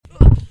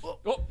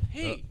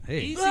Hey, hey.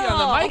 easy on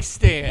the mic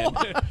stand.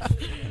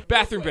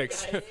 Bathroom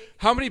breaks.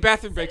 How many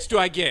bathroom breaks do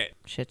I get?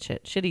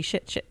 Shitty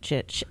shit.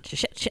 Okay,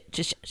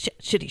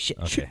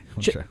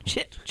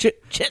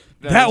 Shit.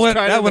 that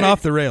went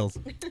off the rails.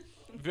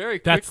 Very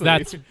quickly.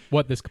 That's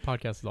what this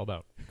podcast is all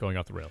about. Going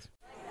off the rails.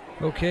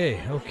 Okay,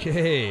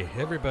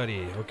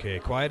 everybody. Okay,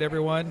 quiet,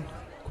 everyone.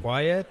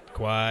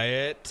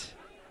 Quiet.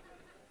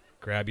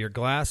 Grab your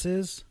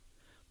glasses.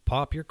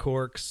 Pop your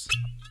corks.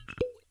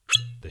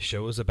 The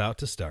show is about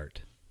to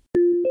start.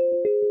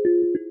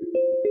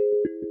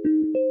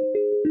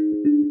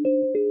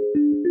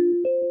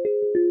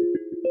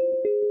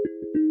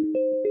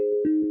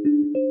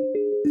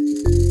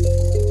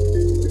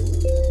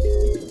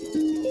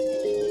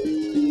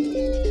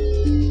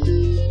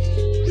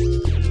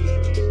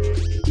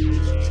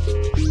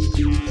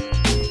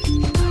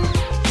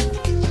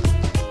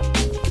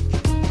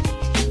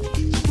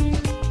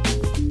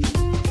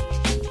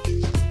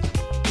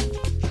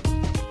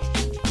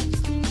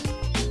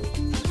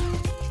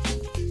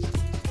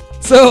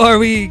 So, are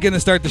we going to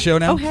start the show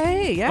now? Oh,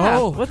 hey, yeah.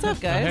 Oh. What's up,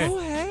 guys? Hey.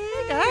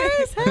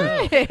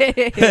 Oh,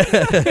 hey.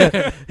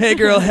 Hey. Hey,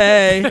 girl,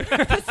 hey.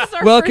 This is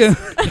our Welcome.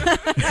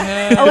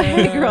 Oh,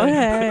 hey, girl,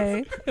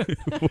 hey.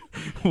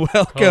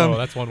 Welcome. Oh,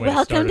 that's one way to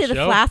Welcome start to a the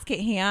show. Flask at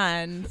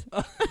Hand.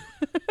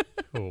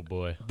 Oh,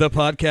 boy. The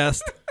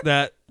podcast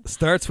that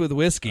starts with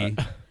whiskey.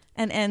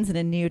 And ends in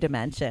a new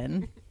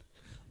dimension.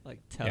 Like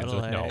Yeah,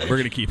 total. no. We're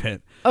going to keep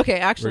it. Okay,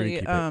 We're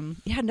actually, gonna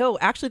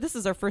actually, this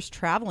is our first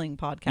traveling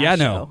podcast Yeah,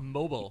 no. show.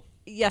 Mobile.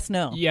 Yes,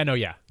 no. Yeah, no,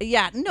 yeah.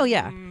 Yeah, no,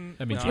 yeah.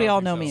 That means Which we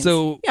all know means.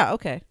 So, Yeah,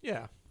 okay.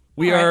 Yeah.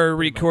 we All right. are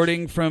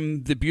recording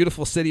from the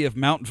beautiful city of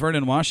Mount Vernon, I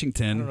don't know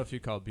Washington. if you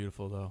call it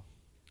beautiful, though.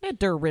 A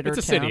Der Ritter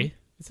It's a town. city.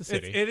 It's a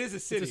city. It is a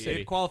city.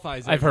 city. It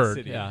qualifies I've as heard,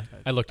 a city. yeah.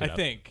 I looked it I up.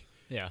 think.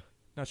 Yeah.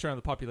 Not sure on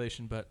the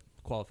population, but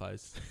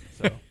qualifies.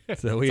 So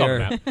So we It's on are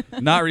the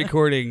map. not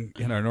recording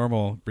in our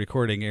normal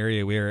recording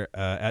area. We are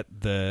at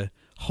the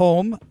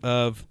home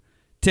of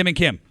Tim and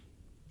Kim.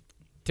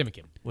 Tim and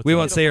Kim. We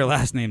won't say our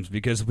last names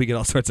because we get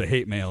all sorts of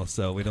hate mail,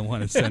 so we don't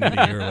want to send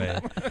any your way.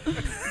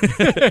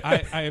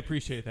 I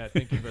appreciate that.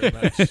 Thank you very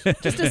much.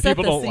 Just to set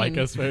People the don't scene. like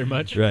us very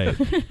much. Right.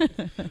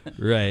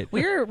 Right.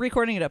 We're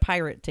recording at a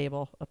pirate's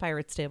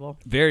table.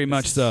 Very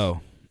much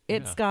so.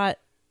 It's Yeah. got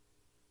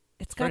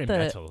Very the.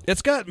 metal.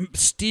 It's got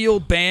steel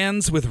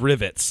bands with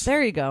rivets.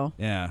 There you go.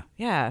 Yeah.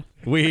 Yeah.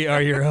 We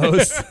are your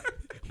hosts.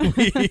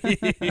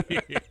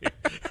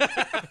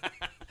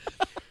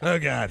 Oh,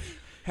 God.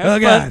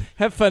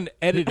 Have fun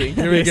editing.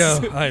 Here we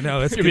go. I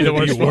know. It's gonna going be to the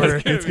worst be one.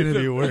 work. It's going to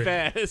be work.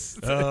 Best.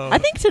 Oh. I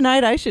think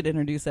tonight I should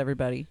introduce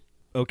everybody.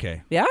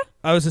 Okay. Yeah?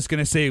 I was just going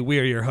to say we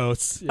are your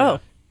hosts, Oh,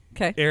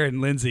 okay.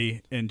 Aaron,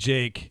 Lindsay, and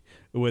Jake,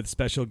 with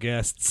special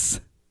guests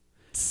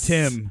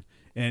Tim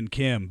and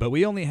Kim. But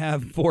we only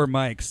have 4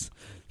 mics.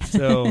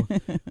 So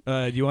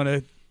do you want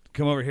to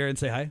come over here and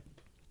say hi?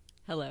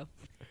 Hello.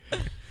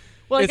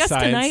 Well, I It's guess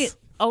science. tonight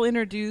I'll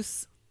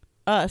introduce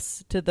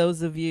us to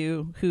those of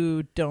you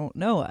who don't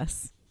know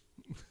us.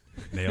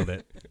 Nailed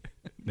it.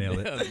 Nailed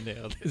it.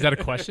 Nailed it. Is that a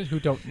question? Who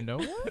don't know?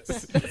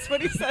 That's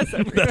what he says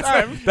every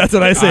time. That's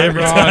what I say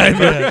every time.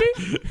 Yeah.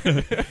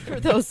 For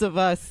those of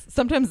us.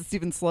 Sometimes it's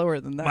even slower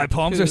than that. My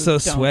palms who are so don't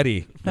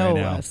sweaty know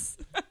right now. us.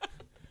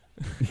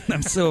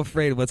 I'm so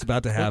afraid of what's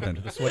about to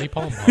happen. The Sweaty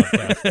Palm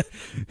Podcast.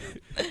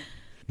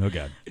 Oh,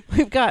 God.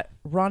 We've got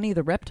Ronnie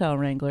the Reptile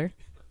Wrangler,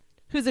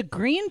 who's a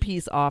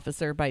Greenpeace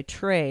officer by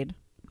trade.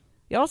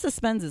 He also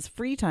spends his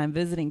free time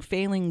visiting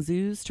failing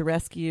zoos to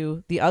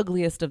rescue the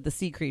ugliest of the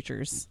sea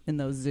creatures in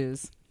those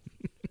zoos.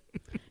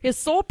 His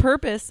sole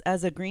purpose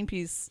as a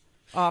Greenpeace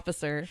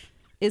officer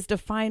is to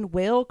find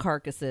whale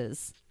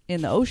carcasses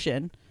in the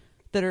ocean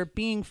that are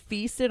being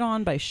feasted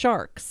on by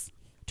sharks.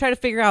 Try to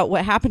figure out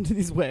what happened to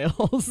these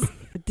whales.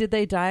 Did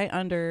they die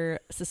under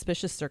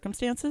suspicious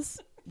circumstances?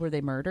 Were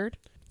they murdered?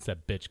 It's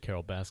that bitch,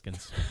 Carol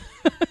Baskins.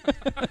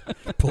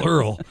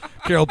 Plural.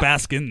 Carol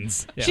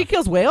Baskins. Yeah. She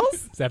kills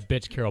whales? It's that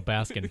bitch, Carol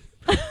Baskin.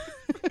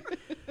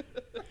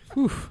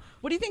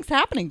 What do you think's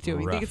happening to her?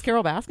 You think Rough. it's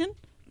Carol Baskin?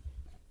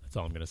 That's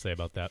all I'm going to say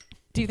about that.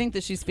 Do you think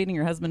that she's feeding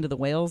her husband to the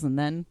whales and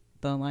then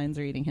the lions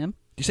are eating him?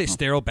 Did you say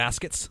sterile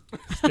baskets?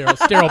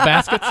 Sterile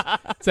Baskets.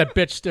 It's that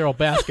bitch, Sterile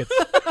Baskets.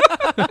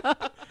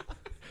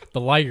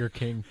 The Liger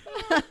King.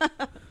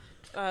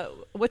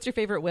 What's your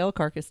favorite whale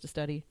carcass to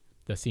study?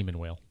 The semen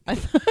whale. I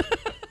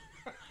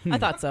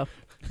thought so.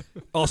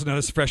 Also known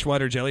as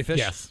freshwater jellyfish?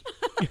 Yes.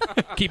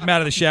 Keep them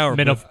out of the shower.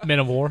 Men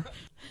of war.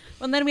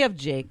 Well, and then we have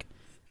Jake.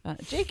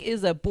 Jake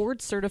is a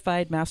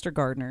board-certified master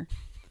gardener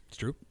It's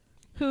true.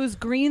 whose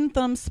green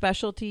thumb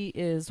specialty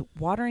is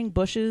watering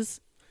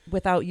bushes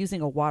without using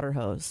a water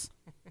hose.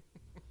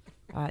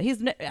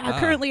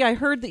 Currently, I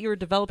heard that you were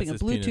developing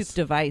That's a his Bluetooth penis.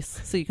 device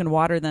so you can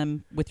water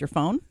them with your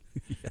phone.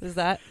 Is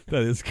that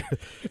That is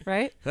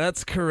right?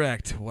 That's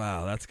correct.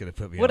 Wow, that's going to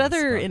put me What on the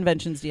other spot.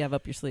 inventions do you have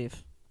up your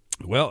sleeve?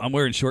 Well, I'm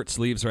wearing short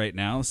sleeves right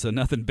now, so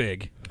nothing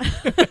big.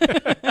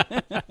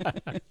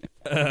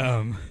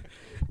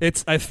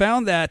 I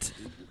found that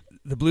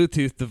the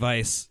Bluetooth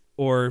device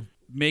or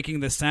making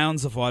the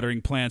sounds of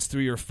watering plants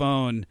through your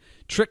phone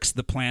tricks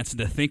the plants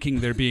into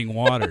thinking they're being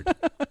watered.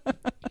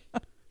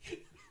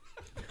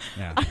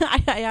 Yeah.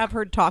 I have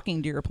heard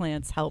talking to your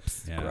plants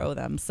helps Yeah. grow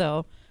them,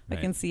 so Right.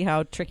 I can see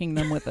how tricking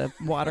them with a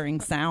watering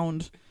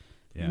sound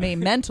Yeah. may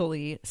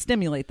mentally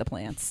stimulate the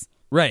plants.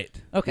 Right.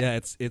 Okay. Yeah,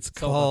 it's It's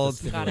all about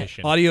the called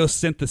stimulation.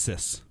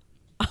 audiosynthesis.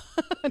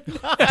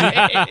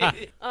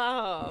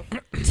 Oh,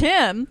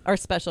 Tim, our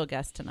special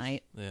guest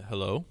tonight, Yeah,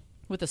 hello.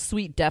 with a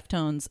sweet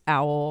Deftones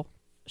owl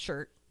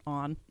shirt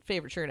on,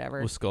 favorite shirt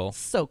ever. With skull.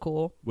 So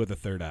cool, With a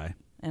third eye.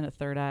 and a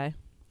third eye,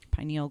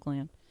 pineal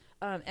gland.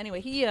 Anyway,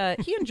 he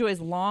enjoys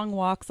long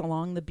walks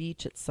along the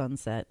beach at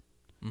sunset.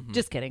 Mhm.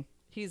 Just kidding.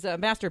 He's a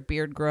master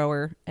beard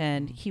grower,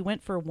 and he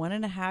went for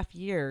 1.5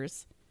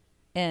 years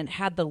and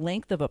had the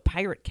length of a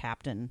pirate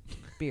captain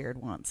beard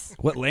once.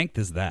 What length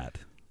is that?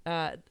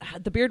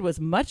 The beard was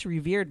much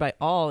revered by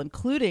all,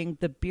 including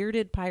the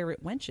bearded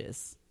pirate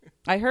wenches.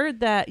 I heard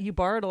that you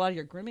borrowed a lot of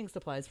your grooming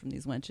supplies from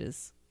these wenches.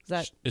 Is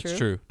that It's true?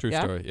 true. True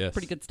Yeah? story, yes.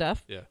 Pretty good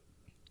stuff.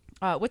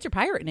 Yeah. What's your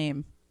pirate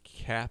name?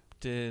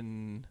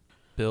 Captain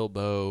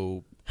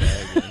Bilbo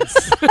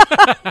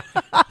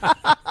Baggins.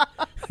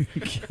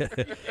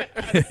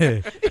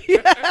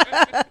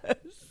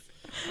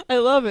 I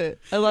love it.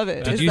 I love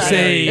it. Did Is you that-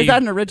 say- is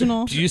that an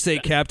original? Did you say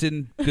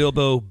Captain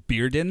Bilbo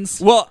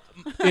Beardens? Well,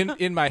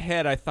 in my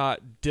head, I thought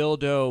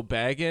Dildo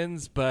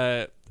Baggins,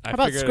 but I How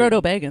about figured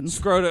Scroto Baggins?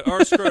 Scroto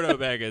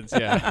Baggins,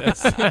 yeah.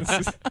 That's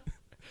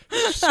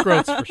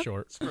Scroats for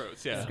short.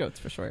 Scroats, yeah. Scroats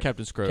for short.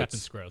 Captain Scroats. Captain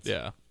Scroats.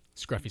 Yeah.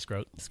 Scruffy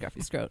Scroat.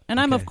 Scruffy Scroat. And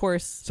I'm, of Okay.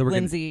 course, So we're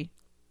gonna- Lindsay,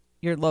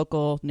 your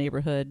local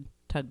neighborhood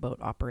tugboat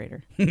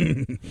operator.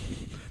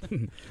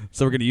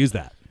 So we're going to use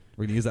that.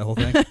 We're going to use that whole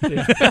thing?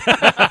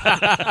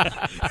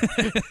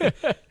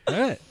 All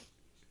right.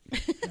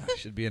 Yeah,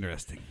 should be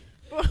interesting.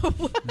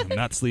 I'm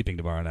not sleeping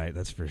tomorrow night,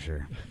 that's for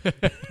sure.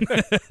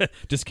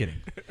 Just kidding.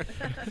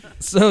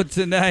 So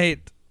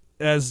tonight,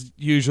 as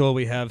usual,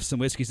 we have some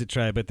whiskeys to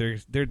try, but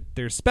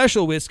they're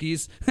special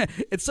whiskeys.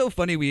 It's so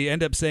funny we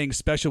end up saying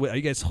special. Are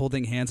you guys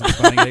holding hands and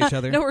smiling at each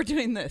other? No, we're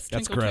doing this.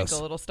 That's Twinkle, gross.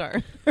 twinkle, little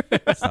star.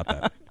 Stop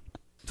that.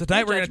 So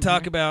tonight we're going to judgment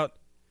talk here. about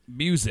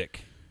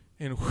music.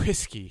 And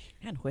whiskey.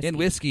 And whiskey. In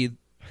whiskey,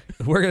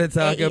 we're going to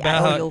talk Hey,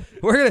 about.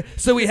 oil.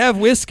 So we have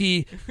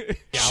whiskey.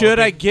 Should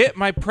I get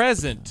my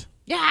present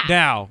Yeah.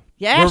 now?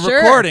 Yeah, We're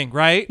sure. recording,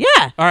 right?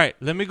 Yeah. All right,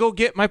 let me go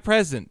get my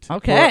present.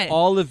 Okay. For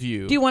all of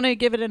you. Do you want to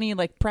give it any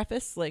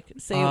preface,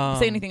 say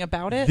anything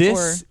about it?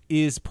 This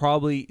is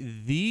probably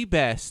the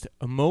best,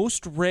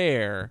 most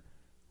rare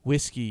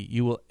whiskey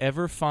you will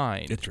ever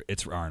find.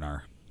 It's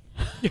R&R.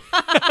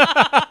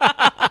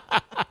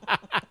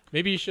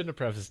 Maybe you shouldn't have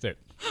prefaced it.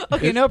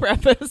 Okay, no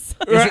preface.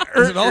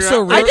 Is it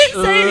also I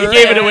didn't say You anything.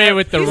 gave it away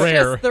with the It's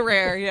rare. just the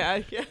rare,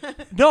 yeah.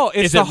 No,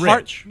 it's Is the it hard.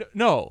 rich?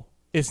 No,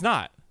 it's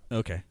not.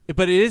 Okay.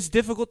 But it is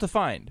difficult to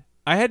find.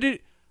 I had to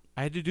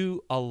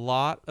do a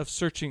lot of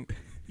searching.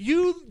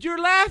 You're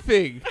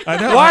laughing. I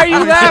know. Why are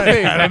you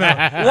laughing? I don't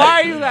know.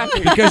 Why are you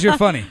laughing? Because you're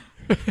funny.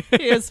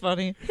 He is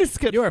funny. He's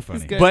good. You are funny.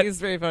 He's good. But He's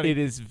very funny. It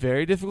is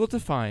very difficult to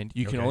find.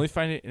 You can Okay. only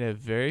find it in a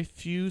very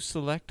few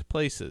select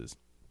places.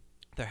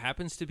 There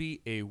happens to be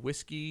a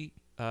whiskey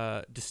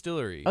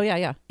distillery Oh,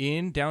 yeah.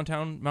 in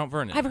downtown Mount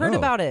Vernon. I've heard Oh.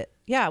 about it.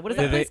 Yeah, what is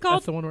that Yeah, place That's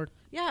called? the one word.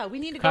 Yeah, we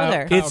need to Kyle- go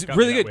there. Kyle- It's got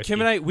me really that good. Kim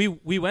whiskey. and I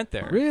we went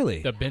there.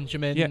 Really? The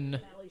Benjamin. Yeah.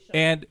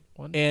 And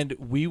one? and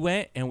we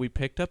went and we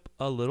picked up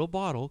a little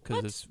bottle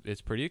because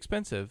it's pretty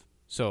expensive.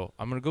 So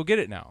I'm gonna go get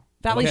it now.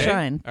 Valley Okay?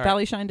 Shine. All right.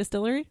 Valley Shine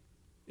Distillery?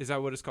 Is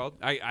that what it's called?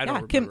 I Yeah,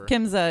 don't Kim remember.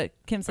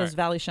 Kim says All right.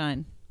 Valley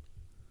Shine.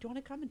 Do you want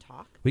to come and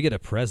talk? We get a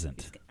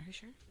present. Are you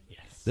sure?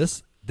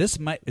 Yes. This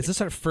might is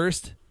this our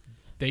first?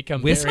 They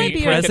come Whiskey bearing, Might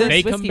be present? our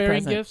They first come whiskey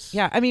bearing present. gifts.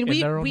 Yeah, I mean, in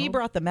their own we home?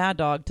 brought the Mad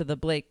Dog to the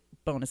Blake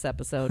bonus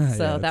episode, Yeah, so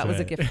that's that was a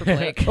right. gift for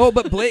Blake. Oh,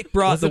 but Blake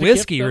brought Was the it a gift,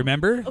 whiskey. though?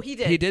 Remember? Oh, he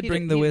did. He did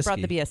bring the he whiskey.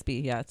 brought the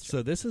BSB. Yeah, it's true.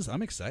 So this is.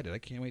 I'm excited. I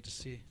can't wait to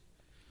see.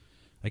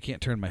 I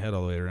can't turn my head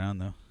all the way around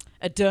though.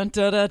 Dun,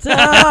 dun, dun,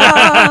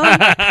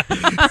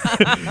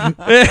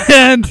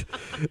 dun.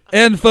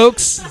 and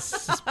folks,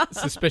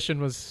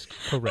 Suspicion was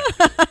correct.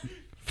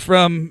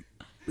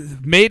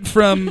 made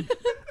from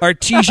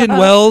artesian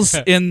wells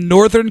in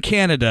northern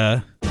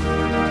Canada.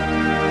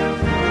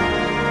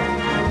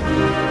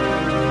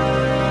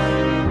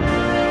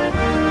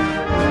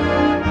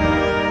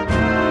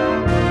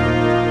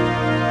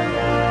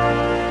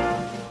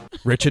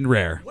 Rich and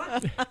rare.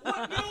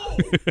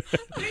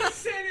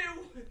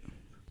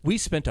 We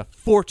spent a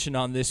fortune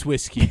on this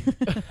whiskey.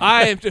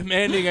 I am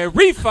demanding a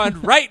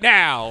refund right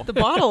now. The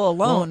bottle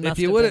alone. If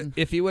you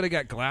would have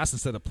got glass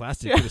instead of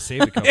plastic, you could have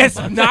saved a couple It's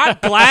bucks.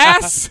 not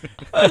glass.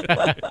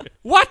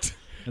 What?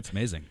 That's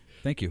amazing.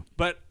 Thank you.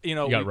 But You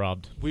got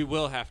robbed. we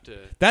will have to.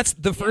 That's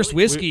the first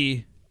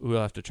whiskey. We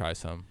will have to try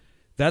some.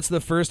 That's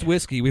the first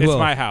whiskey. We It's will.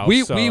 my house,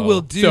 We so-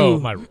 will do. So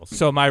my rules.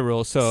 So my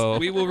rule. So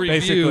We will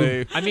review.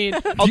 basically. I mean,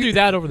 I'll do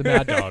that over the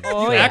Mad Dog.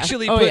 Oh, you yeah.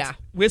 actually Oh, put yeah.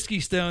 whiskey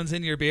stones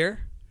in your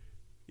beer.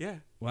 Yeah.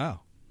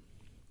 Wow.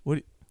 What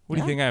do Yeah.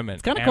 you think I'm an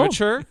kinda cool.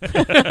 amateur?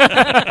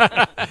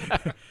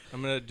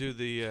 I'm gonna do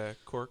the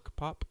cork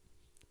pop.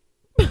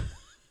 that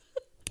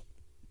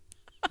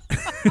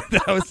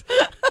was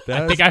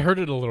I think I heard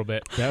it a little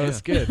bit. That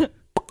was good.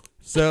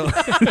 So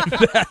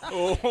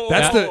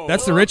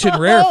that's the rich and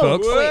rare,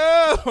 folks.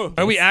 Whoa.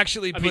 Are we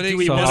actually mean, putting do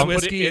we this wanna put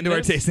whiskey it in into our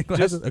this? tasting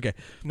glasses? Okay.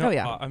 No, Oh,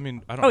 yeah. I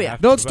mean, I don't Oh, yeah.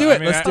 have No, to, let's but do I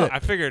it. mean, Let's do it. I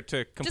figured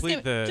to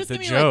complete just the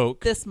give me joke,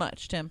 like this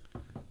much, Tim.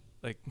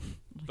 like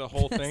the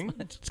whole thing.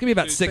 It's gonna be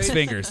about Dude, 6 say-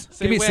 fingers.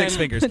 say Give me when. 6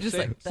 fingers. Just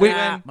like Say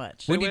that when.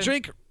 much. When you when.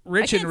 drink I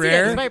rich can't and see that.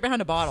 It's rare, right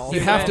behind a bottle. you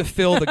Say have when. to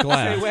fill the Say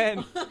glass. when.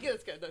 Okay,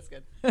 that's good. That's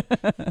good.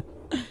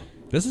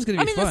 This is gonna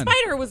I be mean, fun. the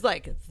spider was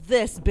like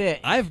this big.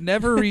 I've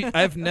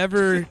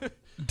never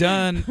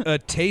done a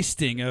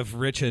tasting of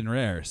rich and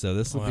rare, so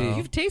this will Wow. be.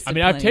 You've tasted. I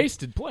mean, I've plenty.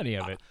 tasted plenty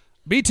of it.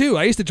 Me too.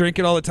 I used to drink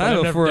it all the But time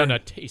I've never before done a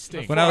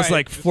tasting. when I was Before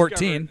like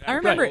 14. I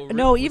remember. Right.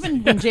 No,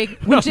 even when Jake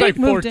I was like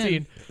moved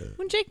 14. in.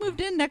 When Jake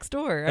moved in next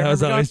door, I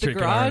was remember going always to the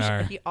drinking garage.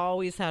 R&R. He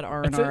always had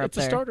R&R It's up a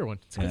there. starter one.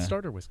 It's a Yeah. good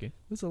starter whiskey. It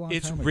was a long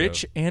It's time ago.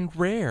 rich and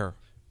rare. Well,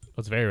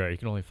 it's very rare. You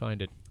can only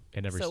find it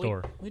in every So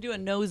store. we do a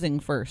nosing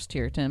first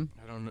here, Tim.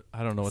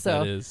 I don't know what so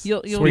that is.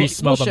 You'll where you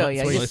smell we'll the show mi-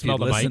 you. it's where Well, you if smell you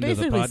the listen mic. to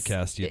the Basically,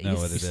 podcast, you'd know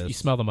what it is. You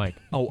smell the mic.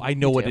 Oh, I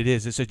know You what do. it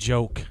is. It's a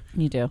joke.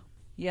 You do.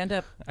 You end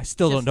up. I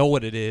still Just- don't know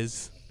what it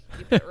is.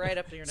 You put it right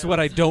up to your nose. It's what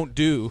I don't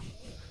do.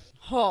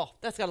 Oh,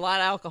 that's got a lot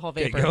of alcohol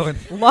Get vapor. going.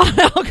 A lot of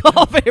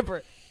alcohol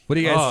vapor. What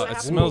do you Oh, guys?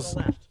 it smells.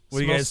 What do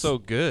you smells guys? so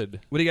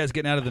good. What are you guys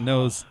getting out of the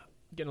nose?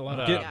 Getting a lot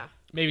of Get-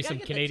 maybe Gotta some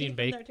get the Canadian teeth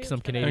in there, bake, too. some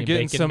I'm Canadian I'm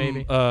getting bacon, some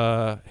maybe.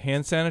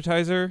 hand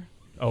sanitizer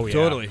Oh yeah,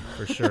 Totally.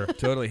 for sure.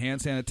 Totally hand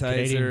sanitizer.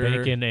 Canadian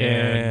bacon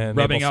and and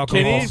rubbing maple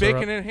alcohol. Canadian syrup.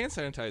 bacon and hand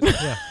sanitizer.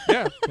 Yeah.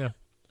 yeah, Yeah.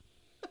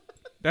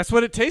 That's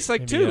what it tastes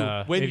like Maybe, too.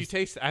 When maybe- you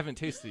taste, I haven't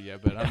tasted it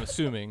yet, but I'm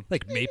assuming.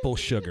 Like maple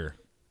sugar.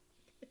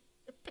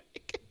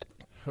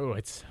 Oh,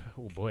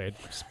 oh boy, it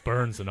just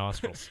burns the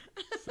nostrils.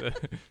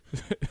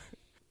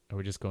 Are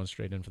we just going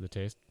straight in for the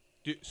taste?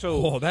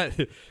 So, Oh, that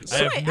I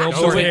So have wait, no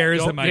actually- more wait,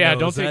 hairs in my yeah, nose.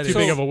 don't take That too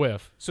is- big of a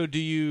whiff. so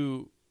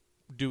do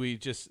we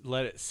just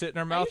let it sit in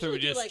our mouth, or usually we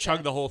do just like chug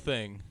that. the whole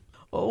thing?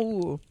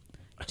 Oh,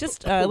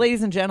 just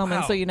ladies and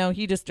gentlemen, Wow. so you know,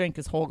 he just drank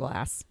his whole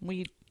glass.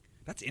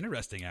 That's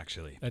interesting,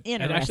 actually. It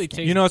Interesting. actually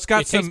tastes. You know, it's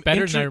got it tastes some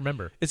better than I inter-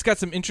 remember. It's got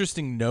some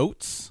interesting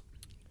notes.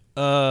 It's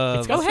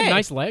got Oh, some hey.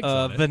 nice legs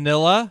on it.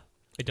 Vanilla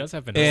It does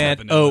have vanilla. and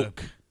vanilla.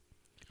 oak.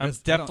 I'm Yes, I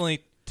don't-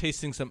 definitely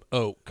tasting some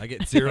oak. I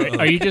get zero.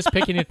 Are you just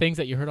picking the things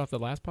that you heard off the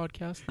last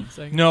podcast?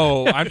 Saying?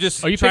 No, I'm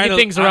just. Are you trying picking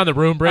to, things around the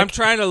room, Brick? I'm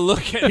trying to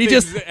look at. He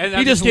things just- and he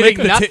I'm just getting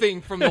licked the ta-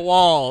 nothing from the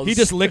walls. He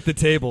just licked the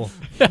table.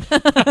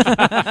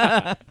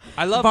 I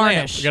love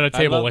Varnish. We got a lamp. I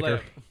table love liquor.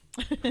 lamp.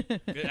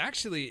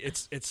 Actually,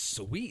 it's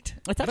sweet.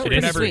 It's I don't actually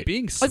remember sweet. it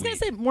being I was gonna sweet.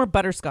 say more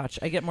butterscotch.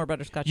 I get more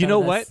butterscotch. You out know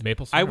of what? this.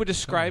 Maple I syrup. would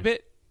describe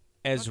it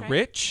as Okay.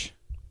 rich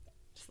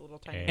Just a little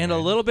tiny. and a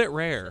little bit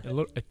rare.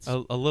 It's, A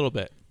little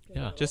bit.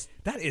 yeah, Just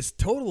That is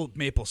total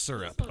maple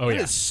syrup. Oh, That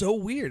yeah. is so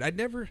weird. I'd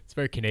never. it's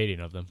very Canadian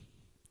of them.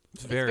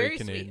 it's very very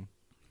Canadian.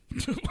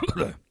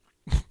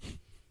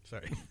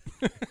 Sorry.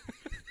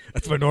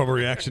 That's my normal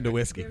reaction to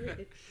whiskey.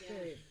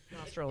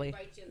 nostrily.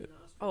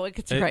 Oh, it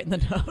gets you right in the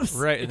nose.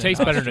 Right. in It the tastes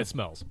better nostril. than it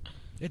smells.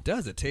 It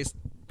does. It tastes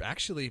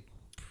actually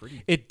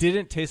pretty. It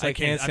didn't taste like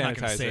hand I'm not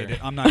gonna say sanitizer.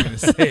 it. I'm not going to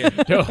say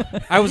it. No,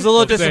 I was a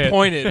little Don't say it.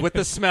 disappointed with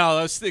the smell.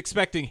 I was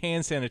expecting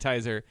hand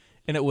sanitizer,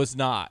 and it was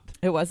not.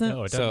 It wasn't.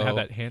 no, it doesn't So- have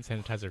that hand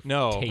sanitizer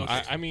No,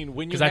 taste. I mean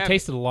when you Because I've have-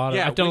 tasted a lot of.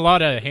 Yeah, I've done a when-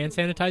 lot of hand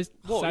sanitizers.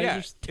 Well, yeah,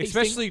 tasting.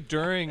 especially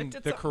during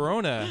the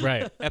Corona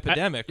right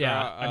epidemic.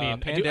 yeah, or, I mean, I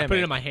pandemic, put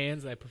it in my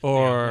hands. I prefer, I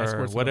or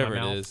squirt some in whatever my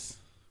it mouth. is.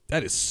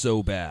 That is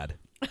so bad.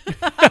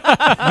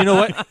 You know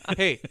what?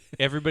 Hey,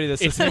 everybody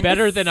that's It's listening,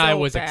 better than I so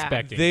was bad.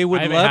 expecting. they would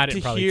I haven't love had it to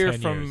in probably hear 10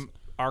 from years.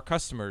 our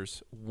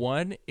customers.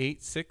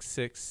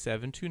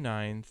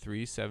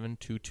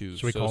 1-866-729-3722.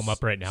 Should we call them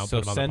up right now and So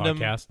put them on the send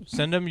podcast?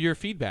 Send them your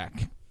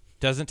feedback.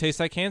 Doesn't taste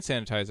like hand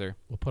sanitizer.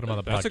 We'll put them on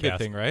the That's podcast. a good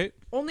thing, right?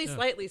 Only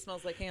slightly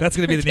smells like hand. That's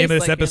going to be the name of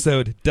Tastes this like hand.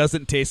 episode.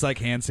 Doesn't taste like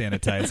hand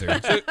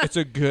sanitizer. It's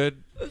a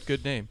good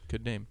name.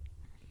 Good name.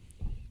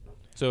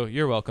 So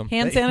you're welcome.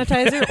 Hand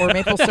sanitizer or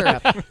maple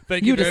syrup.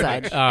 Thank You very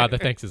decide. much. The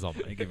thanks is all.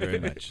 Thank you very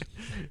much.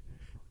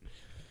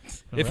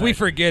 All If we right.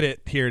 forget it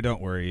here,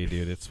 don't worry,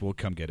 dude. We'll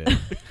come get it.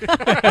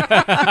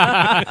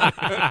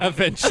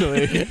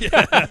 Eventually,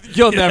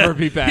 you'll never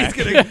be back.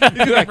 He's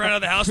gonna run out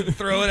of the house and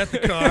throw it at the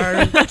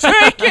car.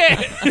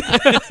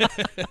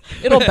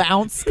 It'll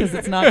bounce because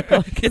it's not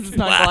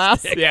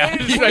glass. Yeah,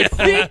 that's what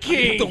I'm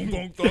thinking.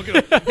 Dunk, dunk, dunk.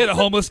 It'll hit a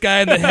homeless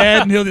guy in the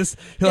head, and he'll have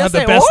He'll the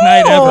say, best "Whoa!"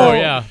 night ever. Oh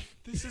yeah.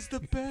 This is the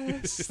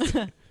best.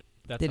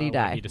 That's Did he how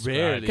I wanna die? be described.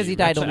 Rarely. 'Cause he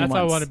died That's only how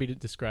I once. want to be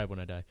described when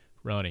I die.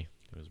 Ronnie,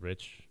 he was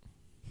rich,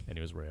 and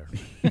he was rare.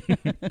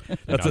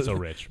 That's Not so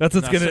rich. That's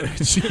what's Not gonna.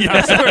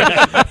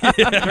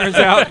 Turns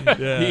out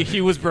Yeah.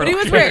 he was broke. But he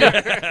was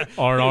rare.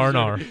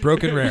 R&R.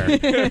 Broken rare.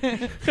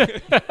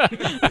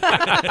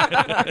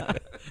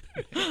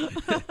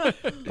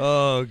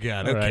 Oh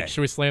God. All Okay. right,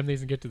 should we slam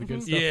these and get to the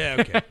good stuff? Yeah.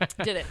 Okay.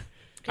 Did it.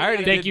 I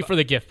already Thank did you for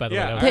the gift, by the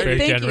Yeah, way. That I was very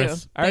Thank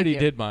generous. you. I already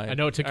Thank you. did mine. I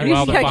know it took I you a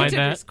while already- to Yeah, find you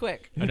that. took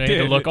quick. I know you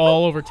had to look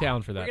all over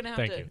town for We're that. gonna have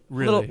Thank to you.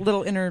 Really?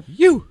 little inner.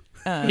 You.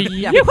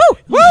 Yeah.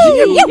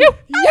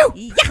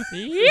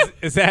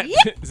 Is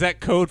that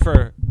code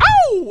for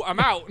 "Ow, I'm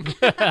out"?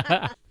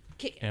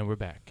 Kick it. And we're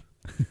back.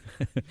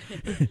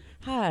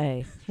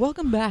 Hi,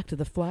 welcome back to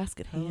the Flask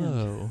at Hand.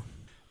 Hello,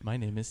 my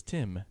name is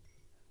Tim.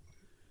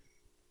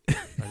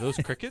 Are those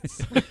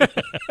crickets?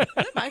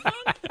 My phone?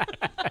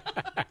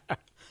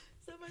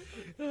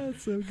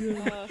 That's so good.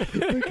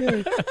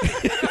 Okay.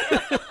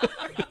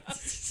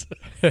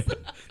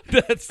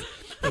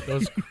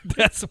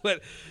 That's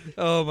what.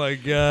 Oh my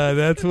God.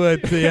 That's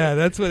what. Yeah.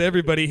 That's what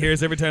everybody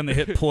hears every time they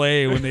hit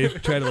play when they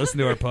try to listen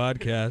to our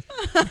podcast.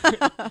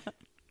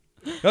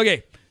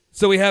 Okay.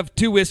 So we have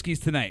 2 whiskeys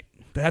tonight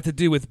that have to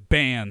do with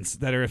bands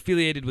that are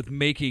affiliated with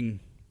making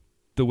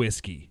the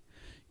whiskey.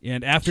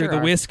 And after the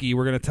whiskey,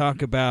 we're going to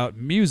talk about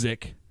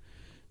music.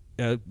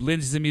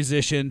 Lindsay's a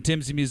musician.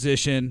 Tim's a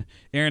musician.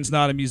 Aaron's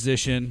not a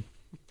musician.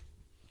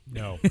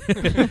 No.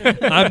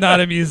 I'm not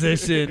a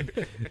musician.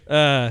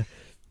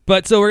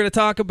 But so we're going to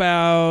talk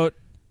about,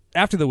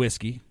 after the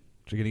whiskey,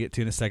 which we're going to get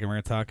to in a second, we're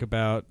going to talk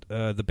about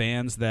the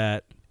bands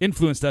that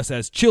influenced us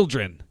as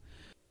children.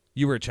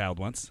 You were a child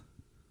once.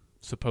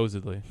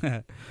 Supposedly.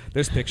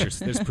 There's pictures.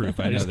 There's proof.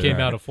 I I know just there came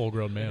are. out a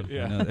full-grown man.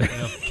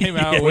 Came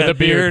out with a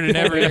beard and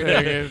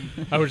everything.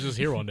 I was just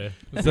here one day.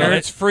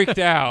 Parents freaked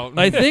out.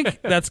 I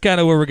think that's kind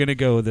of where we're going to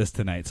go with this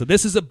tonight. So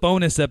this is a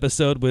bonus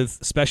episode with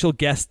special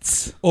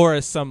guests. Or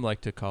as some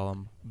like to call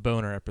them,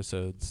 boner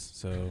episodes.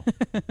 So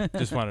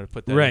just wanted to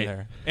put that Right. in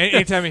there.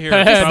 Anytime you hear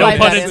Just it, No slide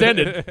pun that in.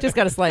 intended. Just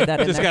got to slide that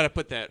in just there. got to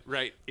put that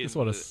right in. Just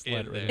wanna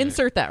slide it right in.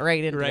 Insert that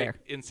right in right. there.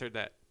 Insert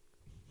that.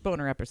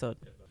 Boner episode.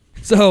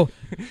 So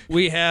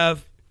we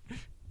have...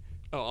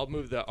 Oh, I'll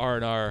move the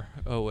R&R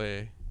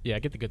away. Yeah,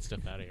 get the good stuff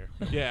out of here.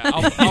 Yeah,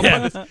 I'll put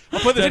this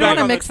You don't back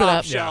wanna on mix the it top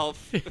up.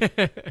 shelf.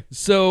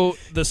 So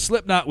the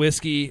Slipknot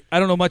whiskey, I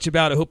don't know much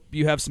about it. I hope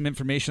you have some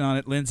information on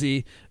it,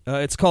 Lindsay.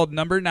 It's called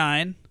Number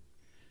 9.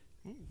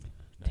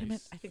 Damn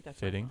it, I think that's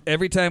Fitting.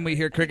 Every time we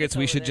hear crickets,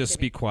 we over should there, just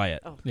Timmy. be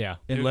quiet Oh. Yeah.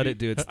 and let it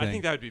do its thing. I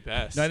think that would be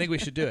best. No, I think we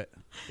should do it.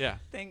 Yeah.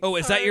 Thanks. Oh,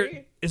 is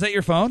Sorry. that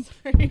your phone?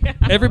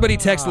 Everybody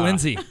text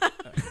Lindsay.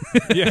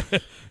 Yeah.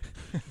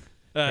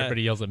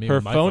 Everybody yells at me Her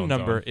when my phone phone's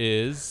number on.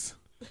 is.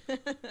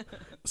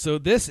 So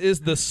this is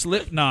the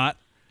Slipknot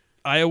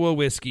Iowa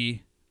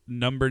whiskey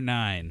Number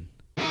 9.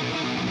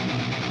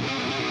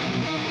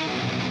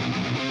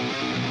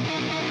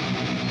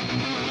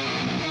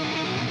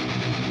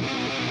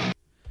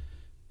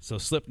 So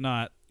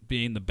Slipknot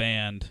being the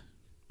band.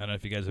 I don't know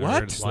if you guys have What?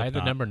 heard of Why the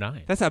Slipknot. number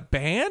 9? That's a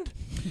band?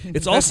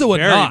 It's also a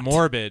very knot.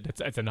 morbid.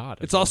 It's a knot.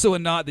 It's also a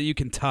knot that you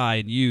can tie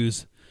and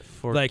use,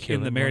 For like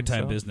in the killing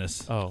maritime oneself?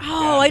 business. Oh,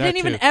 Oh, I didn't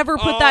even ever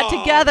put that Are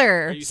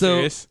together. you So-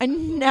 serious? I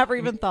never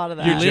even thought of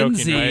that. You're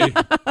Lindsay, joking,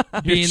 right?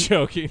 You're being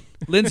joking.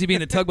 Lindsay being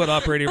the tugboat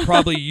operator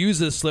probably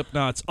uses slip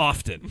knots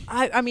often.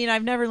 I mean,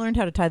 I've never learned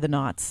how to tie the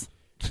knots.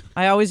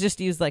 I always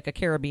just use like a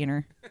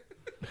carabiner.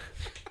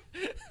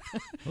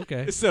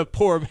 Okay. It's a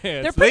poor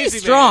man. They're pretty Lazy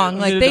strong.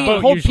 man. Like The they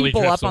boat hold usually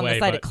people drifts up on the away,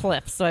 side of but-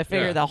 cliffs. So I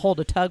figure Yeah. they'll hold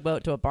a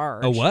tugboat to a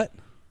barge. A what?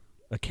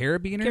 A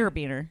carabiner?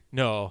 Carabiner.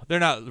 No, they're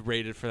not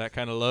rated for that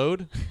kind of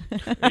load.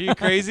 Are you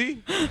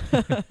crazy?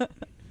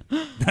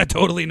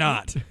 Totally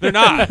not. They're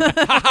not.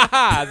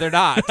 They're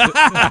not.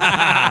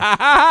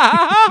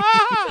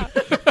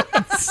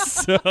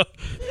 So,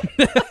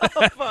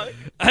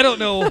 I don't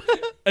know.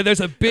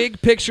 There's a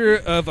big picture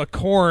of a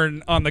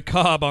corn on the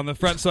cob on the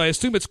front, so I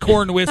assume it's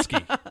corn whiskey.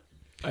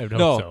 I don't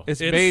No, so.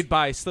 it's It's- made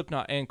by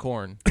Slipknot and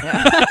Korn.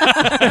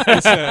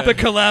 The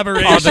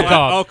collaboration. On the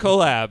cob. Oh,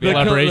 collab. The Yeah.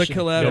 Collaboration.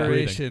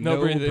 collaboration. No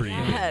No breathing. breathing.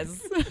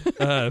 Yes.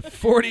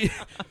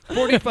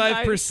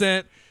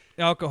 45%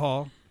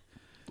 alcohol,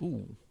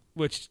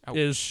 which Ouch.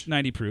 is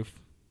 90 proof.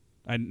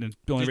 The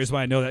only reason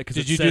why I know that because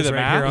Did it you do says the right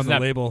math? here on Is the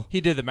that- label.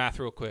 He did the math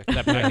real quick.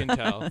 I can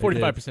tell.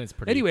 45% is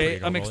pretty. Anyway,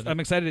 pretty I'm normal, isn't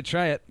it? excited to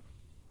try it.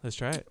 Let's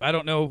try it. I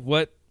don't know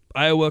what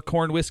Iowa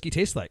corn whiskey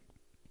tastes like.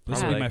 This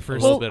will Probably be my like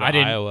first. a little bit of I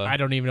didn't. Iowa. I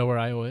don't even know where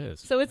Iowa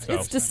is. So it's So-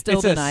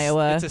 distilled It's in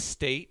Iowa, It's a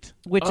state.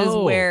 which is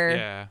Oh, where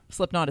Yeah.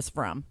 Slipknot is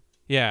from.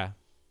 Yeah.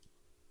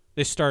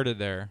 They started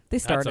there. They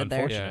started there.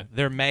 unfortunate. Yeah.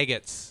 Their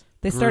maggots.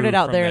 They grew started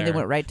out from there and they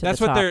went right to That's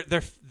the what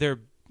top.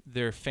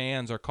 their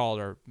fans are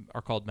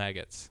called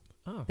maggots.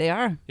 Oh. They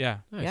are. Yeah.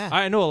 Nice. Yeah.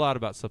 I know a lot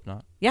about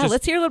Slipknot. Yeah, Just-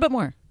 let's hear a little bit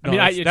more. I mean,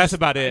 that's just-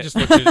 about I it. just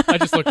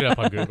looked it up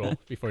on Google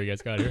before you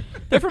guys got here.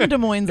 They're from Des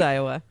Moines,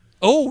 Iowa.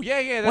 Oh,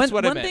 yeah, that's one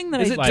what I one meant. thing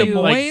that Is I it do, Des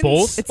Like Moines?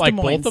 both? It's Like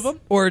Des Moines. both of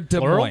them? or Des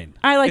Plural? Moines.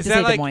 I like is to that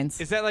say like Des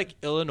Moines, is that like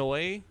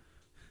Illinois?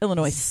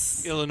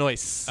 Illinois. Illinois.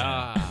 Is it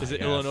yes,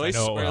 Illinois I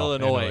know it or well.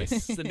 Illinois?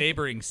 It's the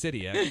neighboring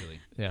city, actually.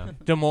 Yeah.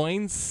 Des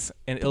Moines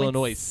and Des Moines.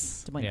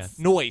 Illinois. Des Moines. Yeah.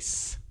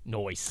 Noise.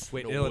 Noise.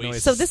 Wait, Noise. Illinois.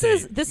 So this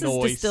is state.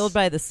 Noise. distilled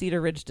by the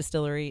Cedar Ridge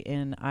Distillery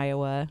in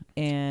Iowa,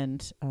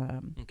 and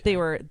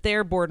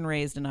they're born and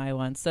raised in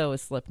Iowa, and so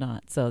is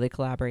Slipknot. So they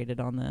collaborated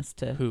on this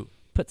to Who?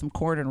 put some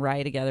corn and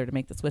rye together to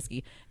make this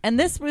whiskey. And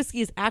this whiskey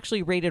is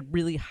actually rated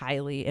really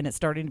highly, and it's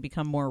starting to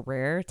become more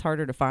rare. It's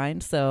harder to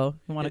find, so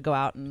you want to go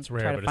out and It's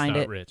rare, try but to it's find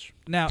not it. rich.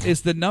 Now,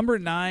 is the number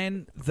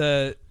 9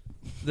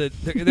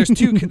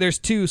 there's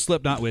two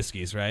Slipknot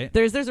whiskeys, right?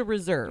 There's a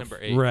reserve. Number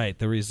 8. Right.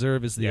 The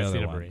reserve is the Yeah, it's other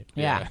the number one. 8.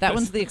 Yeah, that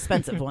one's the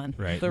expensive one.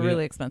 Right. The We really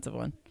don't- expensive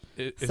one.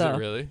 Is So, it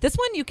really? This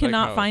one you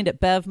cannot how- find at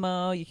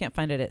Bevmo. You can't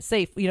find it at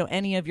Safe.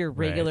 Any of your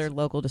regular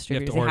local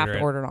distributors. You have to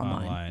order it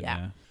online.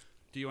 Yeah.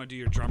 Do you want to do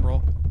your drum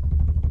roll?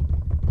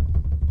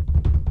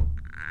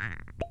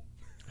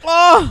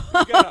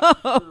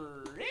 Oh!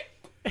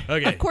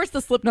 Okay. Of course,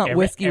 the Slipknot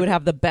whiskey would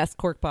have the best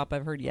cork pop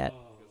I've heard yet.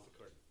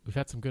 We've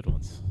had some good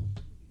ones.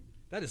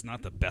 That is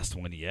not the best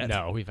one yet.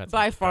 No, we've had some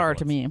By bad far, ones.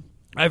 to me.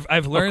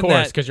 I've learned Of course,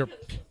 that because you're.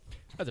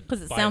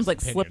 Because it sounds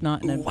like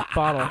Slipknot in a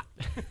bottle.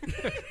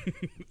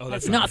 Oh,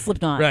 It's not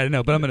Slipknot. right.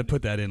 No, but I'm going to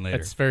put that in later.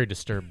 It's very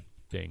disturbing.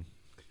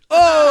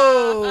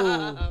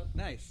 Oh,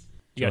 nice.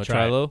 You gotta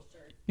try it. low.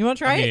 You want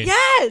to try I it? mean-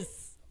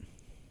 Yes!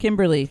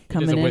 Kimberly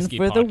coming in whiskey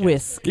for the podcast.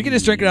 whiskey. You can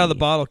just drink it out of the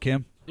bottle,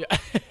 Kim. Yeah.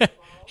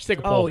 Just take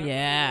a pull. Oh,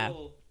 yeah.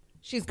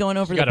 She's going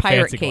over She the got a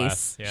pirate fancy case.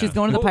 glass, yeah. She's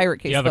going to the pirate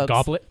case, Do you have folks. a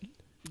goblet?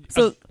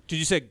 So, Did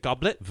you say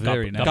goblet?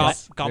 Very Goblet.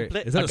 nice.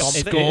 Goblet. Is that a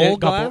Goblet? skull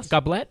glass?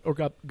 Goblet or I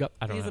don't know. these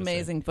how to say it.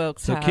 amazing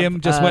folks So have Kim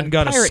just went and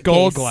got a pirate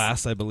skull case.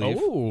 glass, I believe.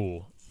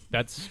 Oh,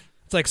 that's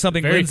It's like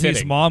something Very Lindsay's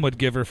fitting. mom would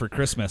give her for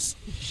Christmas.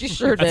 She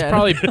sure did.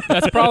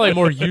 that's probably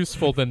more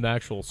useful than the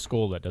actual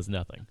skull that does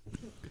nothing.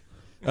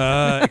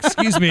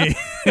 Excuse me.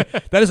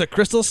 That is a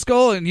crystal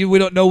skull, and we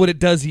don't know what it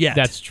does yet.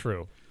 That's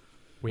true.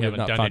 We We have haven't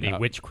not done found any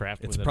out.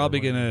 witchcraft. It's with it probably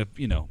or going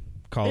to,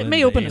 call It in may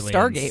the open a aliens.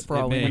 Stargate for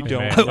It all we may. know.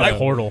 Don't- a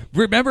portal.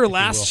 Remember you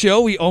last will.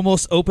 show we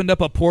almost opened up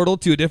a portal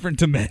to a different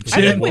dimension?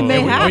 I think we may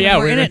have. Oh yeah,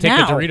 We're we're in gonna it take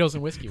now. the Doritos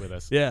and whiskey with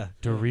us. Yeah,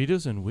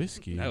 Doritos and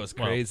whiskey. that was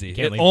Well, crazy.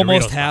 can't It leave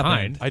almost Doritos happened.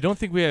 behind. I don't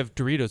think we have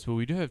Doritos, but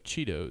we do have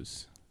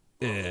Cheetos.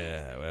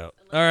 Yeah, well.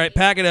 All right,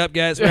 pack it up,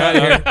 guys. We're out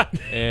of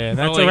here. And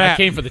that's Only a I wrap.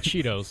 came for the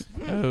Cheetos.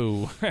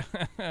 Oh.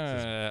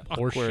 Horseshit.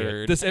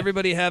 Awkward. Does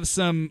everybody have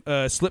some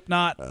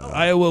Slipknot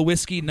Iowa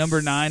whiskey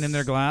number 9 in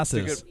their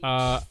glasses?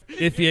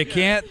 If you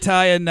can't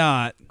tie a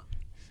knot,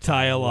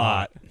 tie a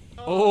lot.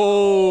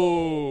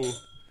 Oh.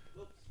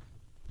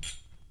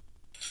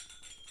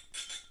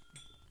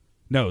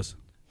 Nose.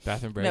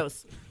 Bathroom break.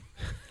 Nose.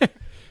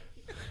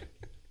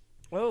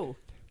 Whoa.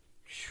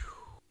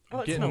 Oh,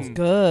 it Getting- smells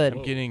good.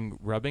 I'm getting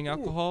rubbing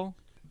alcohol.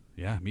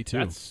 Yeah, me too.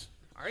 That's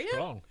Are you?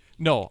 strong.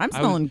 No. I'm I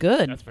smelling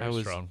good. That's very I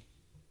was- strong.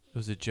 It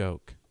was a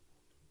joke.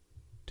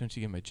 Don't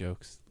you get my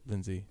jokes,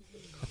 Lindsay?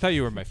 I thought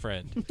you were my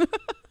friend.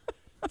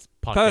 I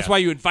thought that's why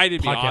you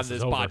invited me Podcast on is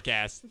this over.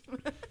 podcast.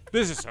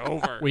 This is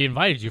over. We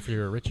invited you for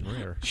your rich and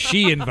rare.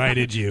 She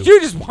invited you.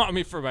 You just want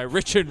me for my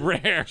rich and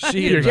rare.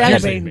 She You're Jelly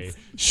invited kidding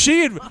beans.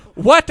 me.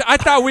 What? I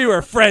thought we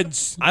were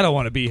friends. I don't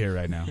want to be here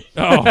right now.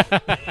 Oh.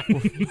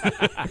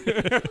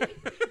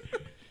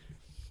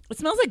 It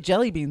smells like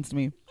jelly beans to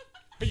me.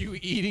 Are you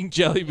eating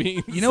jelly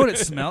beans? You know what it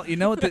smells? You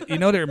know what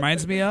it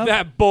reminds me of?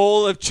 that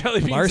bowl of jelly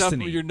beans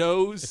Larceny. up your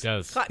nose? It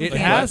does. Cotton It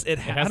candy. has. It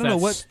I has don't know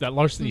that, what. that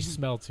larceny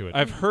smell to it.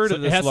 I've heard So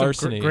of it this has some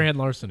larceny. grand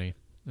larceny.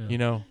 Yeah. You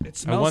know, It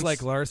smells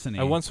like larceny.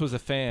 I once was a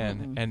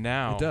fan, and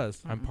now It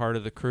does. I'm part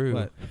of the crew.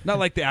 What? Not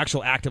like the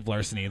actual act of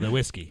larceny, the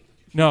whiskey.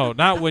 No,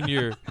 not when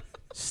you're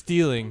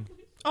stealing.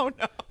 Oh,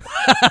 no.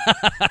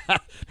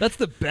 That's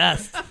the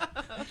best.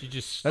 You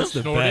just That's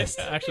the snort best.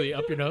 it actually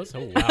up your nose.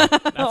 Oh wow,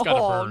 that's gotta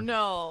Oh, burn.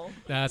 no.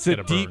 That's It's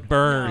a gotta deep burn.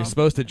 burn. You're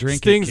supposed to drink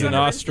Stings it. the Kim.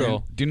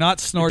 nostril. Do not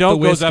snort Don't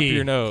the whiskey. goes up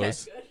your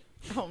nose.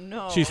 Oh,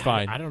 no. She's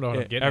fine. I don't know what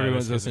I'm Eh, getting.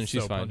 Everyone's at this 'cause listening. it's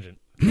She's so fine.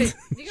 pungent.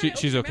 You gotta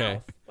She's open your okay.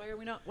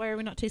 mouth. Why are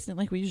we not tasting it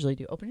like we usually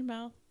do? Open your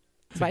mouth.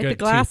 It's a Bite the good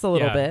glass tooth. a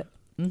little Yeah. bit.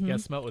 You Mhm. gotta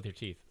smell it with your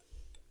teeth.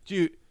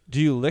 Do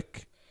you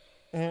lick?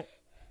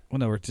 Well,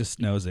 no, we're just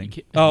nosing.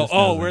 can't- Oh, Just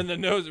nosing. we're in the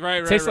nose. Right,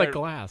 It right. tastes right. like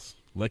glass.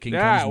 Licking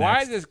Yeah. comes Why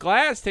next. does this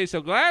glass taste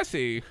so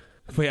glassy?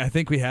 Wait, I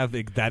think we have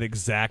that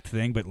exact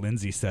thing, but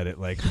Lindsay said it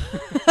like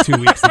 2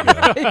 weeks ago.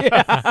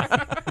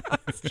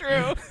 It's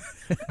true.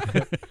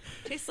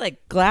 Tastes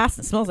like glass.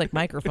 It smells like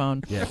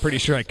microphone. Yeah, pretty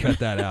sure I cut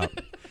that out.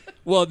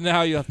 Well,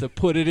 now you have to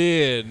put it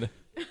in.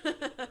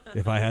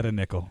 If I had a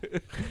nickel.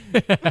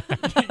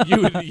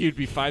 You'd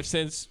be 5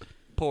 cents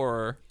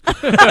poorer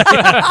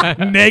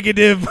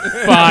Negative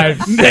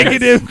 5.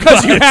 negative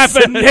because you have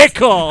a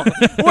nickel.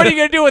 What are you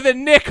gonna do with a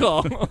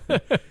nickel? I'm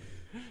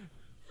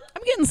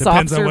getting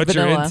soft Depends on serve what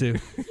vanilla. you're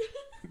into.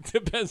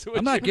 Depends what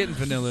I'm not you- getting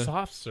vanilla.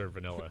 Soft serve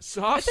vanilla. I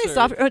soft say serve.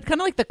 soft, kind of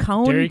like the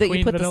cone Dairy that you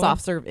Queen put the vanilla?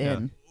 soft serve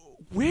in.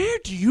 Where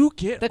do you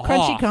get The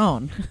crunchy off?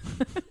 cone.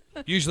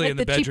 Usually Like in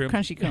the cheap bedroom.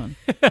 crunchy cone.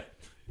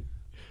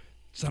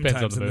 Sometimes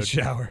Depends on in the the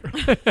shower.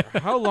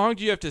 How long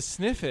do you have to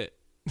sniff it?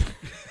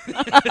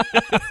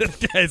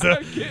 Guys,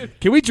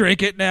 can we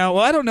drink it now?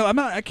 Well, I don't know.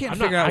 I can't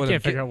figure out I what can't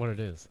I'm figure out what it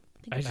is.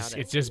 about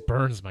It just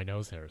burns my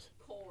nose hairs.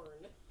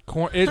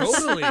 Corn.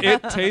 Totally.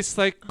 It tastes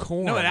like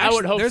corn. No, it I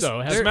would actually- hope there's- so.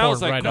 It has there- smells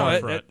corn like right corn.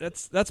 on No, the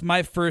front. that's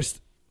my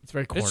first. It's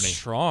very corny. It's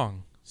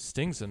strong.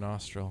 Stings the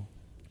nostril.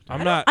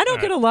 I'm not. I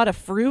don't get a lot of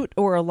fruit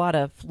or a lot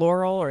of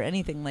floral or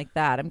anything like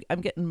that.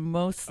 I'm getting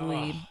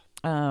mostly.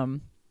 My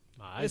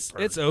eyes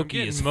It's burn. oaky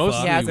getting as mostly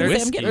fuck. Yeah, I was gonna say, I'm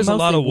whiskey. getting There's a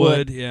lot of mostly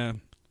wood. Yeah.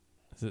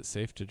 Is it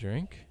safe to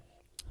drink?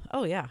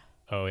 Oh yeah,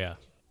 Oh yeah. Well,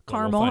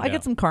 caramel. we'll I find get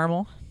out. some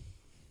caramel.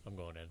 I'm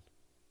going in.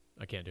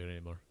 I can't do it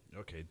anymore.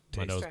 Okay.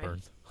 My nose Try.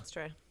 burns. Let's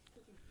try.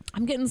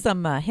 I'm getting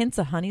some hints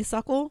of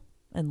honeysuckle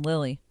and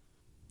lily.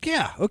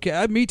 Yeah.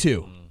 Okay. Me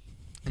too.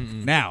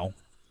 Now,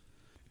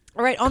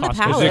 All right, on the Costco Is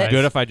palate. it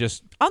good if I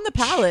just On the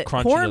palate,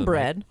 crunch into the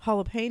cornbread,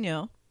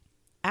 jalapeno,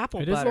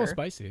 apple It is a little butter,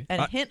 spicy.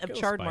 and a hint of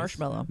Little charred spice.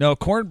 marshmallow. No,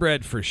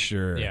 cornbread for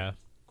sure. Yeah.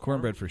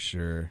 Cornbread for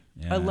sure.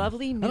 Yeah. A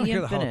lovely I don't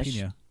hear medium the finish.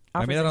 jalapeno.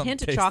 Offers I mean, I a don't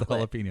hint of taste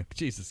chocolate. the jalapeno.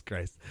 Jesus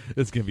Christ.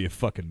 This is going to be a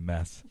fucking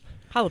mess.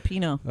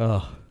 Jalapeno.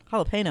 Oh,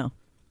 Jalapeno.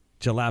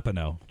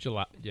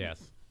 jalapeno. Yes,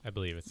 I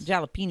believe it's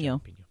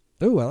Jalapeno.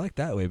 Oh, I like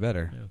that way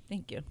better.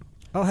 Thank you.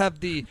 I'll have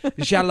the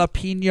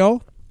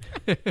jalapeno.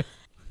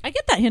 I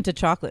get that hint of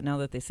chocolate now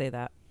that they say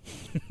that.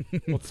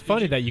 Well, it's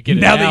funny that you get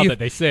it Now now, that that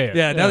they say it.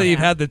 Yeah, now that Yeah. you've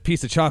had the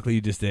piece of chocolate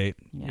you just ate.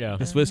 Yeah.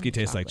 This whiskey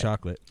tastes like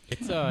chocolate.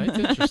 It's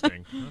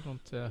interesting.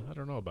 I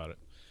don't know about it.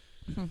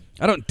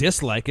 I don't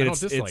dislike it. I don't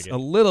It's dislike it. a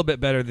little bit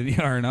better than the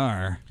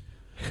R&R.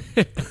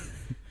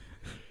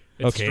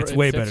 Okay, it's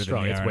way better than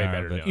strong. the It's way R&R,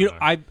 better. but- Than You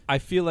know, I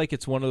feel like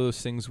it's one of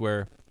those things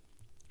where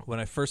when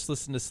I first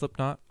listened to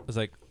Slipknot, I was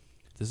like,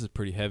 this is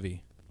pretty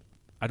heavy.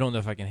 I don't know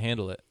if I can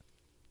handle it.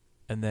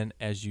 And then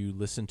as you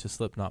listen to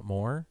Slipknot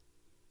more,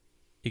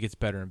 it gets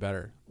better and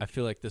better. I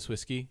feel like this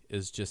whiskey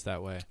is just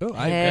that way. Oh,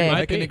 Hey. I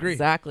Might can be. agree.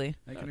 Exactly.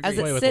 I can As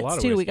agree. way it with a lot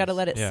sits of too, we got to whiskeys.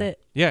 let it Yeah. sit.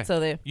 Yeah. So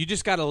they. You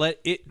just got to let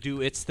it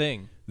do its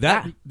thing.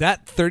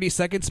 That 30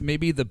 seconds may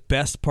be the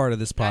best part of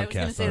this I was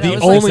gonna podcast. say though. that The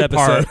was only This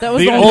part. episode. That was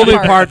the the only only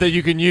part. part that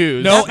you can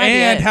use. No, That might be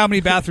and it. how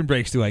many bathroom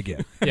breaks do I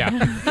get? Yeah.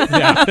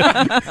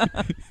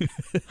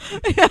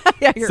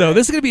 Yeah, you're So right.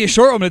 this is going to be a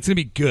short one, but it's going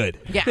to be good.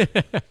 Yeah.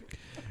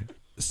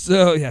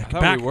 So, yeah,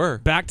 thought back, we were.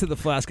 back to the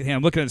flask at hand.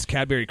 I'm looking at this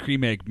Cadbury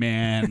cream egg,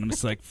 man. I'm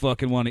just like,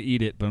 fucking want to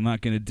eat it, but I'm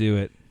not going to do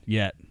it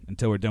yet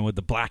until we're done with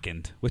the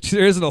blackened, which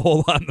there isn't a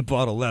whole lot in the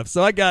bottle left.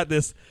 So I got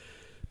this.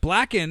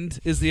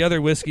 Blackened is the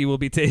other whiskey we'll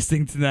be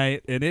tasting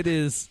tonight, and it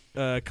is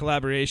a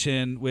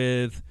collaboration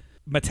with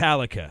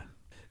Metallica.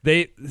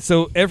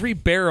 So every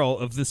barrel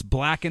of this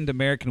blackened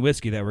American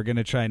whiskey that we're going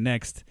to try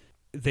next,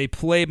 they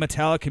play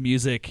Metallica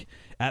music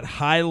at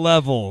high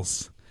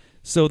levels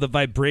so the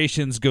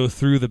vibrations go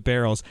through the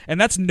barrels. And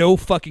that's no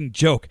fucking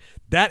joke.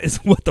 That is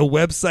what the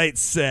website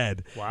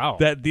said. Wow.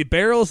 That the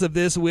barrels of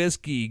this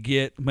whiskey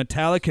get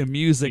Metallica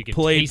music can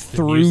played taste the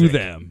through music.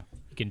 them.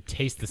 You can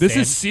taste the This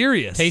sand. is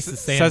serious. Taste the It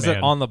sand. says it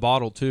man. on the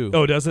bottle, too.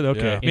 Oh, does it?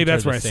 Okay. Yeah. Maybe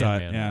that's Enter where I the saw it.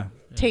 Sandman. Yeah.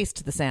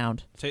 Taste the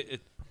sound. Are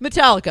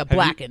Metallica,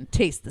 blackened.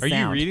 Taste the you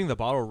sound. reading the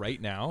bottle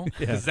right now?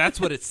 Because that's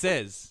what it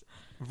says.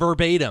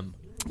 Verbatim.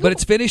 But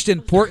it's finished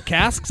in port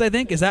casks, I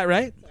think. Is that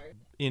right?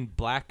 In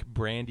black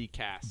brandy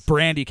cask.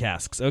 Brandy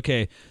casks.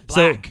 Okay.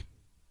 Black.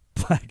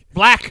 So, black.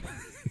 Black.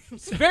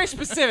 It's very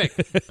specific.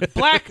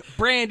 Black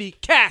brandy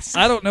cask.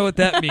 I don't know what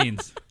that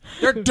means.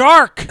 They're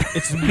dark.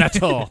 It's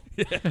metal.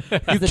 You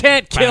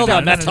can't kill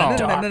the metal.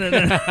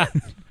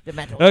 The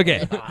metal.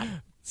 Okay.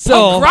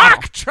 So,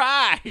 Rock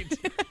tried.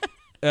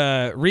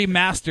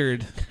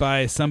 remastered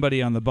by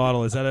somebody on the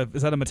bottle. Is that a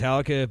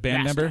Metallica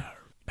band member?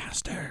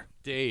 Master.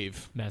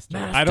 Dave. Master.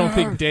 I don't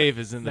think Dave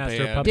is in the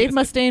Master band. Puppet. Dave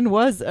Mustaine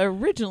was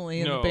originally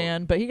in No. the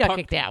band, but he got Puck-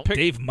 kicked out.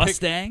 Dave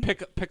Mustang?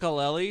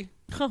 Piccolelli.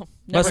 Oh,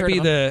 Must never be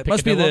heard of him. the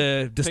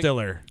Piccadillo?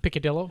 distiller.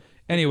 Picadillo.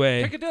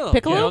 Anyway, Piccadillo.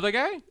 Piccolo? You know the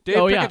guy? Dave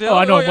Oh, yeah. Piccadillo? Oh,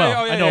 I know him yeah,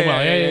 well. oh, I know him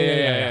well.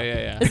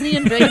 Yeah. Isn't he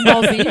in Dragon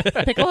Ball Z?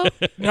 Piccolo?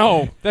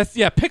 No, that's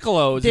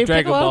Piccolo is Dave a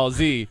Dragon Piccolo? Ball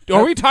Z.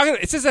 Are we talking?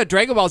 Is this a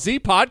Dragon Ball Z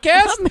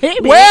podcast?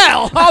 Maybe.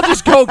 Well, I'll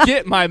just go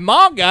get my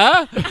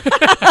manga.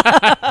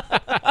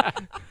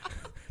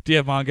 do you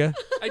have manga?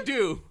 I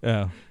do.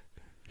 Oh.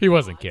 He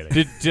wasn't kidding.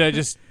 Did I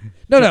just?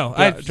 No.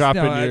 drop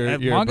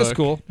in your manga's book.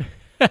 cool.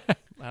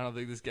 I don't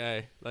think this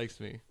guy likes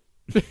me.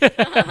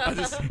 I'll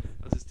just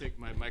take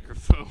my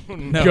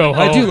microphone. No, Go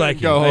I do home. like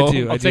you. Go I home.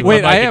 do. I I'll do. take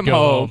Wait, my I mic am and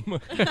go home.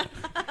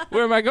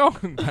 Where am I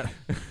going?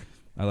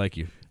 I like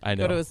you. I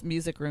know. Go to his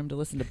music room to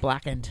listen to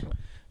Blackened.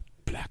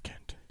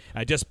 Blackened.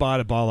 I just bought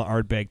a bottle of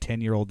Ardbeg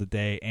 10-year-old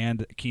today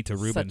and Keita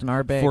Rubin Such an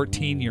Ardbeg.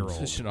 14-year-old,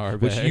 Such an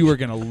Ardbeg. which you were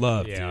gonna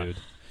love, Yeah. dude.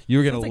 You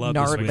were gonna Sounds love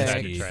like this Nardbeg.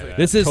 whiskey. Try that.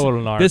 This is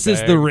Total this is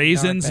the Nardbeg.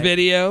 Raisins Nardbeg.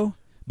 video,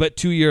 but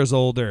 2 years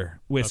older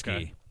whiskey.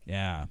 Okay.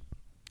 Yeah.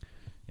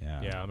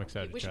 Yeah, I'm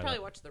excited. We to should try probably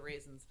that. watch the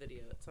Raisins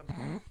video at some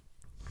point.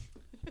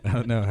 I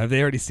don't know. Have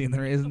they already seen the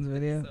Raisins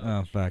video?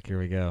 Oh fuck! Here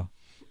we go.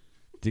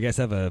 Do you guys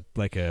have a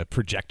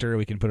projector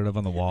we can put it up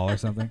on the wall or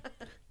something?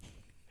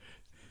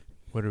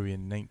 What are we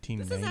in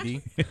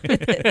 1990?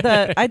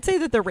 I'd say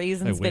that the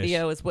Raisins wish.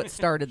 video is what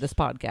started this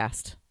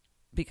podcast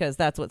because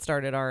that's what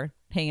started our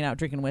hanging out,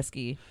 drinking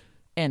whiskey,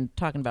 and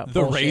talking about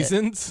The bullshit.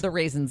 Raisins? The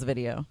Raisins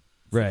video.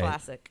 It's Right. a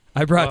classic.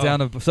 I brought Oh.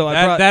 down a. So I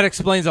that, brought. that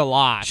explains a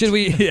lot. Should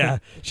we? Yeah.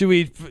 Should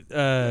we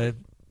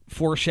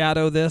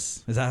foreshadow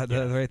this? Is that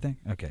the right thing?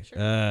 Okay.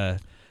 Sure.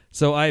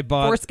 So I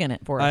bought. Foreskin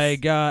it for us. I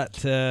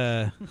got.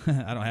 I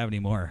don't have any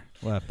more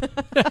left.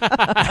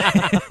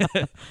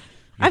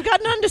 I've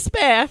got none to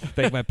spare.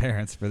 Thank my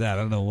parents for that.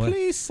 I don't know what.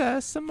 Please,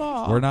 some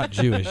more. We're not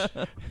Jewish.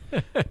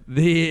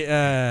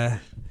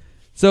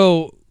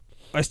 So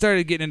I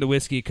started getting into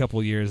whiskey a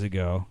couple years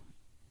ago,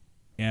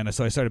 and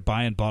so I started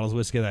buying bottles of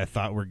whiskey that I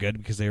thought were good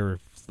because they were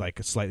like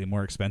slightly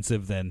more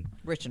expensive than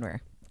Rich and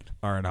rare.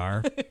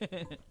 R&R.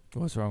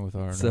 What's wrong with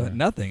R&R? So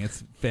nothing.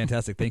 It's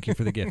fantastic. Thank you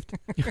for the gift.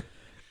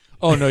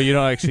 Oh no, you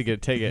don't actually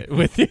get to take it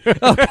with you.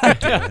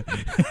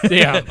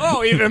 Yeah.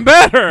 Oh, even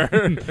better.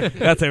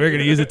 That's it. We're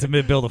gonna use it to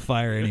build a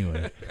fire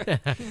anyway.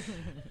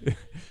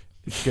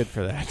 It's good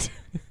for that.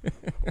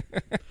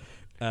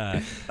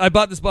 I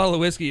bought this bottle of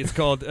whiskey. It's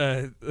called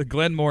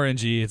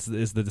Glenmorangie. It's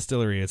the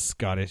distillery. It's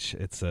Scottish.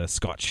 It's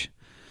Scotch,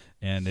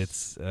 and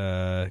it's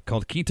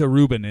called Quinta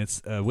Reuben.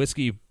 It's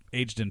whiskey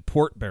aged in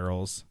port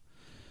barrels,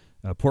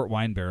 port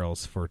wine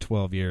barrels for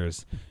 12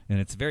 years, and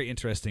it's a very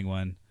interesting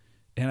one.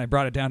 And I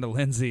brought it down to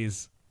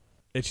Lindsay's,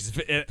 and she's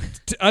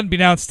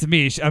unbeknownst to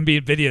me, I'm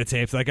being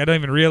videotaped. Like I don't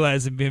even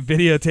realize I'm being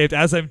videotaped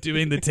as I'm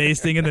doing the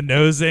tasting and the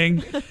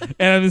nosing,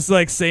 and I'm just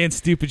like saying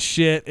stupid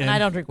shit. And I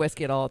don't drink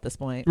whiskey at all at this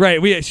point.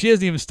 Right, she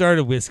hasn't even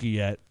started whiskey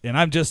yet, and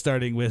I'm just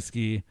starting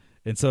whiskey,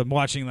 and so I'm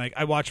watching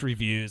I watch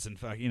reviews and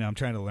I'm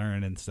trying to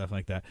learn and stuff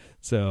like that.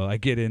 So I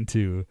get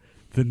into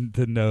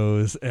the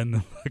nose and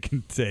the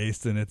fucking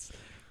taste, and it's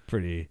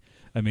pretty.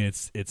 I mean,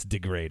 it's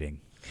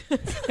degrading.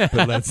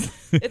 But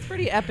It's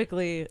pretty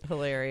epically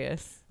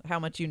hilarious how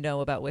much you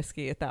know about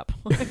whiskey at that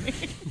point.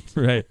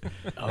 right.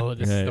 Oh,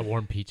 this is the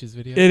Warm Peaches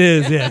video? It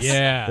is, yes.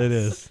 Yeah. It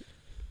is.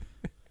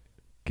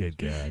 Good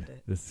God.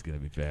 This is going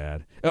to be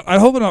bad. I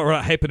hope we're not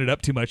hyping it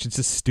up too much. It's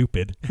just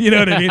stupid. You know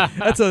what I mean?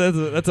 That's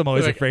what I'm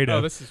always afraid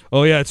of.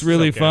 Oh, yeah, it's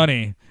really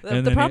funny.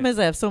 The problem is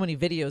I have so many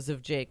videos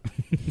of Jake.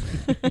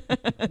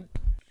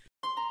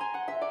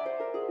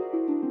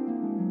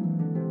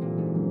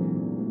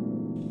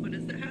 What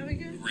does it have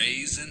again?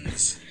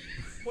 Raisins,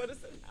 What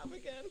does it have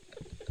again?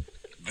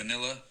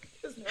 vanilla,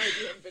 There's no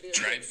idea on video.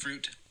 dried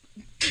fruit.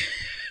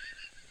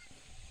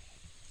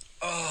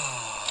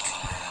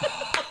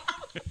 Oh.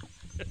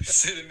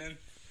 Cinnamon.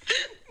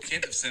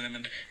 Hint of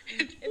cinnamon.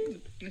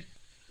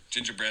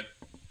 Gingerbread.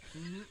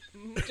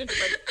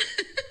 Gingerbread.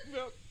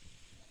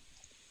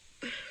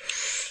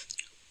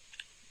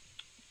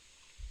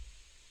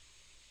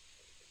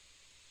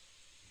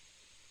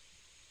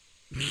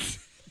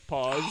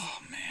 Pause. Oh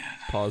man.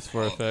 Pause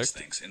for All of those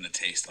effect. things in the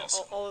taste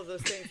also. All of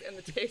those things and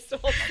the taste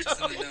Not also.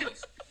 just in the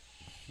nose.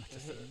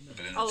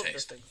 But in All the of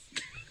those taste. things.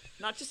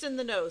 Not just in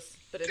the nose,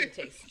 but in the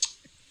taste.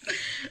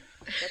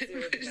 That's the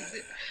original.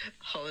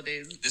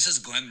 Holidays. This is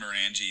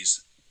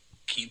Glenmorangie's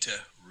Quinta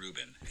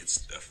Reuben.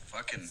 It's a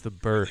fucking It's the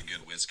birth really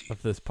good whiskey.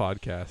 of this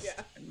podcast. Yeah.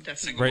 Definitely.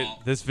 Single Right,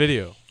 malt. this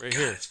video right God,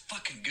 here. it's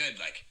fucking good.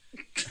 Like,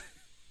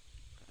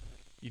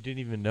 You didn't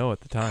even know at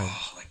the time.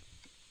 oh,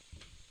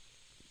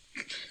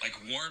 like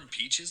warm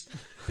peaches.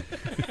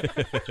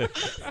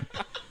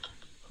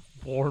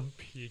 Warm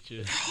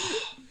Peaches.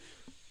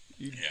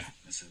 Yeah,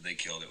 they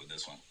killed it with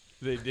this one.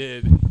 They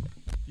did.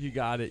 You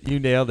got it. You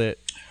nailed it.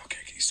 Okay,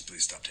 can you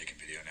please stop taking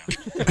video now?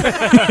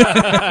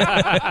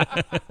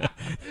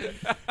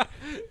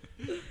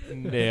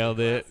 Nailed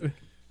it.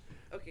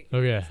 Okay.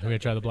 Okay, I'm going to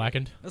try the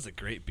blackened. That's a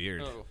great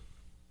beard. Oh.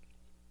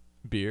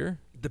 Beer?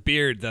 The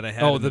beard that I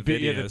had Oh, in the the be-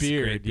 video yeah, the is a great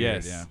beard,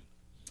 beard, yes. yeah.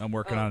 I'm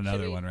working Oh, on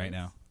another chili one right things.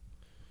 now.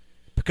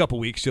 A couple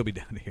weeks, she'll be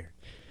down here.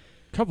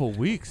 Couple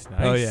weeks. Nice.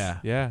 Oh, yeah.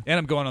 Yeah. And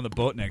I'm going on the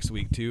boat next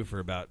week, too, for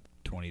about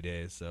 20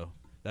 days. So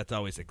that's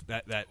always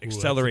that Ooh,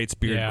 accelerates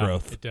beard yeah,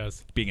 growth, It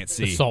does. being at The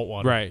sea. salt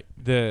water. Right.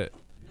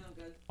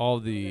 All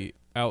the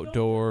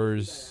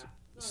outdoors,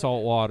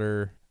 salt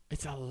water.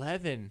 It's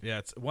 11. Yeah,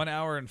 it's 1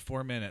 hour and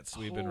 4 minutes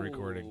we've been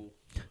recording.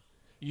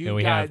 You And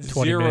we got have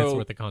 20 zero, minutes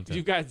worth of content.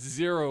 You got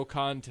zero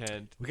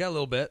content. We got a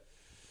little bit.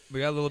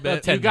 About You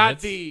 10 got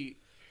minutes. the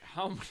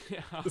how many?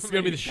 This is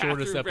gonna be many the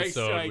shortest bathroom breaks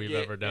do episode I we've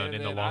get? ever done And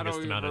in the then longest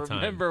I don't amount even of time.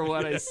 Remember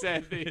what I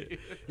said?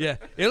 Yeah,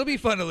 it'll be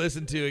fun to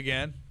listen to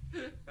again.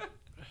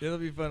 It'll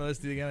be fun to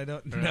listen to again. I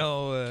don't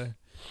know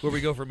where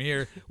we go from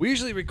here. We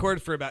usually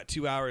record for about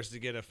 2 hours to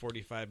get a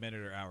 45-minute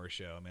or hour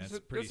show. Man, it's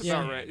pretty. That's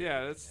about standard. right.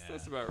 Yeah,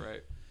 that's about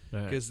right.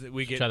 Because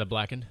we get Try the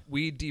blackened.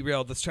 we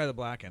derailed. Let's try the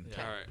blackened.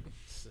 All right.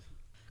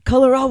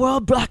 Color our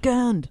world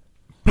blackened.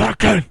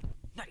 Blackened.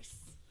 Nice.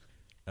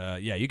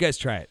 Yeah, you guys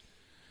try it.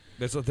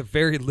 There's the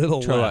very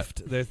little Try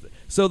left.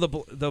 So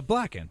the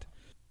blackened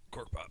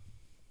cork pop.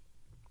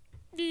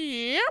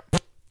 Yep.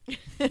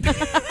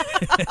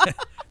 That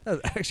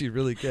was actually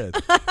really good.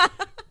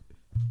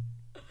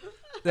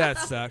 That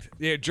sucked.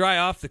 Yeah, dry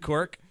off the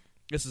cork.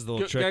 This is the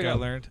little Go- trick go. I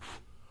learned.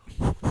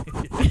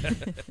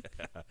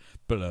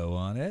 Blow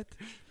on it.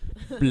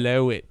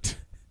 Blow it.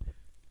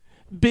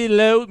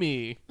 Below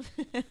me.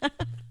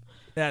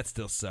 That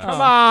still sucks. Come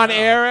on,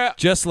 Eric.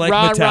 Just like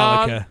Ron,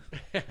 Metallica.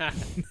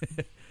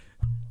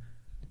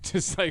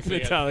 Just like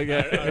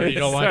Metallica. You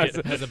don't like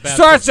it. Has a bad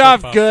Starts cork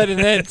off pop. good and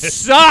then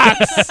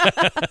sucks.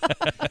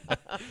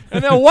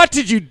 And then what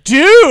did you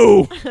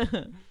do?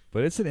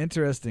 But it's an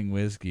interesting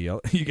whiskey.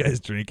 You guys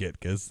drink it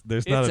because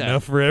there's not It's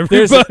enough for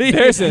everybody.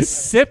 There's a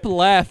sip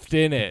left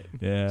in it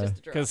yeah. Just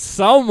a drop. because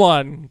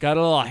someone got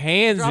a little Drop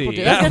will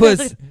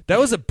handsy. do. That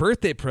was a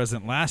birthday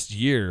present last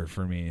year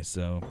for me.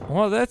 So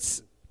Well,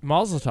 that's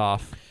Mazel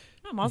Tov.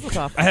 Oh, Mazel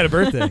tov. I had a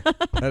birthday.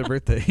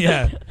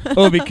 Yeah.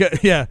 Oh,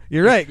 because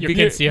you're right. You're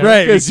Because- Pinsiana.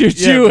 right? 'Cause you're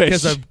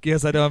Jewish.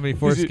 Because I don't have any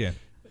foreskin.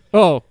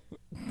 Oh,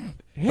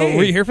 Oh,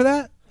 were you here for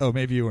that? Oh,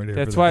 maybe you weren't here.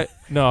 That's for why.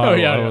 that. No, Oh,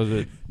 yeah, I yeah.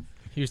 wasn't.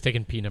 He was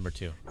taking P number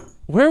 2.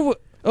 Where?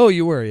 Oh,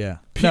 you were, yeah.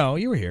 No,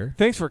 you were here.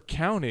 Thanks for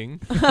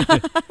counting. I'm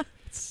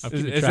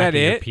keeping is track that of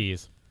your it?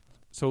 P's.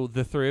 So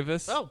the three of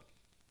us. Oh,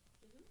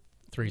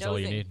 Three's all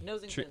you need.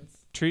 Nosing Tre- pins.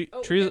 Tree,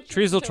 Oh, trees, yeah,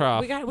 trees will cheers.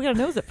 trough. We got to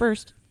nose it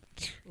first.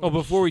 Oh,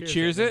 before we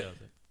cheers it?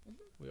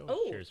 We always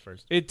Oh. cheers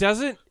first. It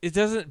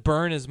doesn't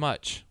burn as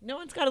much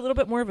No, it's got a little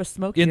bit more of a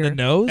smoke In here. the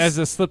nose? as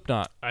a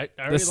Slipknot. I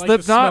already like the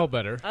Slipknot- smell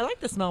better. I like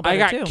the smell I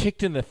better got too.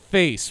 kicked in the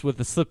face with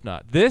the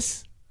Slipknot.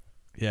 This,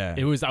 yeah.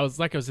 I was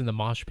like I was in the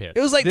mosh pit.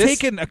 It was like This-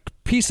 taking a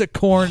piece of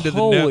corn to the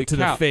Holy to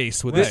cow. the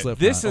face with this, the Slipknot.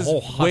 this A is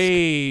whole husk.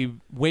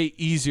 way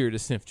easier to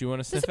sniff. Do you want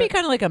to This sniff would be it?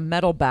 kind of like a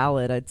metal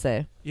ballad, I'd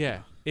say. Yeah.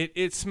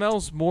 It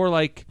smells more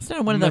like It's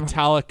not one of them.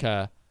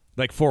 Metallica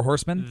like Four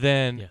Horsemen.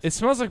 than Yes. it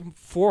smells like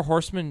Four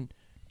Horsemen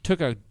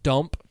took a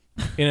dump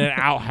in an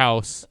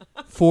outhouse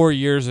 4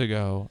 years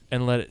ago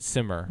and let it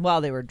simmer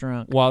While they were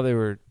drunk. while they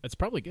were. It's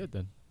probably good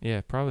then.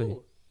 Yeah, probably.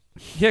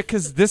 Yeah,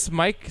 because this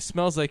mic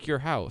smells like your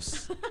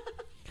house,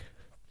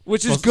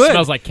 which is Smells- good.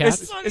 smells like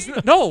cats?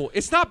 No,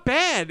 it's not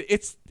bad.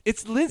 It's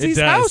Lindsay's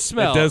house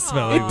smell. It does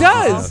smell. It like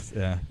does. Lindsay's house.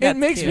 Yeah. It That's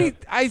makes cute. me.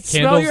 I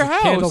smell your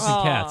house. Candles and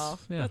Aw,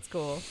 cats. Yeah. That's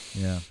cool.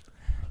 Yeah.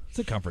 It's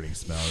a comforting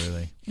smell,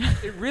 really.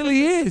 It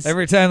really is.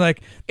 Every time,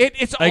 like,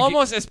 It's I g-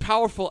 almost as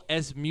powerful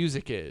as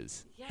music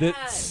is. The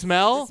Yes.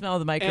 smell, The smell of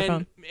the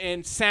microphone.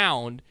 and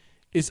sound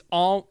is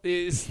all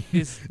is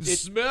it,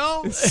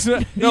 smell.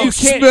 no, you can't,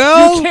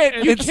 smell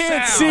you and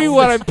can't sound. see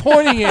what I'm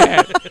pointing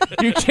at.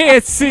 You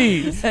can't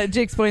see.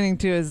 Jake's pointing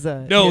to his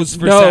Nose his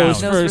for Nose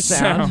sound. for for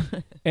sound.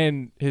 sound,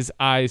 and his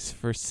eyes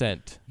for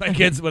scent. My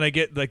kids, when I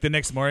get like the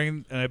next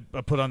morning and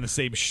I put on the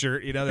same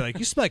shirt, they're like,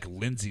 "You smell like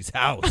Lindsay's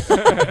house."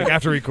 Like,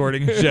 after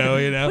recording a show,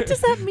 What does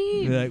that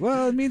mean? They're like,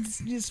 "Well, it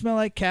means you smell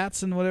like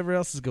cats and whatever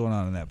else is going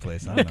on in that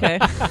place." I don't know. Okay,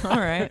 all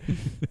right.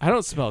 I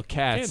don't smell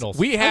cats. Candles.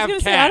 We I have was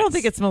cats. gonna say I don't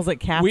think it smells like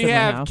cats. We in my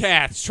have house.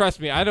 cats. Trust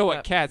me, I know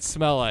what cats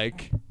smell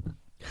like.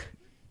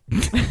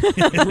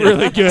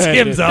 Really good.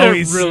 Tim's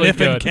always really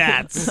sniffing good.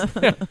 cats,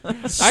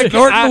 I-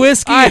 snorting I-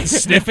 whiskey I- and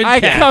sniffing I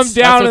cats. come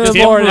down in That's the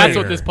what morning. That's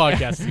what this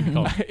podcast is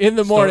called. In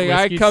the morning, Snort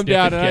I whiskey, come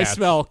down sniffing and I cats.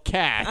 smell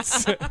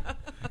cats.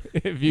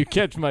 If you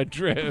catch my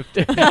drift,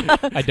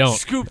 I don't.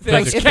 scoop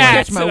Like those if you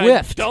cats catch my and I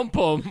whiff. dump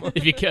them.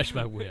 If you catch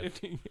my whip.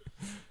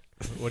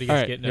 What are you All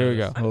guys right, getting? here out we of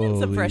go. this? I'm getting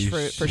some Holy fresh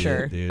fruit for shit,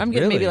 sure. dude. I'm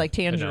getting maybe Really? like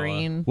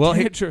tangerine. Well,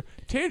 hey,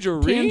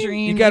 Tangerine.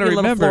 Tangerine. You gotta maybe a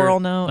little remember- floral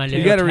note. My You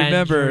little gotta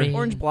remember- tangerine.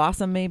 Orange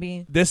blossom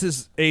maybe. this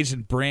is aged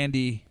in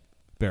brandy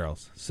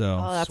barrels. So,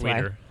 Oh, that's why.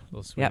 sweeter. A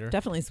little sweeter. Yep,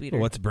 definitely sweeter.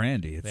 what's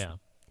brandy? It's Yeah.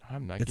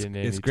 I'm not it's, getting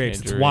any it's grapes.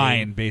 It's tangerine.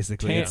 wine,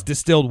 basically. Tan- It's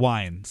distilled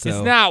wine. So It's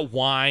not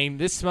wine.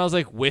 This smells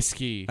like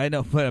whiskey. I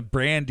know, but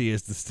brandy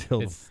is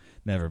distilled. It's-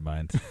 Never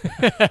mind.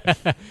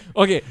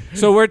 Okay,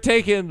 so we're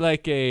taking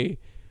like a.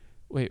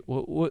 Wait,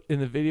 what in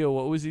the video?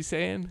 What was he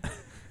saying?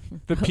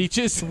 The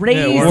peaches,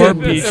 Raisins. Yeah, warm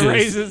The peaches.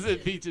 raisins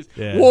and peaches,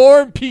 Yeah.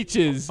 warm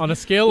peaches. On a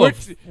scale We're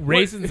of t-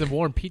 raisins and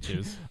warm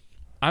peaches,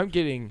 I'm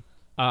getting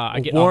I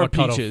get warm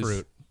avocado peaches.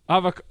 fruit.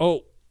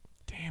 Oh,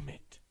 damn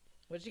it!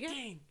 What'd you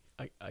get?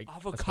 That's my-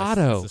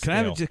 Avocado. that's Can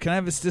I the have scale. can I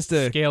have just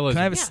a Scale is can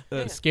I have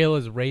the scale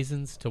is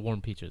raisins to warm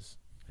peaches.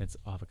 It's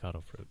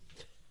avocado fruit.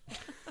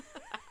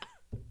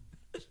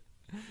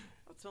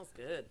 That smells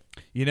good.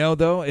 you know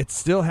though it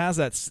still has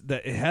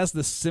that it has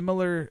the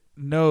similar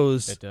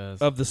nose It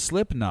does. of the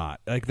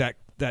Slipknot, like that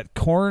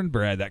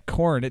cornbread, that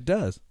corn. It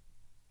does.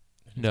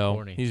 No,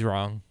 corny. he's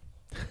wrong.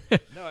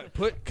 No,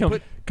 put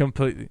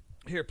Completely.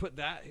 here. Put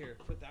that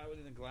one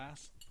in the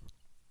glass,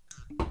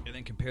 and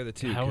then compare the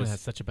two. How 'cause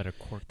has such a better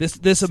cork? This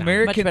sound.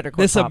 American Much better cork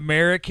this pop.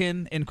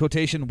 American in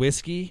quotation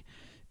whiskey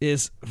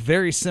is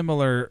very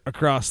similar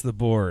across the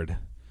board.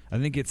 I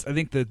think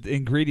the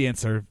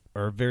ingredients are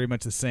very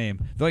much the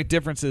same. The only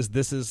difference is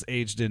this is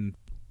aged in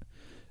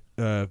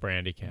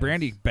brandy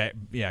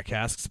cans.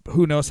 casks.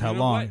 Who knows how You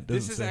know long? what? This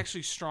Doesn't is say.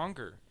 actually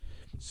stronger.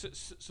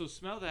 So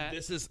smell that.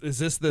 Is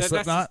this the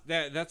Slipknot?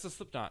 That's a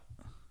Slipknot.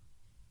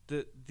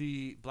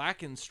 The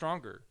blackened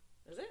stronger.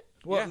 Is it?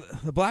 Well,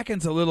 the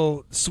blackened's a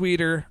little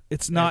sweeter.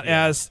 It's not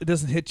as it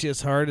doesn't hit you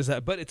as hard as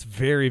that, but it's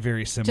very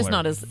very similar. Just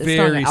not as it's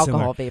very not an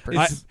alcohol similar.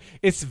 vapor.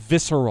 It's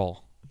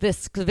visceral.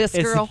 Visceral.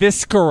 It's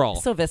visceral.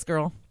 So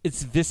visceral.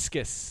 It's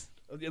viscous.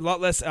 A lot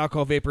less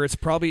alcohol vapor. It's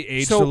probably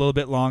aged So- a little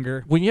bit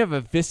longer. When you have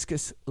a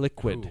viscous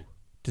liquid, Ooh.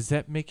 does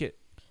that make it?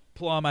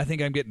 Plum. I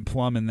think I'm getting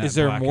plum in that. Is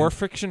there blackened. more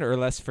friction or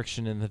less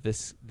friction in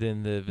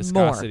than the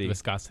viscosity?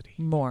 Viscosity.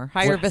 More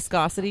higher What?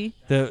 viscosity.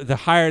 The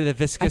higher the I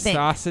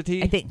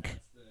viscosity. think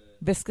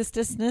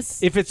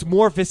viscousness. If it's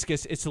more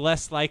viscous, it's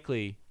less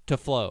likely to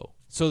flow.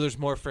 So there's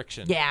more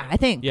friction. Yeah, I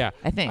think. Yeah.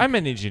 I think. I'm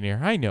an engineer.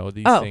 I know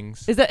these oh,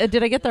 things. is that?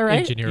 Did I get that right?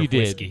 Engineer You of did.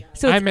 whiskey.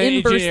 So it's I'm an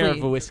engineer inversely-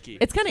 of a whiskey.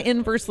 It's kind of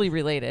inversely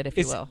related, if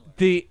It's you will.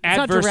 the It's not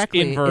adverse directly.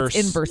 inverse.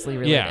 It's inversely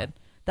related. Yeah.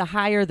 The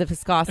higher the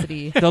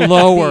viscosity, The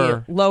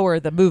lower. the lower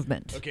the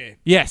movement. Okay.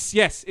 Yes.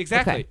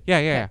 Exactly. Okay.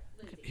 Yeah.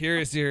 Here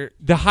is your.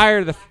 The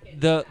higher the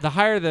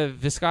higher the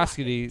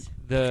viscosity,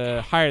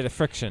 the higher the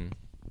friction.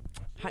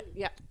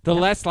 Yeah. The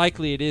less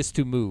likely it is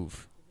to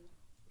move.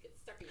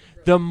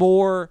 The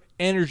more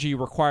energy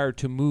required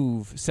to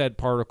move said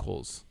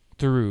particles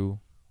through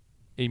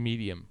a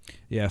medium.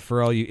 Yeah,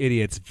 for all you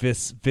idiots,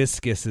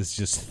 viscous is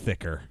just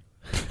thicker.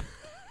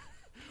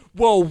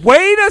 Well,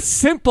 way to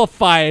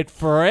simplify it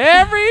for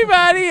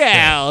everybody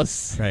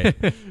else. Right.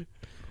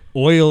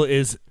 Oil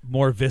is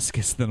more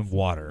viscous than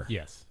water.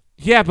 Yes.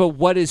 Yeah, but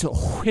what is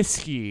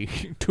whiskey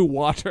to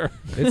water?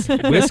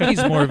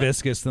 Whiskey's more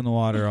viscous than the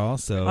water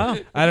also.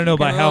 I don't know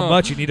by how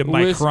much. You need a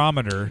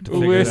micrometer to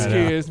figure Whiskey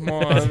that out. is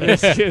more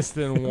viscous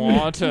than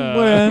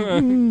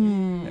water.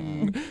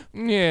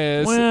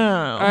 Yes.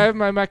 Wow. I have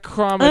my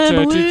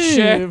micrometer to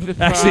check the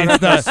Actually,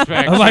 it's not.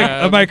 spectrum.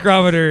 A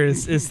micrometer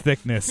is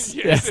thickness.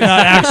 Yes. It's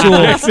not actual.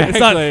 It's not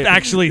Exactly.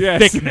 actually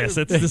Yes. thickness.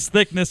 It's the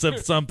thickness of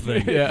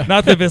something, Yeah.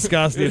 not the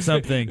viscosity of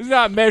something. It's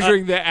not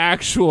measuring the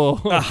actual.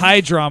 A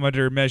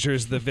hydrometer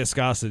measures the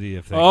viscosity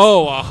of things.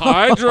 Oh, a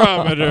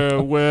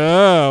hydrometer.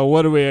 Well,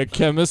 what are we, a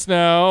chemist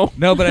now?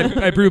 No, but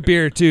I brew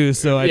beer too,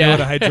 so I know Yeah.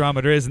 what a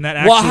hydrometer is, and that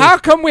actually. Well, how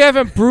come we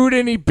haven't brewed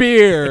any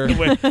beer?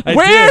 I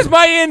Where's did.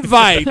 my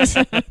invite?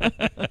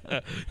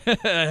 I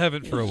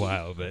haven't for a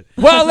while, but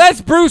Well,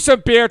 let's brew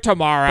some beer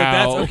tomorrow.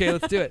 that's okay.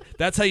 Let's do it.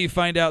 That's how you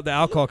find out the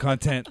alcohol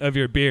content of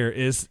your beer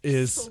is.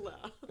 It's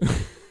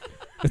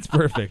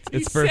perfect.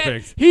 It's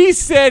perfect. He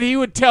said he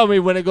would tell me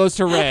when it goes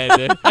to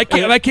red. I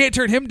can't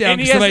turn him down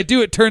And he because if has- I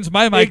do, it turns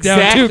my mic down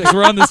Exactly. too because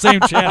we're on the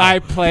same channel. I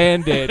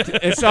planned it.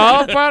 It's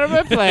all part of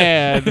my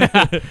plan.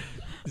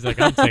 He's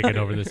like, I'm taking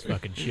over this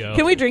fucking show.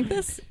 Can we drink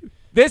this?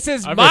 This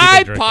is I've my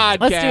already been drinking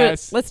it.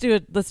 podcast. Let's do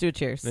it. Let's do a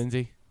cheers.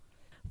 Lindsay.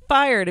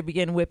 Fire to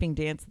begin whipping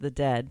Dance of the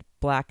Dead.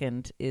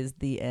 Blackened is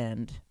the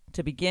end.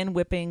 To begin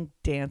whipping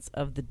Dance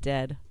of the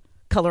Dead.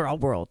 Color all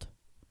world.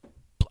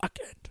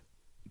 Blackened.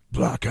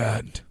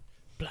 Blackened.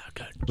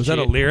 Blackened. Was that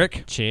a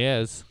lyric?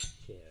 Cheers.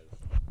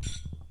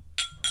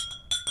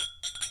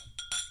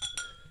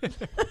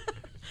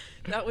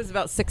 That was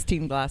about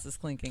 16 glasses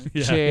clinking.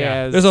 Yeah.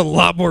 Cheers. There's a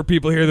lot more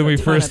people here than we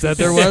first said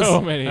there was. So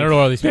many. I don't know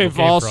where these people They've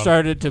came all from.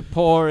 started to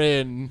pour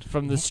in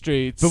from the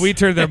streets. But we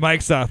turned their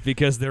mics off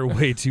because they're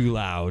way too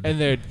loud. and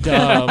they're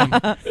dumb.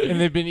 And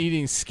they've been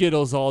eating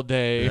Skittles all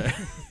day.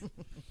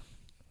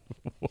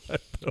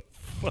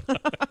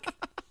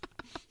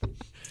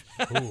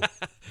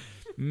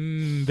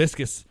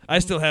 Viscous. I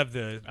still have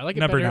the I like it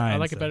number better. 9. I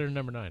like it so. better than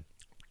number 9.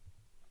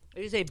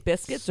 Did you say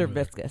biscuits or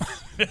viscous?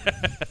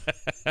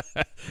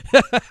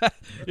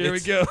 Here we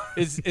go.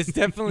 It's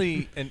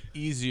definitely an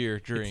easier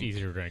drink. It's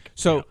easier to drink.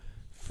 So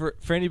for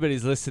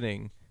anybody's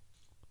listening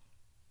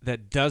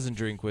that doesn't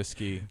drink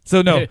whiskey,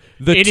 So no,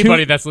 the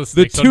Anybody two, that's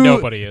listening, the so two,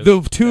 nobody is.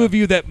 The two of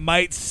you that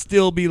might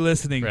still be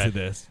listening to Right.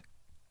 this.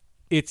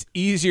 it's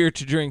easier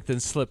to drink than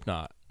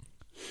Slipknot.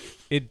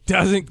 It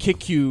doesn't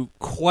kick you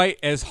quite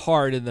as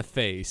hard in the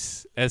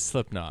face as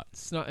Slipknot.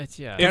 It's not. It's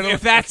yeah.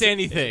 If that's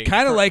anything.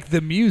 Kind of like the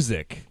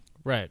music.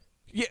 Right.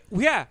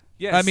 Yeah.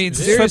 Yes. I mean,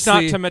 Slipknot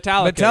seriously, to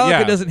Metallica. Metallica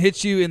yeah. doesn't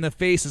hit you in the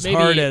face as Maybe-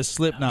 hard as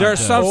Slipknot There are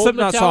does. some Old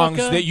Slipknot songs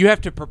Metallica? that you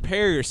have to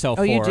prepare yourself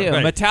Oh, for. you do.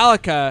 Right.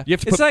 Metallica, You have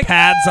to it's put like,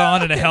 pads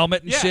on and a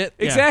helmet and yeah, shit.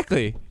 Yeah.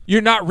 Exactly.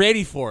 You're not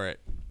ready for it.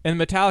 And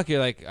Metallica,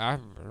 you're like,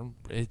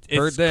 it's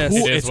Heard this.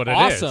 cool. It is It's what it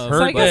is. awesome. Heard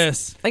So I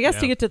guess- this. I guess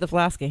to Yeah. get to the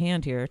flask of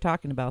hand here,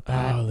 talking about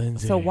that. Oh,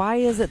 Lindsay. So why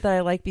is it that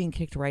I like being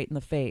kicked right in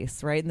the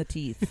face, right in the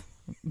teeth?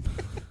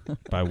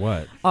 By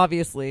what?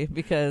 Obviously,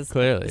 because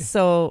Clearly.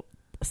 So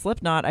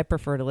Slipknot I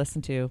prefer to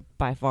listen to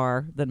by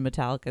far than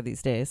Metallica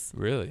these days.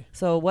 Really?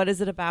 So what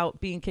is it about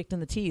being kicked in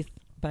the teeth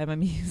by my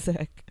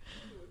music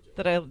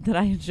that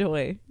I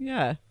enjoy?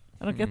 Yeah.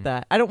 I don't get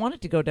that. I don't want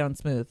it to go down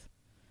smooth.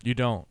 You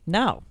don't?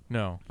 No.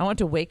 No. I want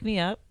it to wake me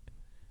up.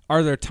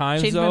 Are there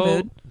times, Change my though,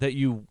 mood. that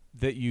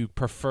you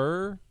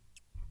prefer?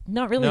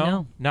 Not really, No?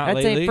 no. Not I'd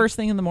lately? say first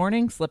thing in the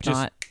morning,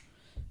 Slipknot.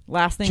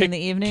 Last thing in the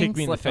evening, Kick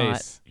me in the Slipknot.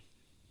 face.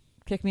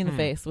 Kick me in the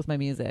face with my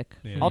music.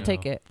 Yeah. I'll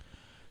take it.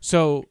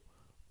 So,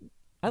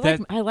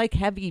 I like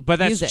heavy but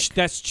music.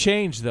 that's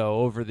changed,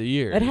 though, over the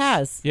years. It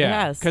has. Yeah. It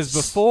has. Because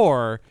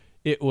before,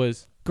 it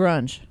was...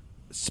 Grunge.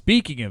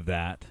 Speaking of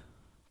that,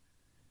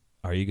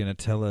 are you going to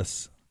tell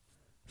us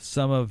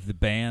some of the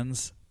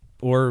bands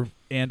or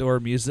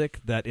music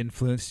that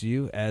influenced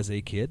you as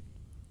a kid?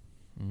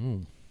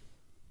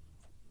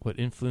 What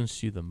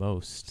influenced you the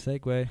most?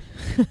 Segue.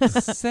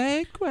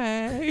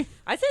 Segway.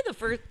 I say the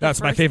first.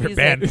 That's my favorite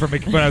band from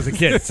when I was a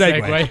kid.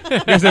 Segway. You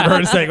guys ever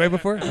heard of Segway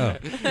before? Oh.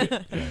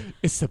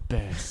 It's the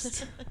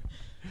best.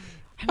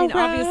 I mean,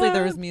 obviously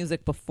there was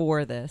music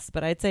before this,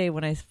 but I'd say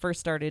when I first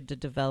started to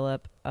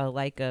develop a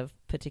like of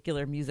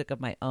particular music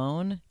of my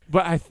own.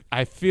 But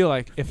I feel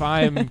like if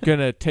I'm going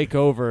to take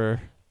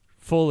over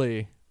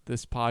fully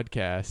this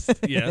podcast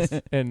Yes.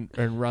 and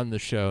run the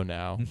show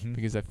now,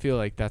 because I feel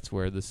like that's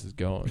where this is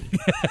going.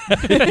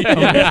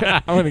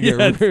 Yeah. I'm going to get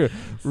Yes. real,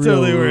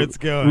 Totally where it's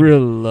going. real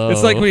low.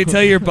 It's like when you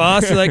tell your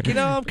boss, you're like,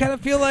 I kind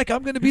of feel like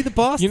I'm going to be the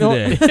boss you know,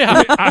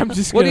 today. I'm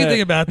just What do gonna, you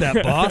think about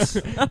that, boss?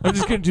 I'm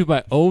just going to do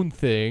my own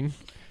thing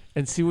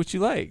and see what you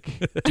like.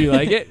 Do you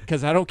like it?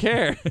 Because I don't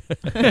care.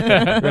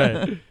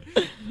 Right.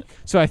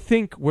 So I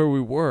think where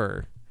we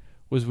were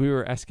was we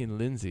were asking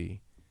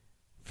Lindsay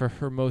for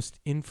her most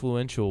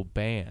influential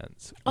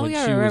bands Oh when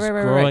yeah, she right, was right,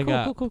 right, growing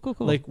right. up. Cool.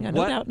 Like, yeah,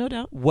 what- no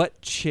doubt.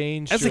 What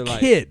changed As your a life?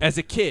 kid. As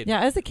a kid.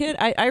 Yeah, as a kid,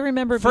 I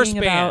remember First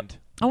being band.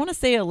 about, I want to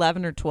say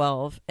 11 or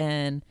 12,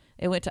 and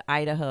I went to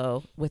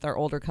Idaho with our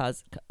older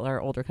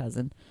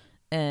cousin,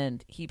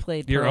 and he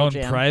played Your Pearl own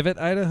Jam. private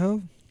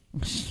Idaho?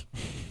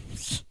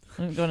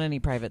 I don't go to any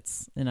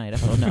privates in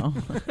Idaho, no.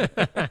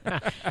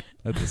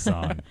 That's a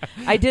song.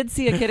 I did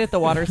see a kid at the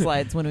water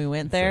slides when we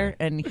went there,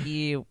 and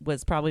he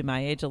was probably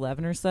my age,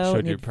 11 or so, Showed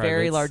and he your had very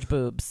privates? large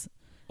boobs.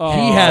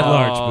 He had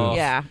large boobs.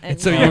 Yeah. And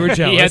so yeah. you were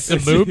jealous. He had some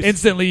moves?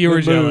 Instantly you were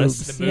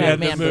jealous. He had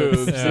man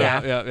boobs.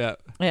 Yeah.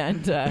 Yeah.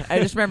 And I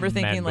just remember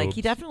thinking, like, he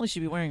boobs. definitely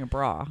should be wearing a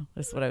bra.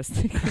 That's what I was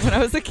thinking when I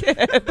was a kid.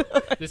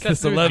 This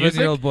This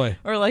 11-year-old boy.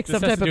 Or like This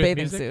some has type to of do with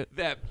bathing music? suit.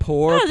 That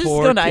poor, No, just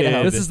poor going to kid.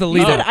 Idaho. This is the You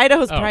lead said up.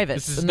 Idaho's Oh, private,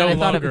 this is and then no I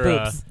thought of longer,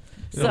 boobs.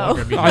 no So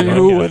longer music I mean,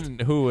 who podcast.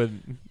 wouldn't? Who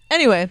wouldn't?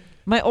 anyway,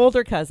 my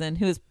older cousin,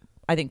 who was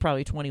I think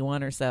probably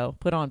 21 or so,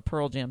 put on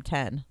Pearl Jam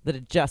 10 that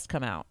had just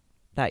come out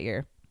that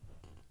year.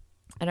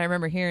 And I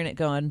remember hearing it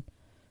going,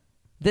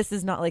 this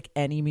is not like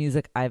any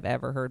music I've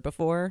ever heard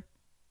before,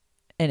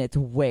 and it's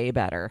way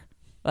better.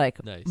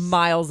 Like Nice.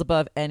 miles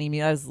above any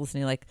music. I was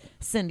listening to like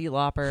Cyndi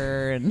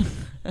Lauper and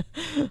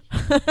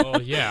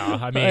Well, yeah.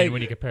 I mean, Like-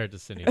 when you compare it to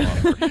Cyndi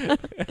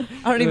Lauper.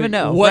 I don't even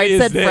know. What Right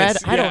is Said this? Fred.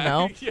 I Yeah.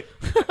 don't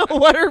know.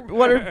 what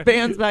are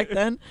bands back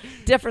then?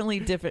 Definitely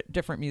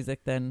different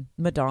music than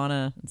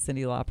Madonna and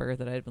Cyndi Lauper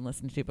that I had been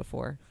listening to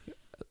before.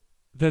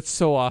 That's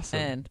so awesome.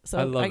 And so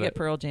I love I get it.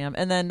 Pearl Jam,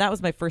 and then that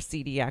was my first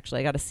CD.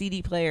 Actually, I got a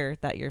CD player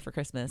that year for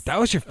Christmas. That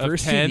was your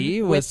first 10?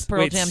 CD? With Was Pearl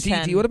wait, Jam CD?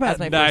 10 What about as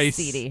my Nice. first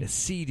CD? a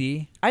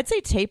CD? I'd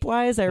say tape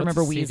wise, I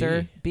remember a CD?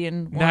 Weezer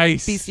being one.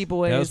 Nice. Beastie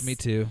Boys. That was me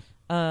too.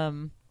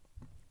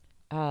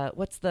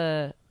 What's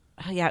the?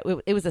 Oh, yeah,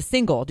 it was a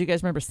single. Do you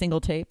guys remember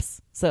single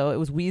tapes? So it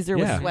was Weezer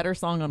with Yeah. Sweater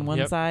Song on one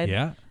Yep. side,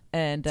 Yeah.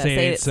 and Say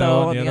Say It It So So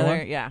on on the the other other.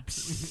 one? Yeah,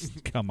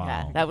 Come on.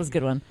 yeah, that was a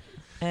good one.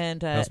 And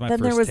That was my then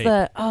there first was tape.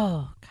 the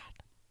I'll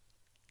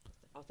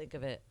think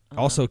of it.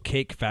 Also,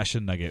 Cake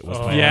Fashion Nugget was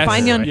Oh, my Yes.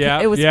 Fine Young.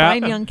 Yeah, It was yeah.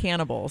 Fine Young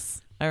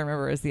Cannibals. I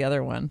remember as the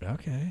other one.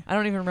 Okay. I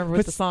don't even remember what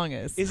But the song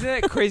is. Isn't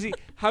that crazy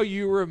how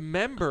you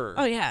remember?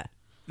 Oh yeah.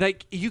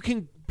 Like you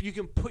can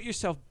put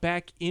yourself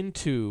back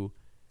into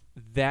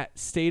that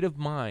state of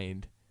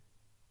mind,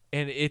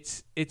 and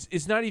it's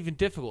not even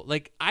difficult.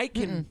 Like I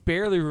can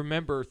barely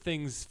remember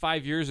things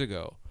 5 years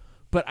ago,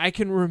 but I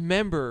can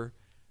remember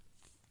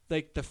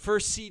like the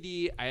first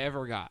CD I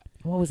ever got,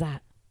 What was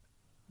that?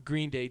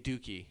 Green Day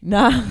Dookie.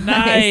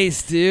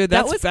 Nice, dude.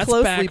 That That's was that's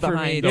closely back for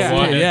me. behind too. Yeah. The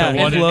one, Yeah, the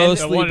one,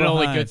 closely the one and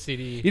only behind. good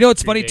CD. You know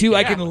what's funny Green Day too?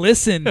 I came can out.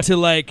 listen to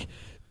like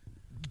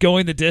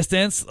Going the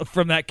Distance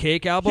from that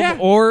Cake album, Yeah.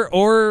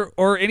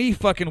 or any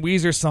fucking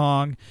Weezer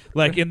song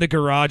like In the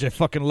Garage. I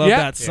fucking love Yeah.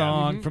 that Yeah.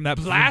 song from that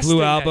Blasting Blue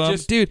that, album,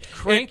 just dude.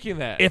 cranking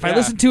that. If I Yeah.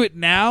 listen to it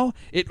now,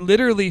 it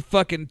literally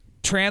fucking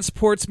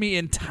transports me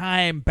in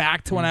time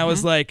back to when I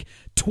was like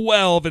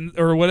 12 and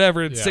or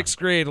whatever in Yeah. 6th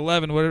grade,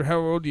 11, whatever, how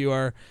old you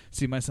are.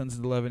 See, my son's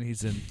 11.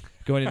 He's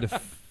going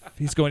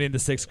into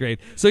 6th grade.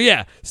 So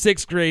yeah,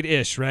 6th grade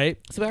ish, right?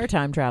 So we are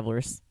time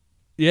travelers.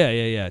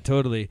 Yeah,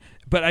 totally.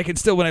 But I can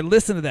still, when I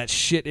listen to that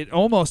shit, it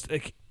almost,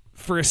 like,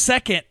 for a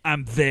second,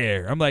 I'm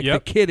there. I'm like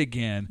Yep. the kid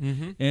again.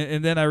 Mm-hmm.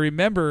 And then I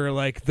remember,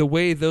 like, the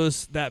way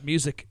that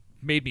music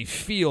made me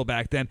feel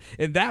back then.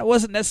 And that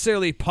wasn't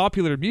necessarily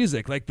popular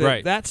music. Like,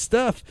 Right. that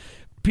stuff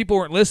people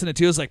weren't listening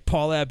to. It was like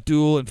Paul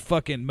Abdul and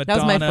fucking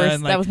Madonna. was my first-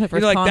 and like, that was my first you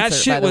know, like, that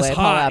concert, shit by the was way,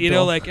 Paul hot. You know,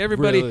 Abdul. like,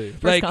 everybody, Really?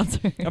 First like,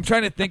 concert. I'm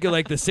trying to think of,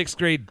 like, the 6th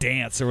grade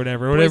dance or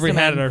whatever Boyz we II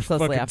had Men at our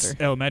closely fucking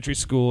after. elementary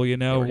school, you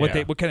know,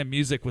 Yeah. what kind of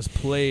music was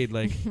played.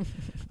 Like,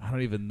 I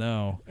don't even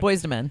know.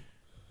 Boys to Men.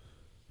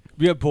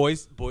 We have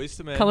boys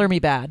to men. Color Me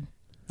Bad.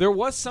 There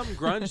was some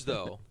grunge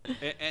though.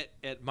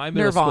 at my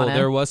middle school, Nirvana.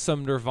 there was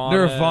some Nirvana.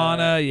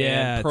 Nirvana, and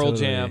yeah, Pearl totally.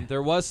 Jam.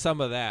 There was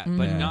some of that,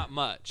 but Yeah. not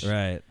much.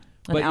 Right.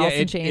 And But Alice yeah,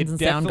 in Chains and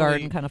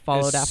definitely- Soundgarden kind of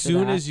followed as after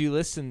soon that. as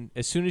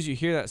you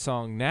hear that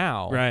song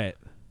now, Right.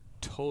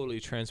 totally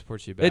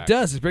transports you back. It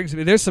does. It brings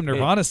me. There's some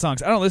Nirvana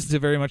songs. I don't listen to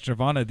very much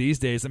Nirvana these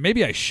days, and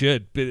maybe I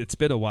should, but it's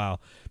been a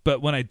while.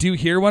 But when I do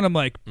hear one, I'm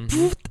like,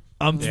 "Poof,"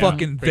 I'm Yeah.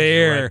 fucking Brings you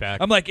there. right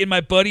back. I'm like in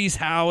my buddy's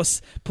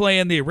house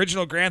playing the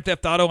original Grand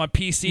Theft Auto on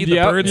PC, the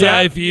Yep, bird's yep,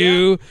 eye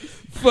view.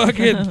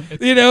 Fucking,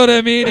 you know what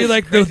I mean? You're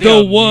like crazy the how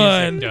music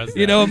one. does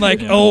You that. know, I'm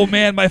like, oh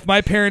man,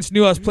 my parents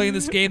knew I was playing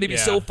this game. They'd be Yeah.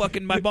 so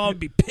fucking. My mom would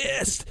be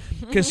pissed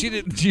because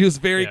she was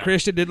very Yeah.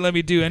 Christian, didn't let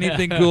me do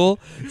anything cool.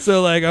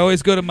 So like, I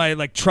always go to my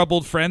like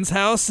troubled friend's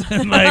house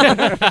and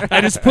like I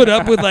just put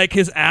up with like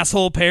his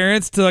asshole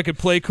parents till I could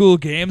play cool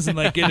games and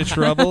like get into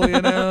trouble,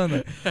 you know.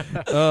 And,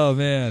 oh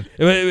man,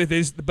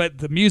 but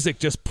the music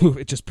just poof,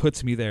 it just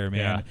puts me there, man.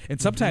 Yeah. And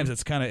sometimes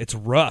it's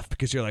rough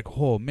because you're like,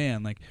 oh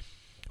man, like.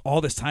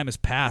 all this time has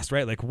passed,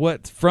 right? Like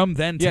what from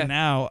then to Yeah.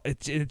 now,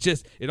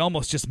 it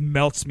almost just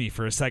melts me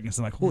for a second.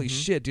 So I'm like, holy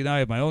shit, dude! Now I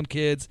have my own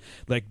kids,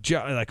 like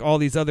like all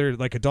these other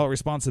like adult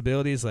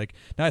responsibilities. Like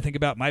now I think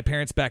about my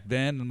parents back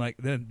then, and like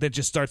then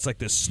just starts like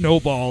this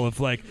snowball of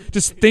like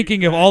just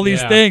thinking of all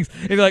these things,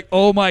 and you're like,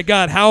 oh my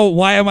god,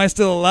 why am I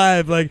still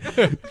alive? Like, How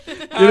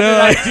did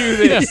I do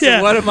this?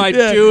 What am I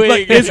doing?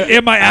 Like,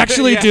 am I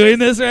actually doing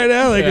this right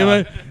now? Like, am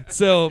I?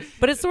 So,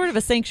 But it's sort of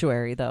a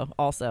sanctuary, though.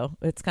 Also,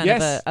 it's kind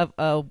Yes. of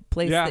a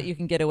place Yeah. that you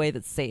can get away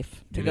that's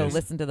safe to It go is.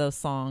 listen to those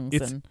songs.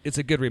 And it's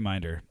a good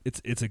reminder.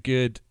 It's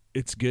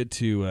good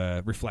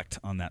to reflect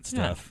on that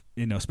stuff.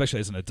 You know, especially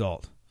as an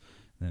adult.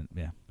 And,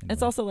 it's anyway.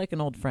 also like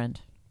an old friend.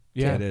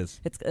 Yeah. it is.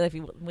 It's if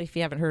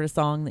you haven't heard a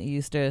song that you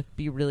used to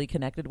be really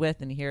connected with,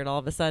 and you hear it all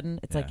of a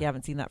sudden, it's like Yeah. you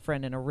haven't seen that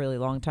friend in a really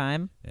long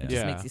time. Yeah. It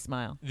just Yeah. makes you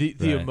smile. The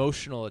Right.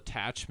 emotional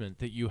attachment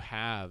that you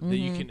have that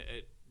you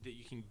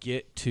can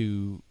get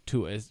to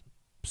a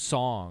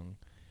song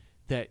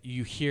that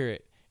you hear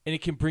it and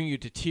it can bring you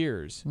to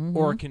tears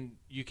or you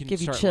can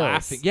Give you start chills.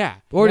 laughing. Yeah.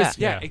 Or Yeah. just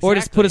Yeah, or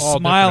just put a All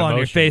smile different on your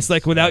emotions. face,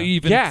 like without you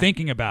even Yeah.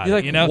 thinking about You're it.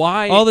 like, You know,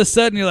 why- all of a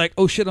sudden you're like,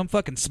 oh shit, I'm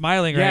fucking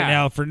smiling right Yeah.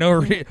 now for no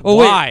reason. Oh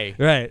Why?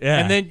 wait, right? Yeah.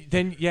 And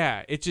then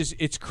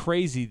it's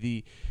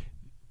crazy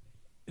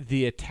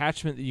the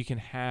attachment that you can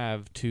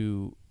have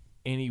to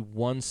any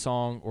one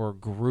song or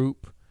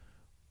group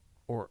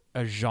or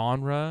a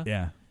genre.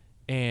 yeah,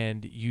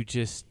 And you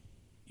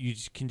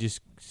can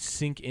just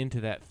sink into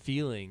that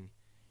feeling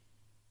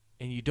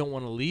and you don't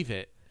want to leave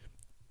it,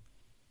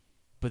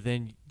 but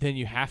then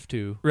you have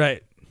to.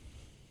 right.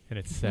 And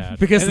it's sad.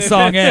 Because the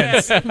song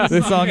ends.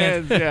 The song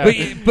ends.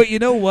 Yeah. But you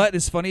know what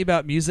is funny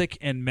about music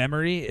and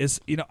memory is,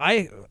 you know,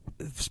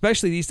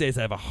 especially these days,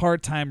 I have a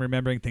hard time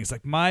remembering things.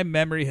 Like my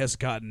memory has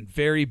gotten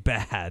very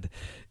bad,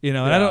 you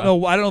know, and I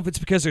don't know if it's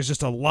because there's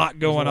just a lot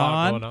going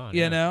on,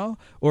 you know,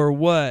 or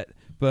what,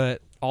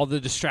 but all the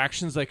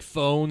distractions like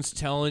phones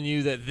telling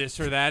you that this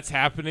or that's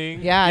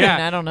happening.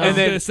 Yeah, I don't know. I was And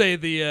then- going to say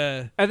the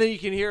And then you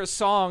can hear a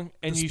song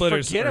and you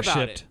splitters forget are about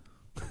shipped. it.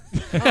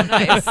 Oh,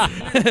 nice.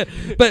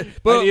 but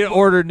I need to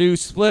order new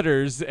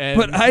splitters and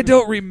but I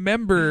don't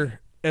remember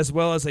as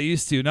well as I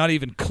used to, not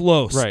even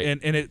close. Right.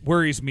 And it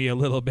worries me a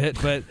little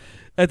bit. But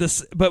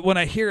but when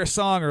I hear a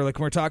song or like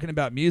when we're talking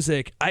about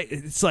music,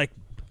 it's like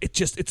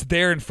it's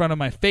there in front of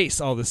my face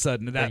all of a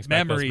sudden. That Brings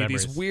back those memory,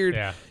 these memories. weird,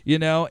 Yeah. you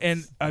know.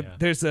 And Yeah.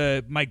 there's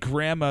my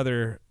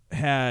grandmother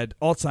had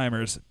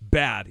Alzheimer's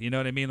bad, you know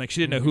what I mean? Like she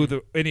didn't know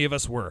who any of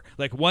us were.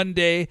 Like one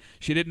day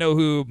she didn't know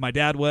who my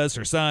dad was,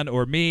 her son,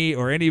 or me,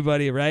 or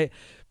anybody, right?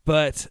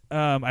 But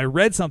I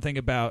read something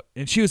about,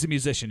 and she was a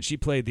musician. She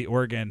played the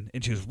organ,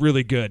 and she was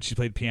really good. She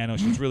played piano.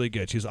 She was really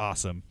good. She was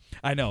awesome.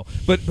 I know,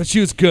 but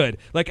she was good.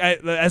 Like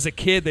as a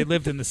kid, they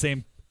lived in the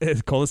same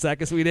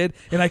cul-de-sac as we did,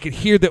 and I could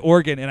hear the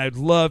organ, and I'd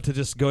love to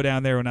just go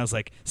down there when I was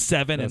like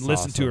 7 That's and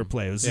listen to her awesome.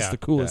 play. It was Yeah. just the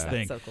coolest Yeah.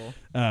 thing. So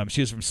cool. She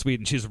was from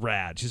Sweden. She's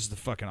rad. She's just a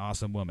fucking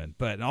awesome woman,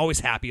 but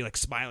always happy, like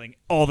smiling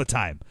all the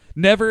time.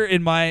 Never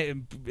in my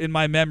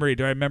memory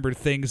do I remember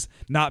things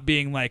not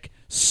being like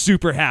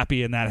super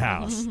happy in that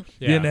house.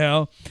 Yeah. You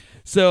know,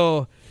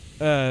 so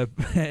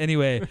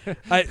anyway,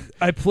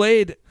 I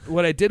played.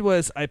 What I did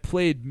was I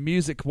played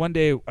music. One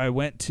day I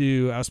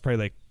was probably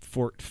like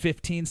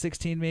 15,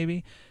 16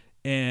 maybe,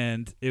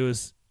 and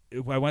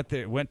I went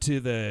to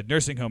the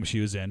nursing home she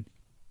was in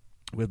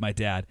with my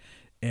dad,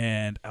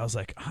 and I was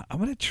like, I'm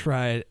gonna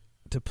try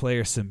to play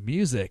her some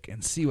music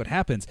and see what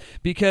happens,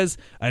 because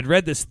I'd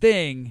read this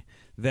thing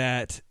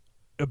that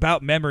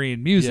about memory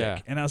and music, Yeah.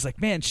 and I was like,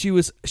 man, she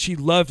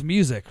loved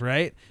music,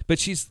 right?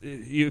 But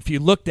if you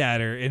looked at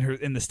her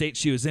in the state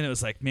she was in, it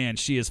was like, man,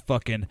 she is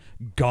fucking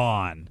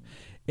gone.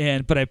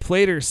 But I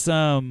played her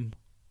some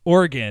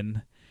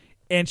organ,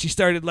 and she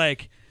started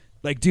like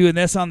doing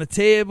this on the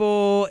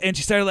table, and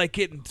she started like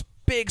getting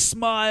big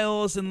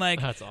smiles, and like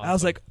That's I was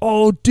awesome. like,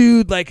 oh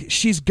dude, like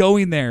she's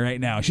going there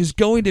right now. She's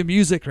going to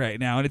music right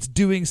now, and it's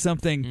doing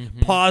something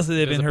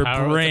positive There's in a her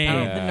power- brain.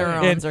 there's a The power-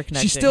 neurons And are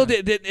connecting. she still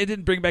it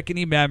didn't bring back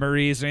any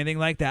memories or anything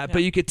like that,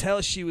 but you could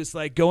tell she was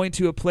like going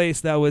to a place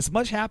that was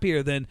much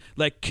happier than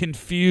like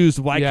confused.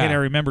 Why Yeah. can't I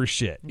remember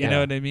shit? You Yeah. know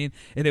what I mean?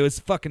 And it was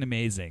fucking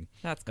amazing.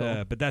 That's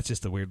cool. But that's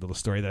just a weird little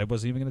story that I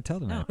wasn't even going to tell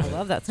tonight. No, I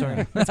love that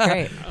story. That's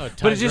great. Oh, it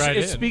But it ties right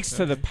it in. speaks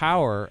to the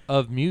power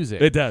of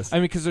music. It does. I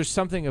mean, because there's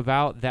something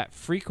about that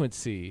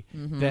frequency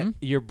that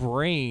your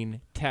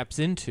brain taps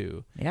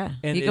into. Yeah.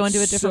 And You go it's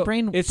into a different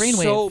brain It's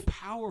brainwave. so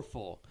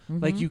powerful.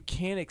 Like you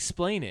can't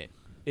explain it.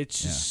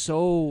 It's just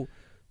so.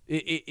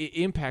 It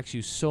impacts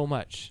you so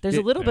much. There's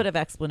a little bit of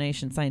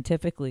explanation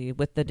scientifically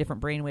with the different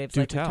brain waves,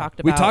 Do like tell. we talked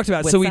about. We talked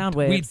about with so sound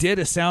we waves. did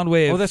a sound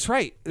wave. Oh, that's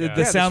right. The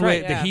Yeah. sound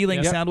right. wave, the Yeah.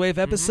 healing Yep. sound wave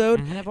episode,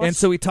 And it and was-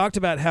 so we talked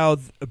about how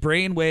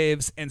brain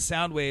waves and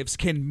sound waves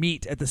can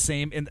meet at the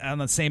same on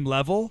the same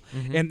level,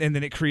 and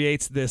then it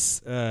creates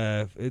this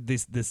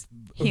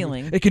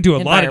Healing It can do a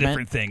lot of environment.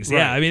 different things. Right.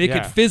 Yeah, I mean, it Yeah.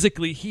 can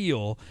physically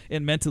heal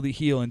and mentally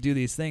heal and do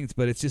these things,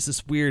 but it's just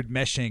this weird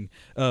meshing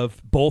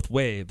of both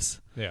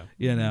waves. Yeah.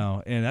 You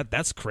know, and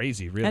that's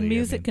crazy, really. And I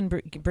music mean,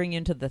 can bring you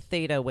into the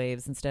theta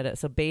waves instead of.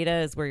 So beta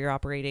is where you're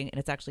operating, and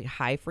it's actually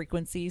high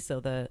frequency. So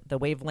the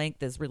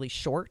wavelength is really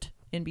short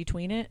in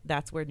between it.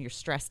 That's when you're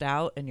stressed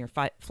out and you're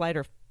fight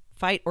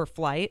or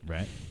flight,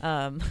 right?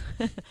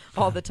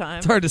 All the time.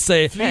 It's hard to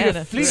say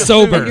And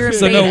sober, you're in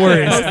so beta no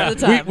worries. most of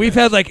the time. We've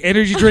had like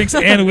energy drinks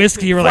and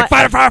whiskey. We're like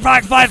fight or flight,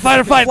 fight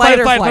or flight, Flight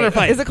or fight or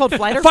fight. Is it called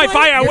flight or Fight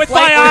flight? fire You're with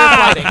flight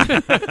fire! or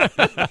you're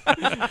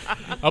fighting.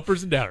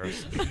 Uppers and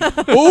downers.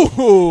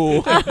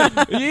 Ooh,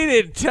 you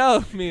didn't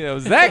tell me it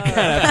was that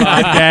kind of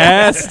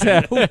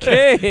podcast.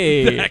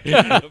 Okay,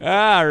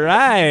 all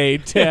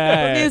right.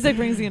 Well, music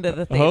brings you into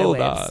the theta Hold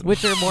waves, on.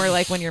 which are more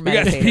like when you're We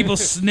got meditating. people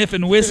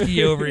sniffing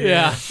whiskey over here.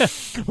 Yeah.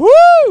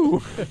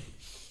 Woo!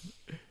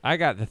 I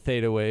got the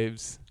theta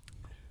waves.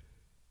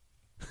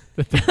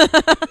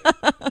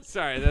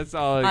 Sorry, that's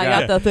all I got. I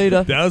got the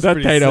theta. That was The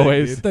pretty theta sick,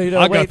 waves. dude. Theta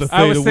I got waves. the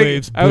theta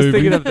waves, I was baby.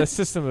 thinking of the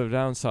System of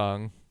Down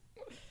song.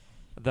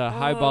 The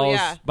high balls,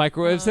 yeah.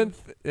 microwaves, and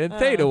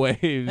theta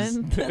waves.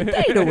 and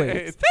theta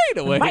waves.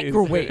 Theta waves.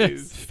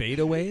 Microwaves.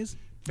 Fadeaways?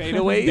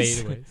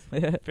 Fadeaways.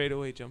 Fadeaways.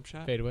 Fadeaway jump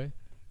shot. Fade away.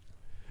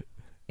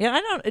 Yeah, I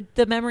don't.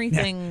 The memory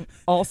thing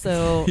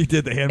also. He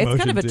did the hand It's motion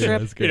kind of a too. trip.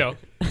 That's You good. know.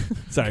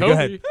 Sorry, Kobe. go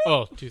ahead.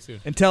 Oh, too soon.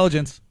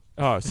 Intelligence.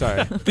 Oh,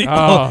 sorry.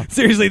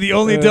 Seriously, the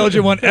only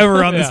intelligent one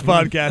ever on this Yeah.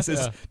 podcast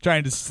is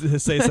trying to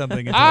say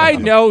something. I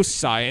intelligent. know The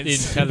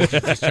science.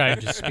 intelligence is trying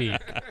to speak.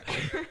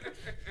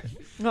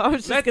 No, I was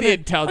just Let the gonna. I was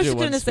intelligent just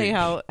one gonna say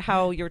speak.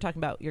 how you were talking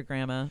about your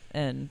grandma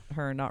and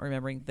her not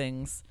remembering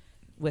things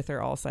with her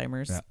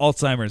Alzheimer's. Yeah,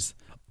 Alzheimer's.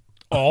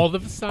 All the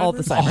Alzheimer's? All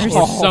the Alzheimer's.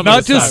 Or some Not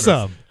of the just Alzheimer's?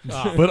 some,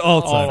 Oh, but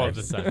all Alzheimer's.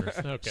 of the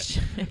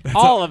Alzheimer's. Okay.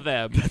 All of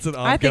them. That's an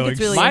I think ongoing. it's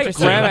really My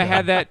interesting. grandma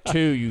had that too,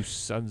 you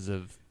sons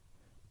of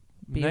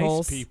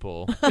Beetles. nice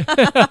people.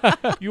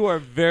 You are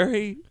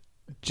very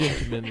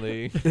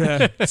gentlemanly.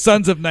 Yeah.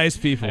 Sons of nice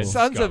people. Nice.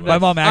 Sons of My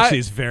mom actually I-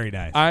 is very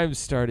nice. I'm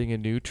starting a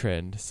new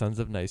trend. Sons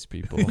of nice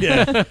people.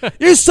 Yeah.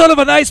 You son of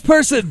a nice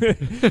person.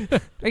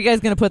 Are you guys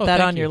gonna put Oh, that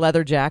thank on you. your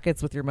leather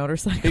jackets with your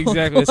motorcycle?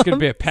 Exactly. It's going to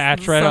be a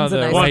patch right on Sons of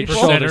the nice right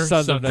people. shoulder. Percenter,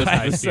 Sons of sons of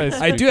nice nice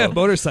people. I do have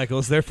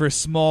motorcycles. They're for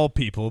small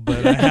people,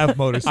 but I have I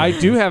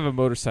motorcycles. do have a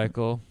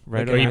motorcycle.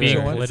 Right Like, Are you over being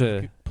here. politi- It's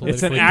an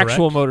politically actual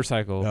correct?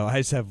 motorcycle. No, I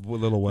just have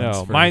little ones.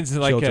 No, for mine's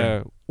like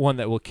children. one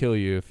that will kill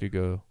you if you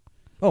go.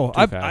 Oh,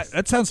 too fast.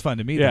 that sounds fun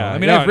to me. Yeah, though. I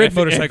mean, no, I've ridden if-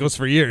 motorcycles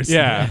for years.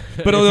 Yeah,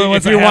 but all the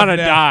ones if you want to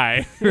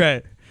die,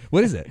 right?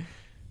 What is it?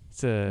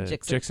 it's a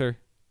Gixxer. Gixxer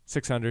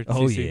 600.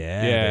 Oh cc.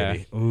 yeah,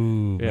 baby.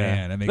 Ooh Yeah.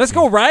 man, that makes Let's me-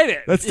 go ride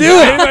it. Let's do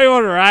it. Anybody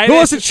want to ride Who it?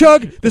 wants to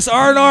chug this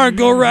R&R and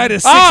go ride a All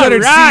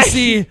 600 right.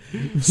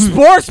 cc?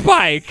 Sports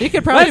bike. You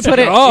could probably Let's put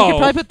it. You go. could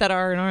probably put that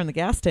R&R in the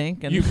gas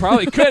tank. And You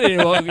probably could.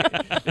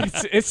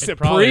 It's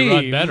Probably run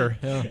supreme. better.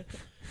 Yeah.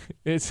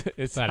 It's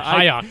That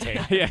high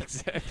octane. Yeah,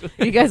 exactly.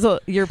 you guys will.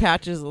 Your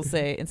patches will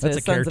say instead That's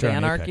of a Sons of character on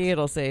Anarchy, Apex.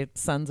 it'll say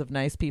Sons of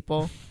Nice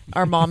People.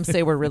 Our moms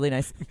say we're really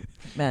nice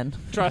men.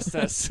 Trust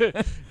us.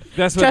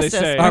 That's what Trust they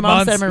us. say. Our Our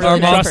moms moms- say we're our really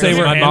nice moms say person.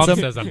 we're My mom handsome.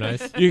 says I'm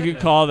nice. You can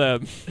call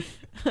them.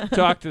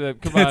 Talk to them.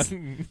 Come That's-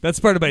 on. That's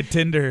part of my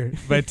Tinder.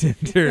 My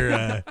Tinder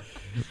My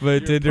mom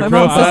says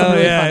profile. I'm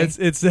really Yeah, funny.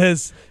 it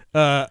says.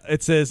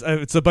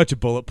 It's a bunch of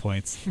bullet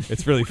points.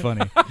 It's really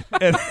funny.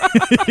 And,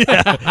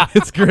 yeah,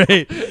 it's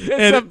great.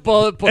 It's a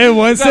bullet point. and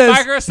one it's says- a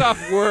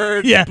Microsoft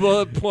Word Yeah.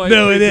 bullet point.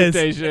 No, it is.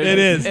 presentation. It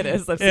is. It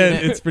is. I've seen And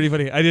it. it's pretty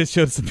funny. I just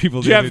showed some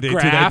people Do the you other have day too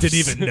that I didn't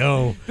graphs? even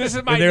know. This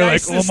is my And they're like,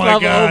 nicest "Oh my level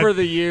God, over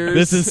the years.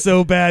 This is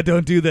so bad.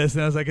 Don't do this.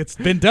 And I was like, it's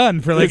been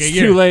done for like it's a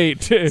year. too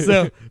late.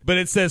 So, but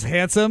it says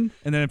handsome,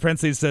 and then in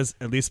parentheses it says,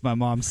 at least my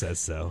mom says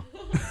so.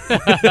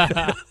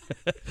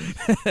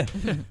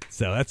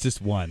 So that's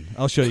just one.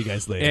 I'll show you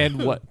guys later.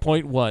 and what?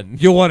 Point one.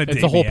 You'll want to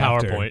It's date a whole me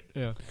after. PowerPoint.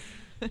 Yeah.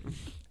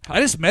 I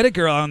just met a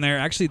girl on there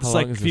actually How just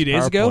long like a is few this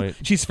days ago. PowerPoint?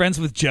 She's friends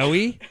with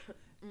Joey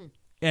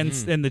and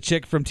the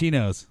chick from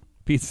Tino's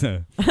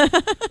Pizza.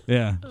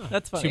 Yeah.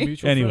 That's Two funny.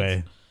 mutual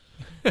Anyway,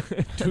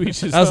 To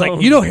each his I was like,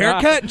 own. you know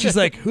haircut? And she's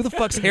like, who the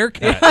fuck's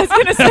haircut? I was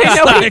gonna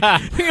say no.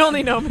 We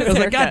only know Miss I was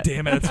like, God Haircut.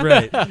 damn it, that's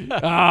right.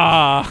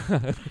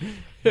 Ah.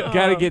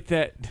 Gotta get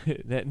that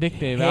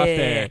nickname out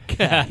there.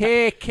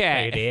 Hey,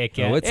 cat. Hey, Oh,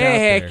 cat. it's Hey, out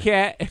hey, there.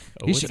 cat.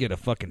 He should get a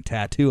fucking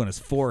tattoo on his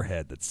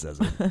forehead that says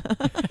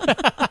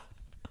it.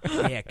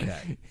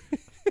 Haircut.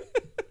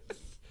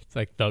 It's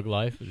like Thug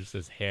Life. It just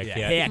says hair Yeah,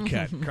 cat.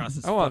 haircut across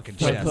his I want fucking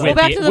flip chest. flop. Well,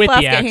 back the- to the with the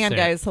plastic hand, accent,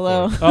 guys.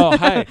 Hello. Oh,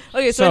 hi.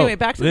 Okay, so anyway,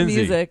 back to Lindsay.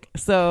 the music.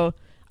 So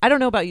I don't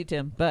know about you,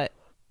 Tim, but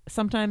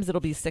sometimes it'll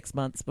be 6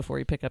 months before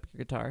you pick up your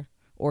guitar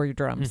or your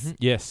drums, Mhm.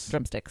 Yes.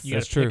 drumsticks. You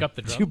That's gotta pick true. up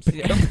the You drums.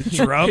 pick up the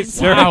drums?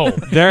 Wow.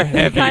 They're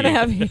heavy. Kind of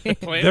heavy.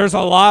 There's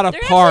a lot of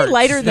They're actually parts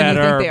lighter than that you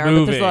think are they are, but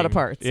moving. there's a lot of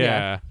parts,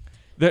 yeah.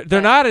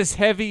 They're not as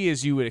heavy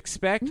as you would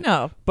expect,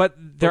 No, but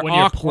they're when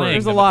you're awkward. playing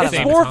There's a them lot at of the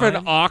It's same more of an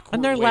time. awkward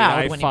And they're weight, loud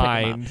I when you pick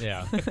 'em find.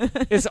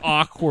 Yeah. It's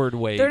awkward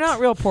weight. they're not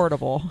real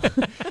portable.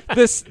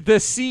 The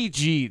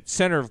CG,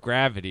 center of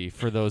gravity,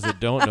 for those that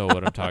don't know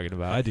what I'm talking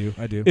about, I do.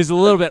 is a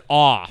little bit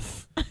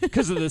off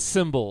because of the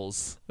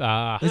cymbals.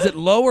 Ah. Is it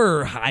lower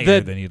or higher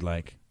The- than you'd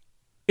like?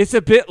 It's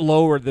a bit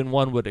lower than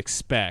one would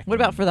expect. What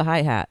about for the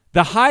hi-hat?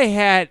 The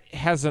hi-hat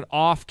has an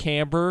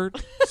off-camber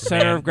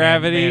center of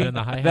gravity man in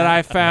the hi-hat. that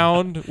I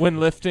found when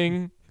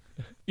lifting.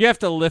 You have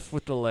to lift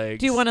with the legs.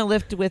 Do you want to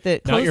lift with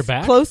it Not close, your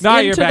back? close Not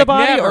into your the back.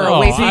 body Never. or Oh,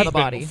 away I've from the been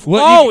body? What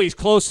you- Always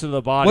close to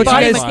the body. What you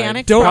Body guys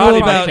mechanics? don't Body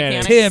know about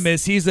mechanics. Tim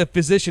is he's a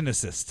physician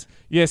assist.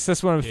 Yes,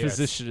 that's what I'm a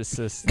physician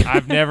assist.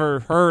 I've never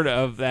heard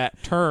of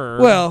that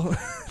term. Well,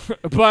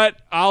 but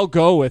I'll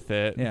go with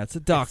it. yeah, it's a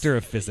doctor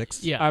of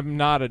physics. Yeah. I'm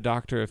not a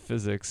doctor of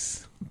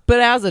physics.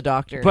 But as a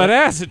doctor. But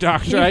as a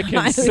doctor, I can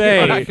Highly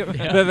say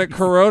recommend. that the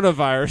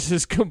coronavirus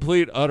is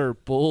complete, utter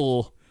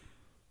bull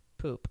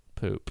poop.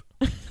 poop.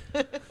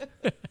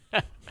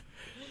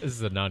 This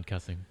is a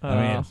non-cussing. I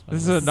mean,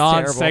 This is a This is non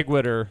terrible.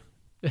 sequitur.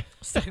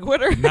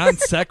 Segwater. Non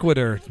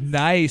sequitur.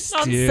 Nice,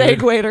 dude.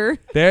 Segwater.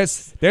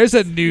 There's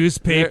a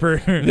newspaper.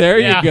 There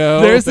Yeah. you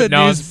go. There's The a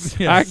non- news.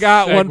 yeah. I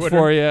got one Sequitur.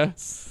 for you.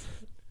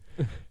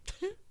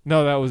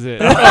 No, that was it.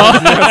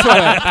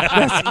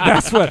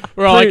 That's what.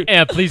 We're all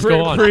like, please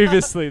go on.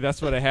 Previously,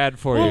 that's what I had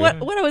for Well,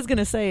 you. what I was going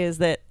to say is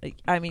that,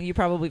 I mean, you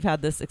probably have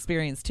had this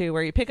experience too,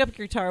 where you pick up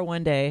your guitar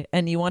one day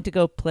and you want to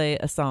go play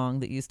a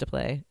song that you used to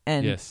play,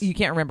 and Yes. you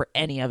can't remember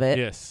any of it.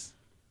 Yes.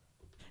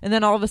 And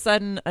then all of a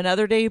sudden,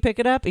 another day you pick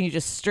it up and you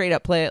just straight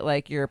up play it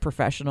like you're a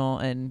professional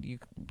and you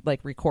like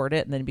record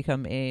it and then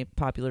become a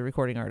popular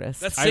recording artist.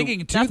 That's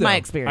singing too. That's though. my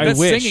experience. That's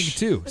I wish. singing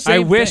too. I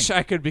Same wish thing.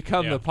 I could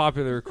become Yeah. the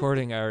popular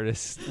recording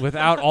artist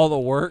without all the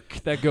work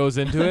that goes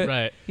into it.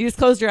 Right. You just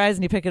close your eyes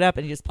and you pick it up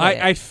and you just play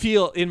it. I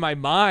feel in my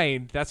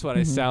mind that's what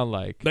I sound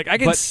like. Like I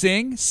can But-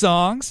 sing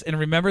songs and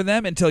remember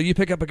them until you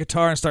pick up a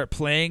guitar and start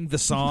playing the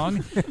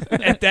song.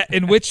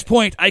 In which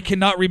point I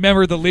cannot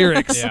remember the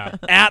lyrics Yeah.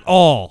 at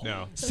all.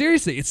 No.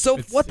 Seriously, it's so.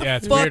 It's- what the yeah,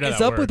 it's fuck weird how is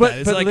that up with works. that?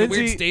 Is but it like Lindsay, a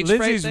weird stage fright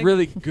Lindsay's thing?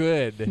 really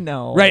good.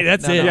 no. Right,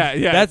 that's No, it. no. Yeah,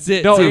 yeah. That's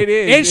it. No, too. it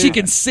is. And she It-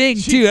 can sing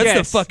she- too. That's yes.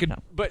 the fucking.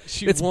 But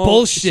she It's won't,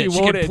 bullshit. She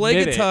won't can play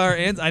admit it. guitar,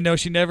 and I know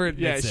she never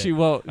Yeah, admits she it.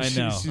 won't. I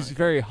know. She's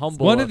very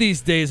humble. One of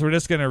these days, we're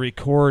just gonna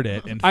record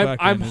it and. I'm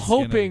fucking it's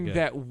gonna hoping be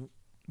good.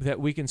 that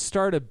we can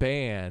start a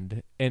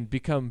band and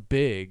become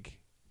big,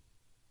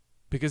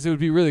 because it would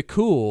be really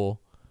cool.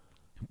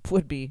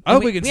 Would be. I hope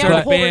And we can we start have a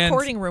a whole band.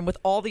 recording room with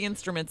all the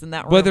instruments in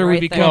that room. Whether we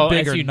right become there. Well,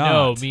 big as or you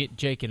not. know,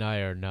 Jake and I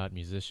are not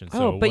musicians.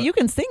 Oh, so but you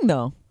can sing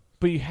though.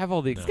 But you have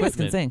all the You guys equipment,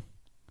 can sing.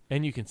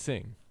 and you can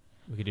sing.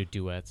 we could do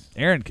duets.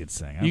 Aaron can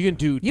sing. You can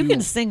do. You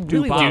can sing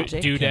really bop. well,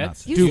 Do- Jake.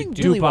 Dudettes. You do- sing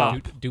do really bop.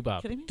 well.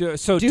 Doo-bop. Kidding me?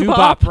 So Do do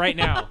bop. bop right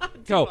now.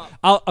 Go.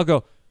 I'll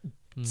go.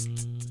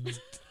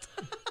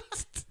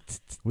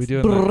 We do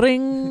it.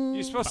 Bring.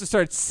 You're supposed to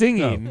start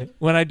singing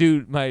when I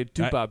do my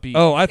do bop beat.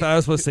 Oh, I thought I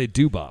was supposed to say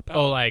doo-bop.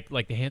 Oh, like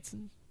the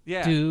Hanson?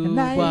 yeah.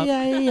 Doo-bop.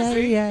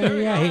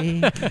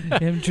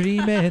 I'm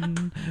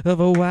dreaming of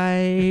a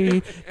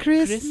white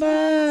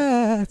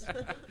Christmas,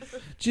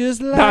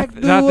 just like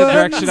Not the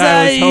direction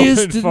I was used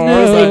hoping to for.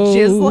 know. Say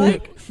jizz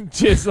like.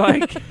 Just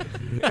like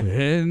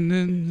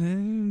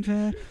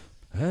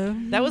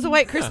That was a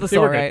white Christmas, they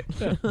all were right.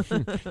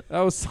 that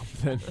was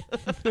something.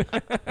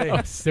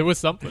 Oh, there was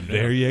something.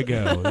 There you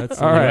go.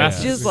 That's All right. yeah.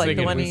 That's Jizz like the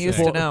Singing one you with used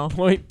say. to know.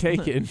 Point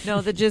taken.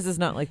 No, the jizz is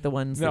not like the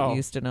ones that No. you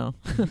used to know.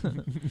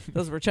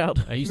 Those were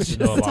child. I used to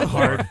know about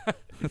hard.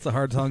 That's a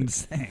hard song to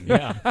sing.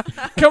 Yeah.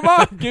 Come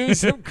on, give me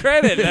some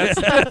credit. That's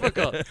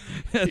difficult.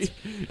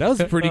 That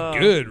was pretty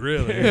good,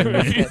 really.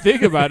 If you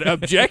think about it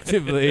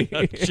objectively.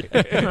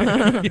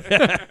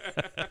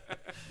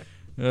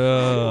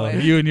 Oh,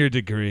 you and your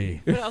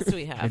degree. What else do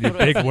we have? And your What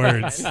big else?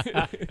 words.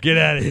 Get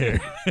out of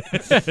here.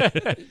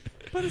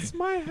 But it's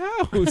my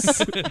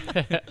house.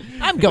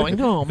 I'm going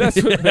home. That's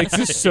what makes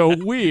it so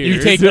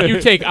weird. You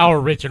take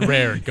our rich and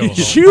rare and go home.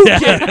 You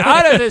get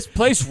out of this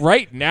place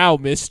right now,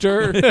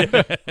 mister.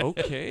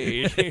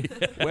 Okay.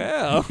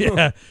 Well,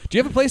 Yeah. Do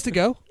you have a place to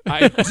go?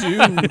 I do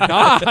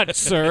not,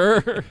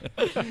 sir.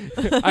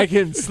 I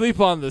can sleep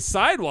on the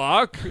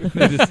sidewalk.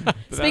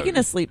 Speaking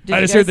of sleep, did I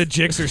you just guys heard the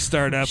Jixer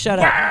start up. shut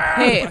up?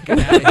 Hey,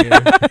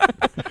 Outta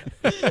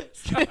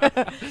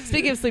here.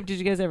 speaking of sleep, did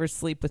you guys ever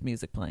sleep with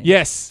music playing?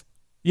 Yes.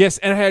 Yes,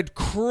 and I had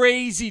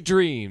crazy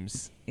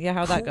dreams. Yeah,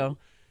 how'd that go?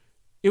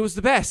 It was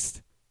the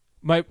best.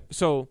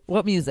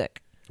 What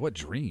music? What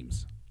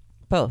dreams?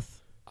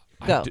 Both.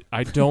 Go.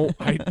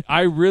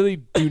 I really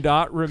do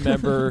not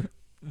remember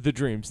the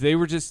dreams. They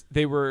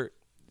were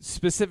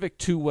specific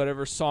to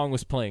whatever song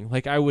was playing.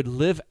 Like I would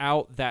live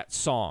out that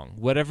song,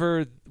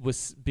 whatever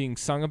was being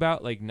sung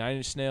about, like Nine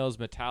Inch Nails,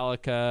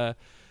 Metallica,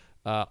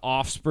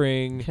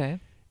 Offspring, Okay.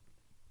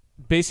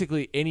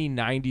 basically any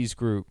 90s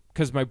group.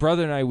 Because my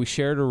brother and I, we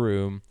shared a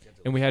room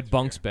and we had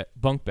bunk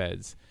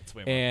beds.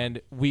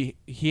 And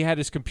he had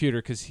his computer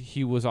because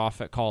he was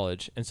off at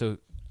college. And so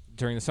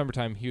during the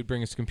summertime, he would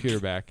bring his computer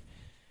back.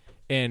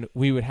 And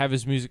we would have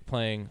his music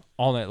playing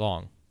all night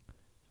long.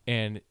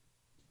 And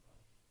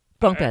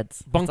Bunk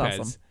beds. bunk That's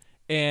beds. awesome.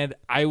 And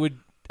I would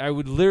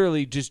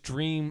literally just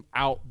dream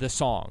out the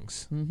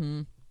songs.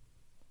 Mm-hmm.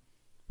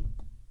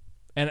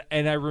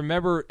 And I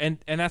remember, and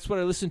that's what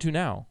I listen to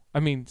now.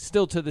 I mean,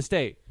 still to this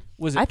day.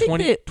 Was I it think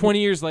 20 that- 20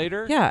 years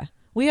later? Yeah.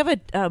 We have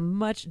a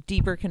much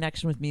deeper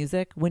connection with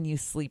music when you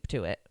sleep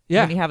to it.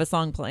 Yeah. When you have a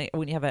song play,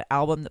 when you have an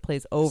album that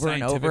plays over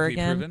and over Scientifically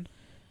again. proven?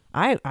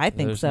 I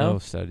think There's so. no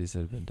studies that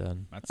have been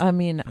done. I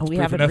mean, we proof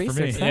haven't enough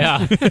for me. researched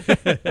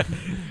that. Yeah.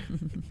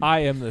 I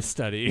am the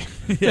study.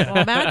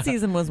 Well, Mad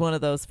Season was one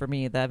of those for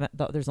me.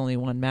 There's only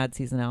one Mad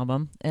Season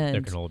album, and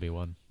There can only be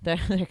one. there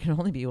can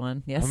only be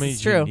one. Yes, How many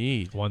it's do you true.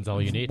 need? One's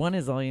all you need. One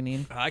is all you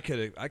need. I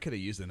could have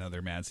used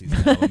another Mad Season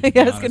album. to be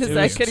Yeah, I was honest gonna with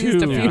say, I you. could've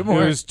used a few Yeah.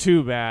 more. It was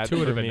too bad Two for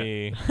would've been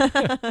me.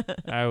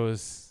 I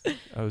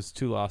was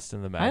too lost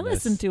in the madness. I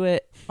listened to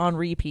it on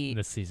repeat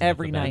This season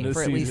every of the night This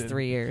for at least season.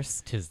 3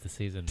 years. Tis the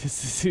season. This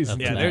season.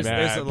 Yeah, Yeah, there's a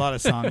mad. lot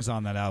of songs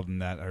on that album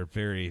that are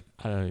very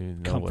I don't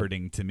even know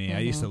comforting to me. I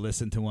used to Mhm.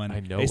 listen to one. I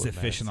know used to what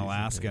fish in Mad Season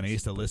Alaska, and I is,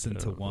 used to but listen I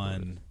to don't know what it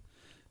one,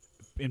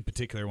 in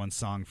particular, one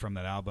song from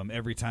that album.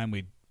 Every time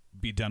we'd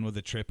be done with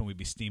the trip and we'd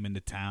be steaming to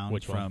town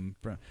Which from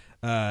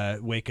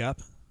Wake Up,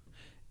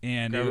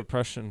 and Grab a it,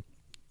 brush and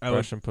I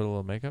would put a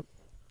little makeup.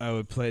 I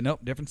would play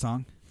different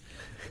song,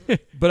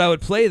 but I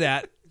would play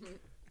that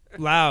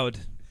loud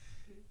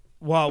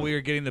while we were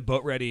getting the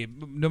boat ready.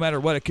 No matter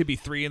what, it could be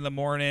 3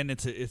 a.m.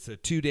 It's a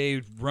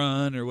 2-day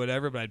run or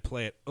whatever, but I'd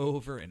play it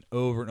over and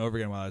over and over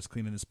again while I was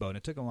cleaning this boat. And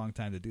it took a long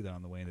time to do that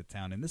on the way into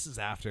town. And this is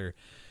after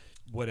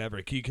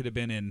whatever. You could have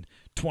been in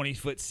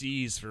 20-foot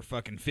seas for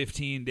fucking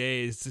 15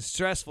 days. It's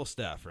stressful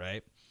stuff,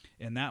 right?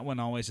 And that one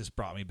always just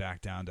brought me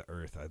back down to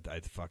earth. I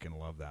fucking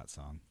love that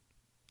song.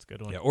 It's a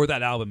good one. Yeah, or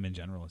that album in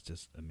general. It's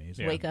just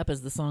amazing. Wake Up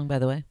is the song, by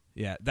the way.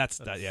 Yeah, that's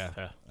that. Yeah,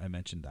 yeah. I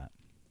mentioned that.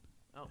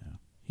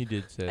 He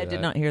did say I that.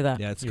 did not hear that.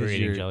 Yeah, it's You were because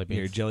eating jelly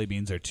your beans. jelly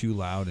beans are too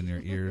loud in your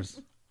ears.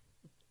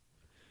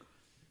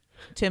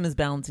 Tim is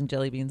balancing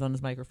jelly beans on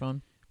his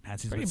microphone.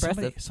 Nancy's Pretty but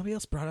somebody, impressive. somebody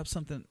else brought up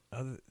something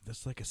other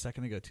just like a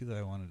second ago too that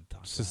I wanted to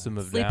talk System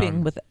about. of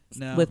Sleeping Down.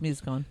 No. with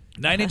music on.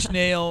 9 Inch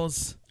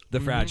Nails, The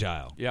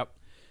Fragile. Yep.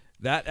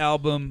 That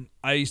album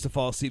I used to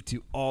fall asleep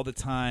to all the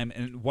time.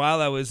 And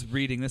while I was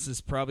reading, this is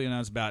probably when I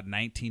was about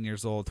 19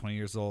 years old, 20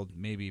 years old,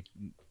 maybe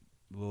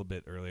a little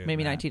bit earlier.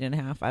 Maybe than 19 and a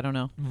half. I don't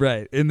know. that.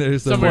 Right. And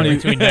there's a Somewhere 20,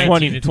 between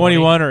 19 and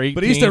 21 or 18.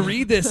 But I used to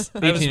read this. I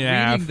was 18 and a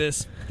half. reading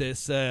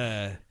this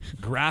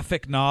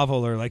graphic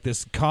novel or like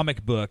this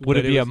comic book. Would but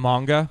it be was, a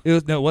manga?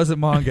 It wasn't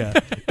manga.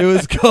 it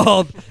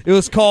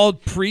was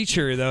called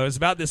Preacher though. It was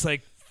about this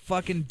like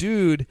fucking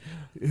dude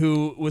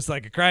who was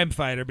like a crime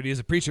fighter, but he was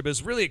a preacher. But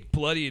it's really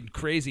bloody and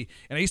crazy.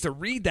 And I used to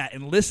read that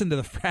and listen to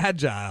The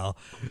Fragile,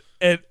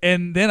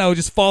 and then I would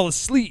just fall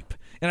asleep.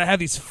 And I have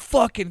these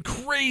fucking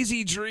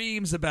crazy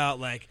dreams about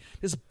like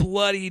this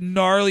bloody,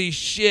 gnarly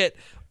shit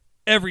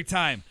every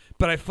time.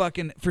 But I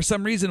fucking, for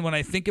some reason, when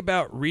I think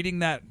about reading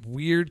that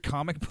weird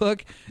comic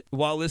book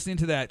while listening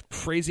to that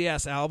crazy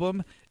ass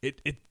album, it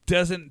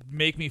doesn't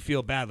make me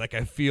feel bad. Like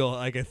I feel,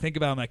 like I think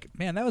about it, I'm like,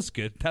 man, that was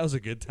good. That was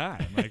a good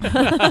time. Like,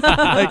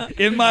 like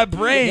in my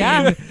brain,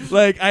 Yeah.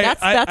 like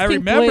That's I Pink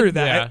remember Floyd.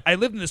 that. Yeah. I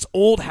lived in this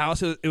old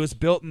house. It was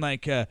built in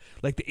like the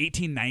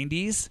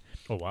 1890s.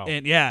 Oh, wow.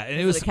 And yeah, and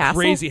it Was was it a a castle?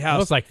 crazy house. That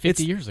was like 50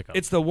 It's- years ago.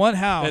 It's the one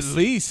house. At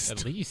least.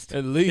 At least.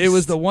 At least. It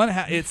was the one.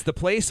 It's the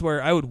place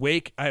where I would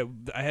wake. I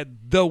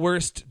had the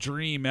worst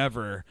dream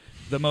ever.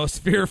 The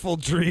most fearful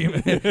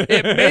dream. It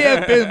may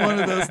have been one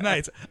of those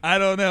nights. I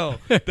don't know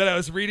that I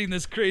was reading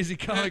this crazy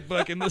comic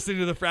book and listening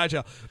to The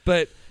Fragile.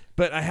 But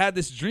I had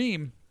this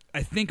dream.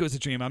 I think it was a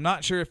dream. I'm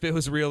not sure if it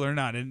was real or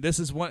not. And this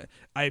is one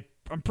I'm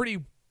pretty.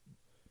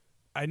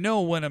 I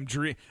know when I'm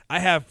I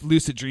have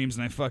lucid dreams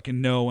and I fucking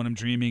know when I'm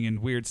dreaming and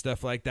weird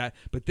stuff like that.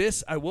 But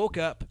this, I woke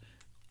up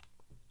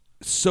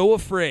so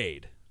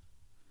afraid.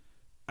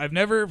 I've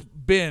never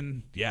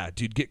been. Yeah,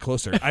 dude, get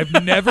closer. I've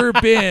never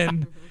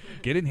been.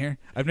 Get in here.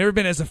 I've never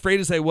been as afraid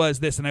as I was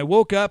this, and I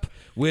woke up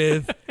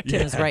with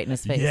Tim is right in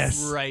his face.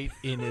 Yes, right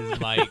in his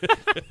mic.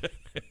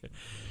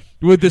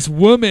 with this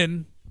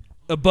woman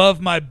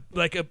above my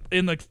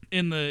in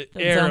the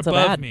air sound so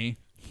above bad. me.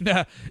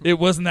 Nah, it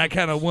wasn't that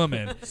kind of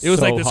woman. It was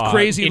So like this hot.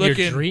 crazy In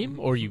looking. your dream,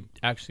 or you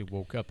actually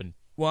woke up and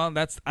Well,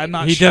 I'm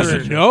not He sure.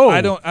 doesn't know.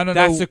 I don't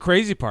That's know. the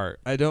crazy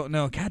part. I don't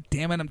know. God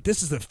damn it!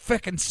 This is a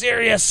fucking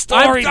serious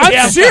story. I'm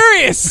Tim.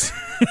 serious.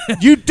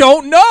 You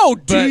don't know,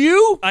 do But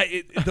you?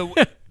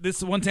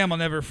 This one time I'll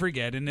never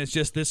forget, and it's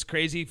just this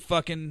crazy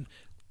fucking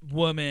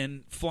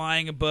woman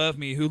flying above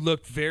me who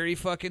looked very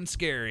fucking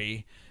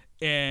scary,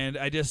 and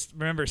I just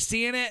remember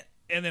seeing it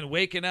and then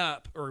waking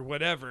up or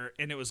whatever,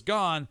 and it was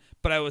gone.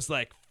 But I was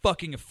like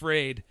fucking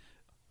afraid.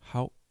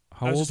 How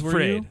I was old just were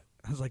afraid. you?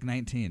 I was like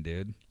 19,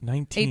 dude.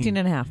 19. 18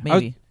 and a half, I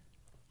was- maybe.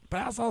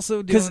 But I was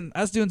also 'Cause- doing.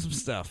 I was doing some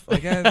stuff.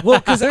 Like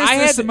Well, 'cause there's I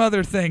had- some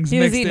other things. He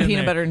was mixed eating in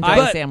peanut there. butter and jelly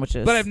But-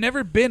 sandwiches. But I've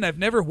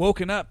never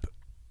woken up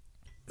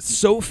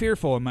so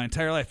fearful in my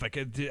entire life. Like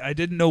I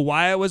didn't know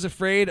why I was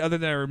afraid, other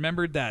than I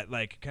remembered that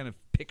like kind of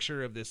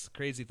picture of this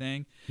crazy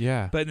thing.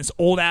 Yeah. But in this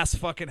old ass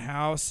fucking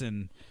house,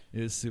 and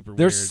it was super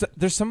There's weird.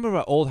 there's something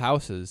about old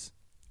houses.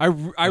 I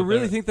really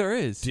there- think there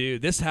is.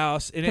 Dude, this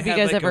house. And Have it you had,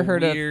 guys like, ever a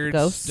heard of weird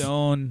ghosts?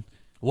 Stone.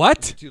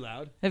 What? Too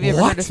loud. Have you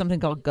ever What? heard of something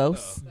called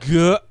ghosts?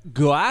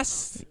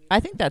 Glass? I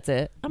think that's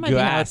it. I might be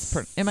how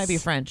Glass. it might be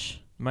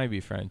French. Might be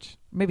French.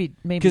 Maybe.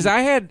 Because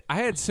I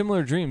had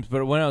similar dreams,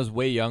 but when I was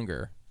way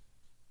younger,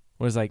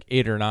 when I was like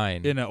 8 or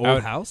 9. In an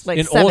old house? like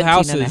in 17 old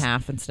houses, and a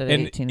half instead of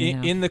and 18 and a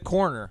half. in the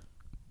corner.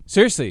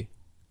 Seriously,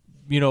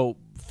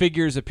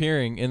 figures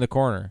appearing in the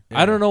corner.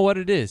 Yeah. I don't know what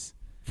it is.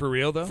 For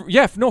real, though? For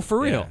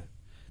real. Yeah.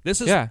 This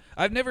is. Yeah.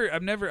 I've never. I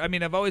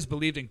mean, I've always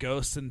believed in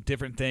ghosts and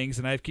different things,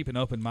 and I keep an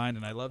open mind,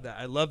 and I love that.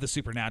 I love the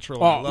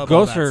supernatural. I love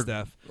ghosts all that are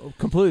stuff.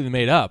 completely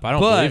made up. I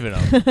don't But- believe in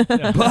them.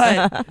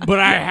 But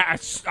I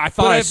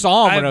thought I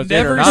saw them when I was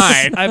 8 or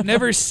 9. I've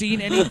never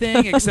seen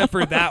anything except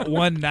for that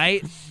one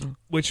night,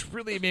 which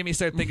really made me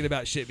start thinking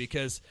about shit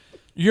because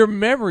Your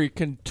memory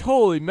can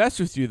totally mess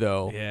with you,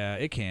 though. yeah,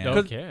 it can. No,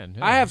 it can.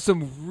 Yeah. I have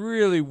some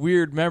really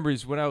weird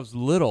memories when I was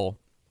little,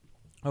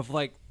 of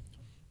like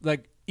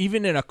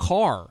even in a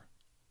car,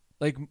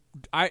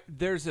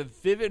 there's a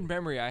vivid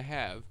memory I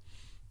have.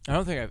 I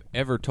don't think I've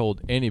ever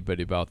told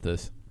anybody about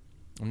this.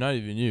 I'm not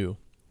even you.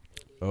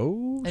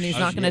 Oh, and he's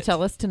not going to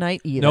tell us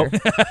tonight either. Nope.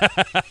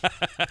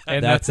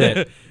 And that's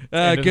it.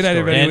 End of good night, story.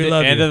 everybody. End, We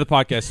love end you. of the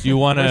podcast. You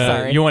want We're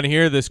sorry. to? You want to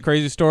hear this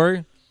crazy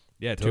story?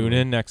 Yeah, totally. Tune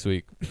in next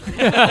week.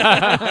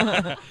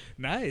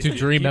 Nice. To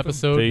Dream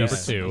episode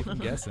Peace. number 2. I'm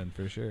guessing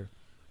for sure.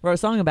 Wrote a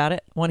song about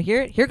it. Want to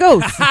hear it? Here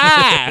goes.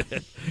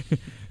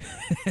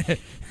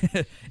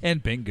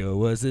 And Bingo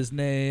was his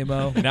name.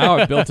 Oh, Now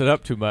I built it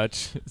up too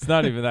much. It's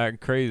not even that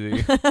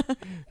crazy.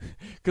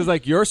 Because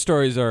like your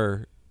stories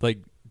are like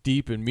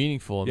deep and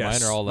meaningful, and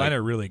yes. mine are all like mine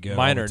are really good.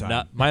 mine all are the time.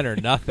 not. Mine are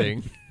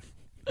nothing.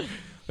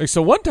 Like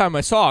so, one time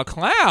I saw a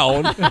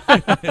clown.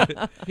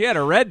 He had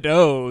a red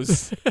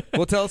nose.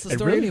 Well, tell us the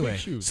story anyway.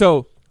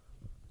 So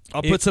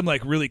I'll put some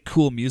like really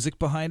cool music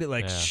behind it,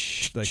 like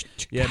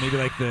Yeah. maybe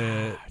like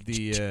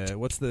the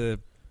what's the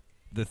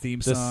theme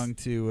This- song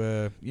to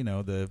the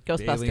Alien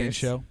Ghostbusters.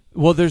 show.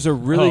 well, there's a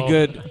really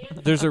good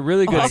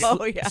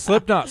Oh, yeah.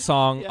 Slipknot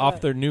song Yeah.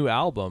 off their new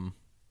album.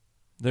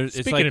 It's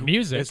Speaking like, of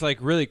music. it's like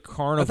really I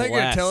carnival. thought you were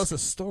gonna tell us a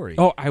story.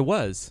 Oh, I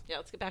was. Yeah,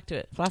 let's get back to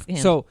it. Flask of hand.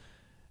 So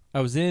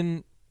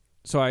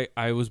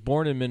I was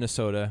born in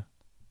Minnesota.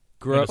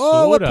 Grew up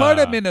Oh, what Minnesota. part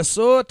of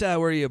Minnesota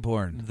were you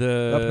born?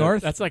 the Up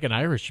north? That's like an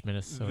Irish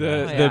Minnesota. The-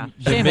 Oh, yeah.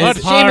 the Seamus, mid-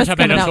 What part Seamus of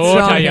coming out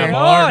Minnesota strong you here.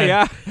 born? Oh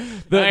yeah,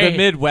 the Hey.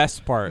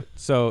 Midwest part.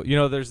 So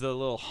there's the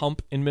little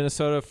hump in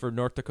Minnesota for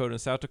North Dakota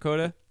and South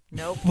Dakota.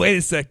 Nope. Wait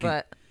a second.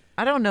 But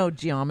I don't know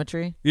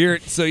geometry. You're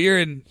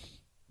in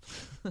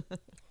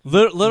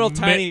Little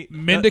tiny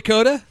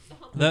Mid-Dakota?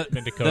 the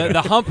Mid-Dakota.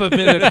 the hump of the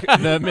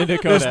Mid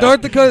Dakota. There's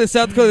North Dakota, there's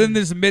South Dakota, then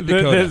there's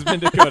Mid-Dakota. There's Mid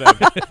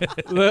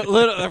Dakota.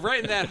 Little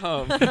right in that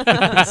hump.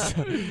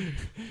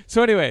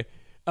 So anyway,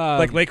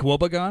 like Lake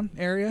Wobegon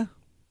area?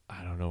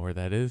 I don't know where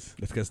that is.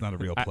 That's because it's not a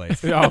real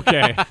place.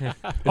 Okay.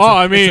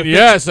 I mean,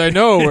 yes, I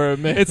know where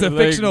It's a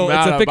fictional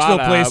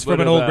place from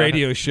an old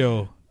radio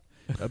show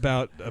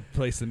about a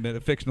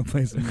fictional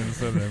place in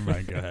Minnesota. Never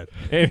mind, go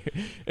ahead.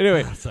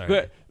 Anyway, Sorry.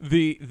 but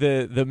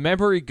the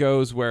memory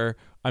goes where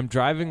I'm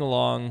driving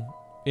along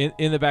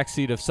in the back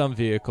seat of some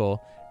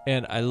vehicle,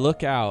 and I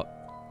look out,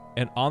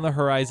 and on the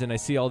horizon I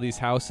see all these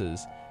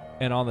houses,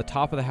 and on the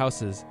top of the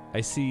houses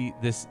I see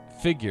this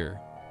figure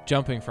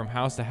jumping from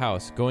house to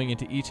house, going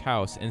into each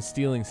house and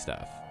stealing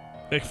stuff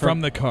Like from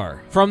the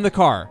car. from the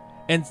car.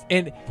 And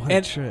What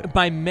a trip.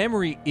 my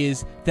memory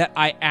is that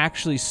I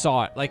actually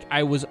saw it. Like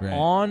I was Right.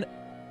 on,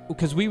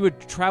 because we would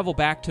travel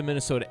back to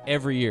Minnesota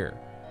every year,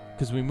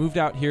 because we moved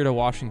out here to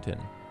Washington,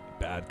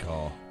 Bad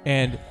call.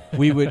 and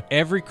we would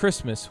every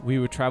Christmas we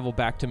would travel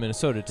back to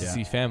Minnesota to Yeah.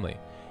 see family.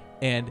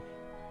 And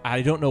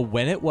I don't know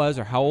when it was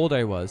or how old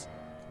I was,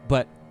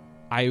 but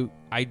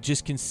I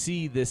just can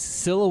see this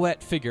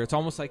silhouette figure. It's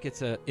almost like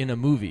it's in a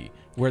movie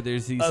where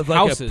there's these Of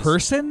houses like a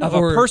person? of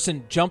or a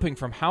person jumping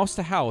from house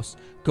to house,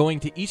 going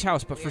to each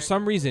house. But for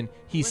some reason,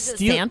 he's Was it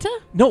stealing. Santa?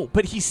 No,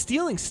 but he's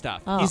stealing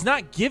stuff. Oh. He's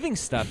not giving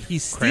stuff.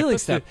 He's stealing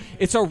stuff.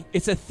 It's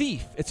a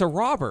thief. It's a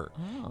robber.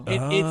 Oh.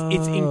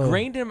 It's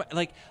ingrained in my,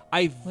 like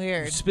I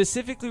Weird.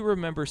 specifically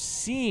remember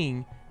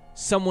seeing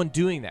someone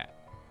doing that.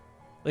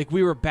 Like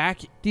we were back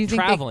Do you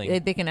think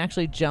traveling. they can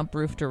actually jump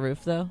roof to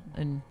roof though?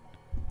 And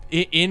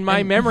In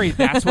my memory,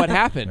 that's what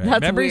happened. That's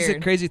Memory's weird.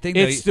 a crazy thing.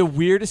 It's the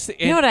weirdest thing.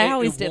 You know what I and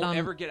always it did won't on-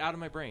 ever get out of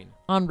my brain.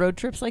 on road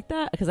trips like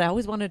that, because I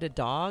always wanted a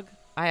dog.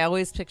 I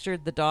always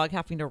pictured the dog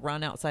having to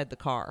run outside the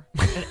car,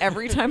 and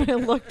every time I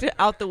looked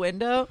out the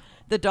window,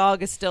 the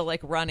dog is still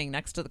like running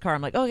next to the car.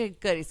 I'm like, okay,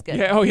 good, he's good.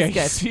 Yeah. Oh yeah.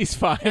 he's good. He's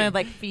fine. And I'd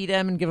like feed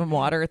him and give him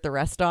water at the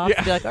rest stop.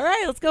 Yeah. Be like, all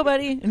right, let's go,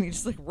 buddy. And he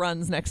just like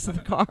runs next to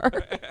the car.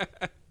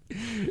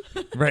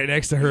 right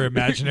next to her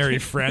imaginary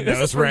friend that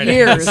was for right in the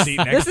years. seat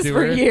next This is to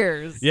for her.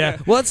 years. Yeah.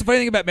 Well, that's the funny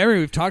thing about memory.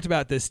 We've talked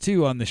about this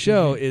too on the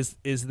show. Mm-hmm.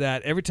 Is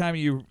that every time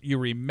you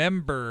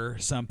remember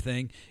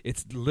something,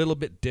 it's a little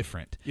bit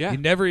different. Yeah. You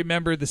never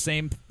remember the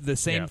same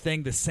Yeah.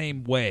 thing the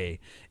same way,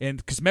 and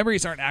because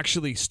memories aren't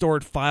actually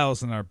stored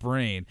files in our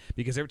brain,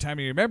 because every time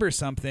you remember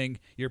something,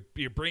 you're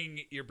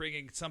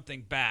bringing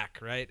something back,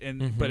 right?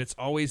 And but it's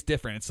always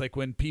different. It's like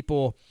when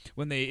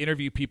they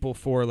interview people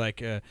for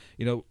like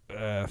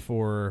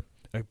for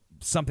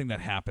something that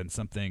happened,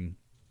 something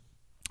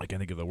I can't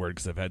think of the word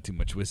because I've had too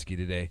much whiskey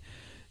today.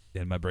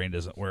 and my brain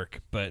doesn't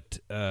work, but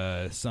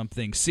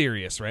something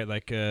serious, right?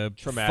 Like a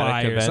Traumatic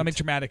fire, event. something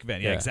traumatic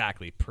event. Yeah, Yeah.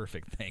 exactly.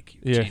 Perfect. Thank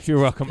you. Yeah, Jesus. you're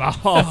welcome.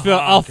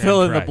 I'll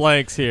fill in the Christ.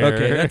 blanks here.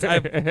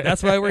 Okay,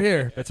 that's why we're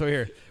here. That's why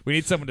we're here. We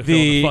need someone to fill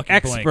in the the fucking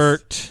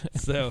expert.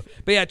 blanks. So,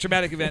 but yeah,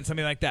 traumatic event,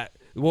 something like that.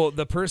 Well,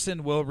 the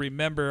person will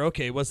remember.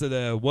 Okay, was it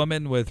a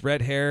woman with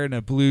red hair and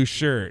a blue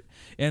shirt?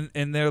 And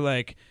they're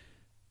like,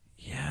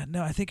 yeah,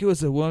 no, I think it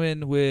was a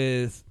woman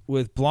with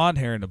blonde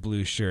hair and a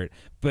blue shirt.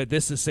 But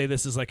this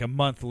is like a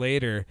month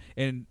later,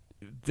 and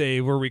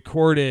they were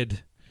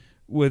recorded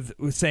with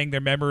saying their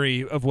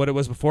memory of what it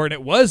was before, and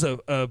it was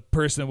a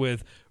person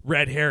with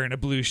red hair and a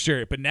blue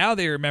shirt. But now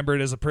they remember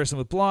it as a person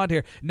with blonde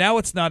hair. Now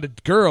it's not a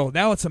girl.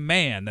 Now it's a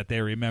man that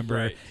they remember.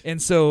 Right.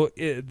 And so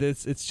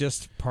it's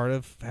just part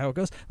of how it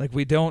goes. Like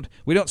we don't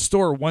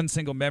store one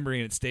single memory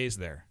and it stays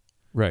there.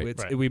 Right.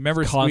 We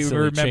remember It's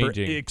constantly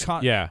changing.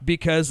 yeah,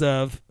 because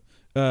of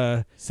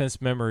Sense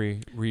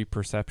memory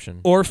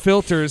reperception. or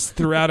filters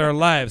throughout our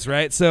lives,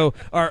 right? So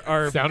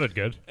our Sounded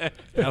good. that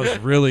was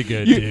really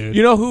good, dude.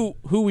 You know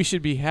who we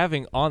should be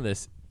having on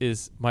this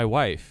is my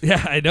wife.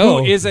 Yeah, I know.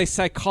 Who is a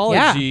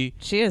psychology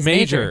Yeah, she is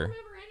major.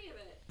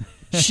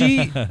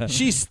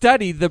 She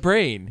studied the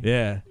brain.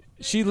 Yeah,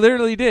 She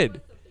literally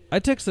did. I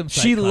took some.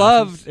 Psych She classes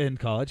loved in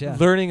college. Yeah,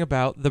 learning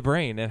about the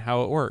brain and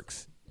how it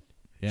works.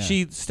 yeah.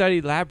 She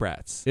studied lab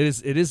rats.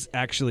 It is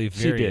actually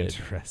very did.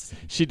 interesting.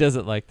 She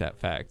doesn't like that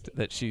fact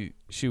that she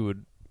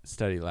would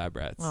study lab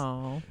rats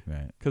Oh.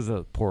 Right. because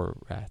the poor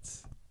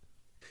rats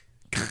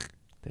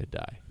they'd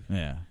die.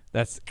 Yeah.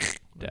 That's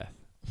death.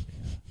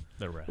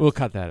 The rest. We'll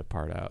cut that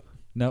part out.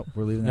 Nope,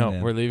 we're leaving that No,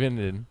 in. we're leaving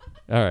it in.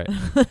 All right.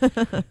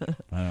 I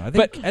don't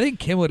know. I think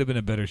Kim would have been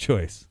a better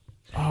choice.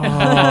 Oh,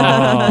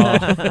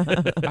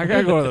 I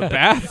gotta go to the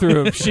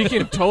bathroom. She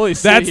can totally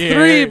sit That's here.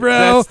 3,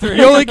 bro. That's 3.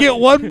 You only get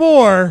one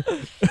more.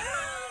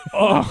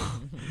 Oh,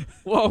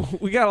 whoa!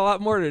 We got a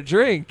lot more to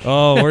drink.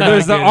 Oh, we're not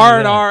There's the getting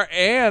into that. R&R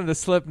and the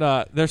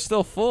Slipknot. They're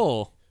still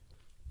full.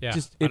 Yeah,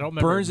 Just- I it don't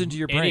remember burns into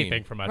your brain.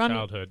 anything from my Ron,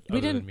 childhood we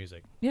other didn't- than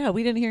music. Yeah,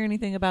 we didn't hear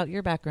anything about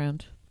your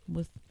background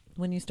with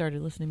when you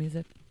started listening to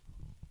music.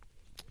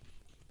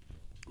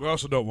 We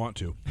also don't want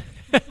to.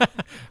 I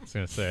was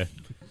gonna say.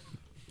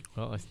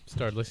 Well, I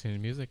started listening to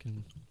music,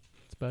 and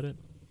that's about it.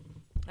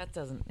 That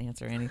doesn't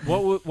answer anything.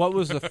 What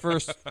was the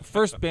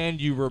first band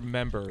you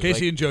remember?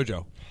 Casey Like, and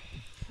JoJo.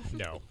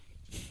 No,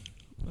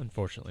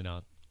 unfortunately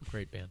not.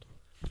 Great band.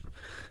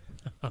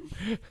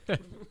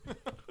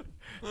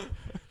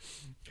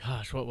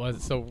 Gosh, what was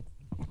it? So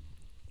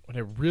when I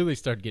really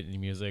started getting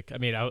into music, I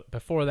mean,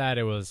 before that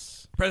it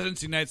was Presidents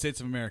of the United States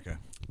of America.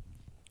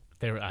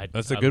 they were.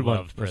 That's a I good one.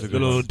 loved That's a Good good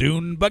Presidents.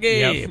 little dune buggy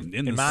Yep.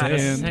 in the my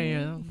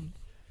sand.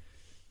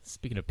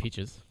 Speaking of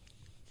peaches,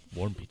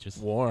 warm peaches,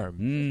 warm,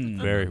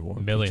 Mm. very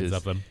warm. millions peaches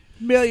of them.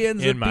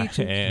 Millions in of my beaches.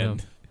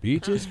 hand.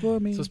 Beaches for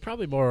me. So it's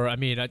probably more. I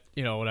mean,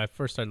 when I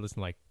first started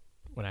listening, like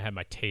when I had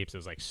my tapes, it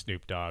was like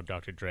Snoop Dogg,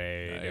 Dr.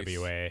 Dre, Nice.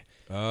 NWA.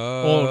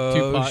 Oh,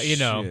 Tupac, you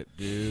know, shit,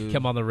 dude.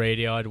 Come on the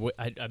radio.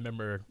 I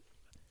remember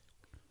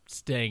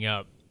staying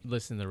up,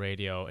 listening to the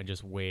radio, and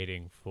just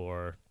waiting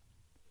for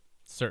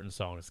certain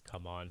songs to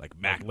come on, Like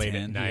Mac late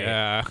 10. at night.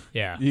 Yeah,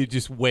 Yeah. you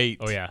just wait.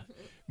 Oh yeah.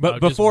 But I'll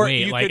just before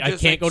wait. you like could I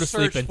just, can't like, go to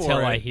sleep search until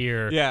for I it.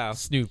 hear Yeah.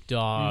 Snoop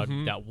Dogg,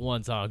 Mhm. that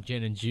one song,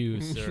 Gin and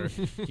Juice, or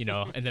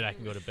and then I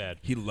can go to bed.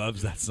 He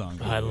loves that song.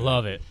 I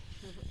love it.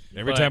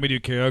 Every But- time we do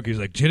karaoke, he's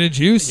like, gin and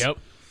juice? Yep.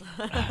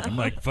 I'm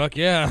like, fuck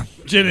yeah.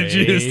 Gin and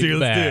juice, Way dude.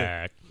 Let's do it.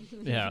 back.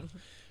 Yeah,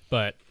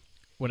 but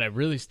when I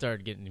really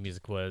started getting into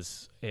music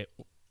was it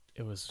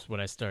was when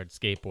I started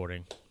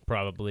skateboarding.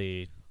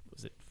 Probably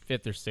was it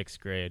 5th or 6th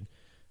grade,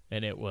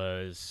 and it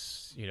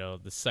was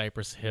the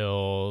Cypress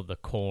Hill, the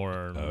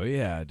Korn. Oh,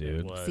 yeah, It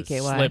dude. was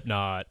CKY.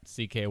 Slipknot,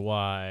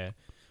 CKY.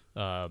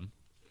 God,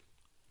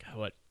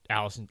 what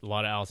Allison? A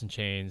lot of Alice in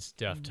Chains,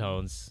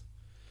 Deftones.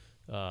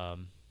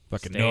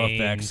 Fucking No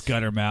Effects,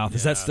 Stains. Guttermouth.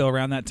 Is that Yeah. still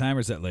around that time or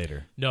is that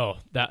later? No,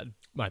 that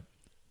my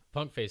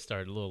punk phase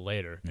started a little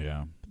later.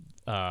 Yeah.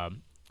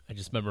 I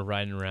just remember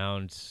riding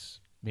around,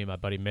 me and my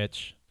buddy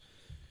Mitch.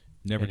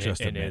 Never in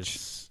trusted in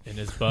Mitch. in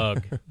his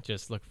bug,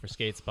 just looking for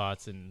skate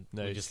spots, and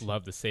we Nice. just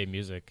loved the same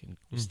music. And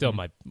he's still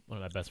one of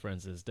my best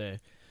friends to this day.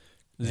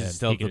 Is it And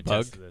still he can the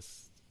bug? attest to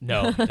this.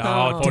 No, Oh,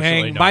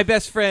 unfortunately, dang. no. My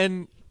best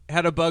friend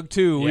had a bug,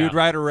 too. We Yeah. would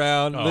ride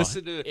around, Oh,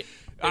 listen to... it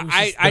I was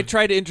just I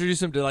tried to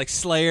introduce him to, like,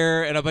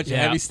 Slayer and a bunch of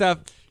Yeah. heavy stuff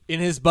in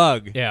his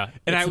bug. Yeah,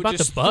 And it's I would about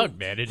just the bug,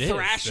 man. It is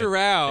thrash It-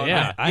 around.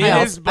 Yeah. I in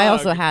had- his I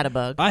also bug. had a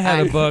bug. I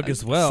had a bug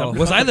as well.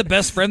 Was I the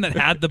best friend that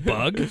had the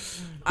bug?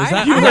 Was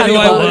that had who a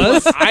I bug.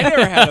 was? I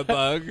never had a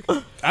bug.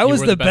 I was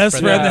were the the best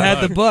best friend friend that that had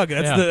had the bug.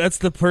 That's Yeah. that's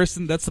the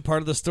person. That's the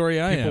part of the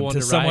story I People am. want To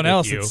to someone ride with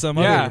else, you. it's some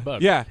Yeah, other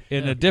bug. yeah.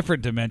 in a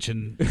different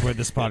dimension where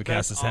this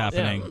podcast is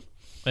happening.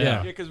 Yeah.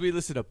 Yeah, because we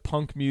listen to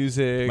punk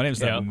music. My name's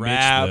Yeah. not Mitch,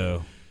 Rap.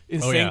 though.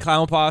 Insane yeah.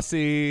 Clown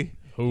Posse.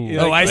 Ooh,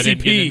 Yeah, like- I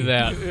didn't get ICP. into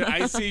that.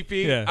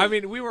 ICP. Yeah. I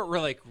mean, we weren't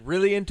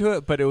really into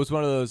it, but it was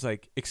one of those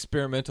like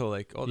experimental,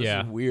 like, oh, this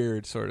Yeah. is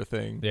weird sort of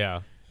thing.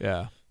 Yeah.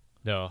 Yeah.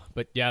 No,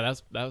 but yeah,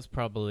 that was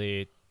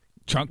probably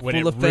Trunk When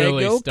full it of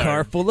really Faygo, started.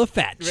 car full of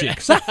fat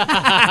chicks.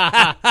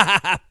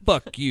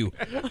 Fuck you.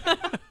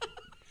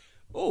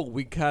 Oh,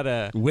 we got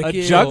a Wicked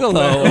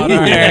juggalo old on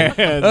our yeah.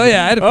 hands. Oh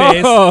yeah, I had a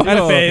face. Oh. I had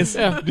a face. He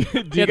had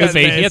the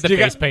face. He had the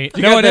face paint.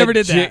 No one ever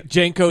did that.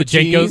 Janko The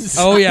Jankos? jeans.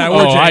 Oh yeah, I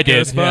wore Oh, I Jankos.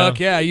 did, yeah. Fuck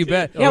yeah, you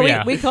bet. Yeah, Oh,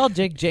 yeah. we called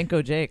Jake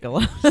Janko Jake a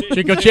lot.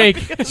 Janko Jake.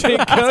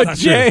 Janko not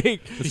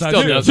Jake. He It's still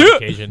not true. does on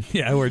occasion.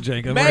 Yeah, I wear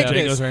Jankos. I'm wearing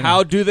Magnus, Jankos right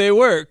how do they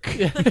work?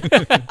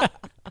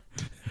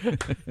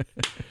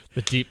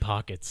 The deep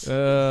pockets.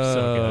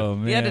 Oh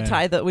man. You had to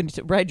tie that when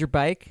you ride your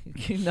bike. You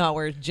cannot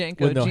wear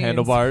Janko With no jeans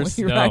handlebars?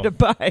 when you No. ride a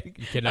bike.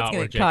 You cannot That's wear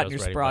gonna get caught in Jankos your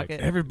riding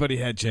sprocket. Everybody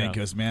had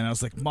Jankos, man. I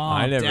was like, Mom,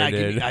 I never Dad,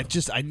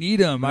 did. I need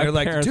them. My They're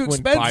like parents too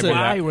wouldn't buy expensive. me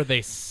that. Why were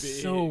they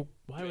so?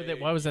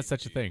 Why was that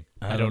such a thing?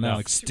 I don't know.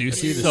 Like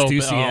Stussy, the So-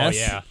 Stussy oh, S.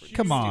 yeah.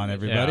 Come on,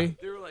 everybody.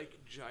 They were like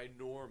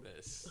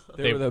ginormous.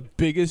 They- They were the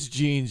biggest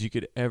jeans you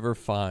could ever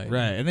find.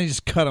 Right, and they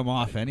just cut them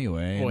off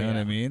anyway. You Oh, know what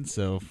yeah. I mean?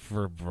 So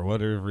for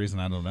whatever reason,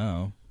 I don't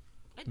know.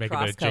 Make it a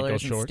Cross Janko colors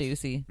and shorts.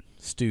 Stussy.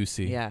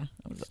 Stussy. Yeah,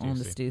 I was on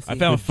the Stussy. I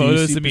found The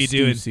photos Deucey of me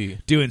doing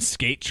Pastussy. doing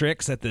skate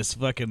tricks at this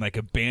fucking like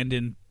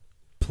abandoned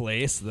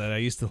place that I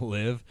used to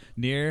live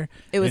near.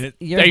 It was And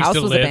your They used house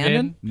to was live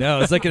abandoned.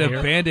 No, it's like an Here?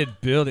 abandoned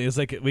building. It's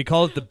like we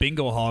call it the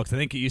bingo hall because I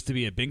think it used to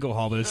be a bingo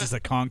hall, but it's just a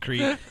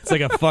concrete. It's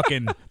like a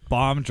fucking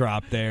bomb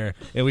drop there,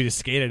 and we just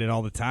skated it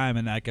all the time.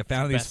 And like I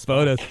found these best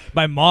photos.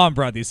 My mom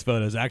brought these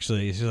photos.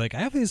 Actually, she's like, I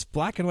have these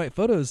black and white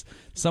photos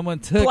someone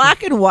took.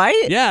 Black and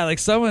white. Yeah, like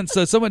someone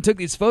took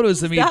these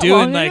photos of me That doing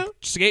long like ago?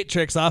 skate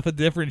tricks off of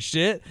different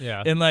shit.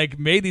 Yeah. and like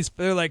made these.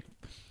 They're like.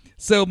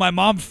 So my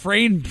mom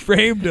framed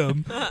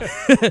them.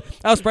 I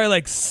was probably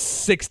like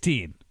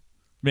 16,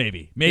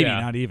 maybe Yeah.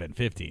 not even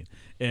 15,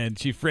 and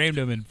she framed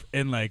them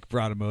and like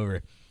brought them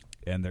over,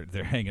 and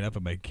they're hanging up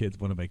in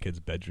one of my kids'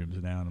 bedrooms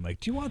now. And I'm like,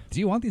 do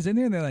you want these in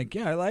there? And they're like,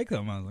 yeah, I like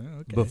them. I was like,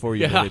 okay. Before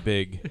you Yeah. made it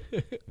big.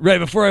 Right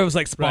before I was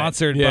like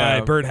sponsored Yeah.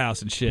 by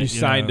Birdhouse and shit. You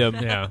signed know?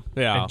 them. Yeah.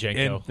 Yeah. And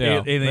Janko. And-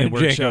 Yeah. Alien And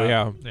Workshop. Janko,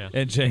 yeah. Yeah.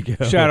 And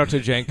Janko. Shout out to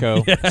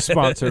Janko,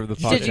 sponsor of the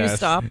podcast. Did you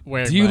stop?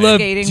 Wearing Do you my- love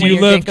Skating Do when you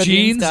your love Janko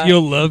jeans jeans? got-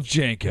 You'll love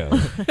Janko.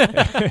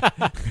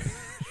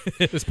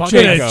 this Go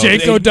podcast? to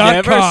Janko.com. They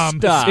never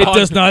stop. It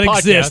does not Podcast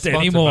exist sponsored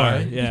anymore. by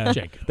Yeah.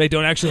 Janko. They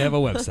don't actually have a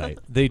website.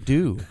 They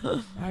do.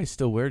 I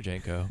still wear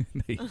Janko.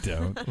 They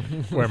don't.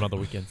 Wear them on the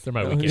weekends. They're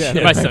my weekend. Yeah,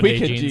 They're my my Sunday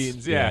weekend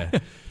jeans. Yeah.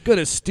 Go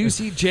to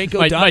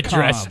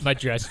StussyJanko.com. My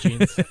dress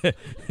jeans.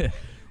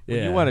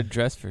 Yeah. You want to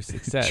dress for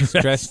success.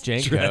 Dress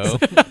Janko.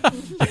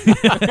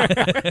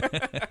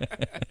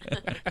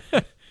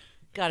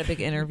 Got a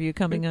big interview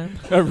coming up.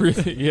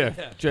 Yeah.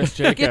 Dress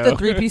Janko. Get the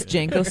 3-piece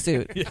Janko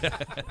suit.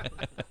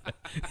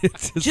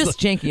 It's Just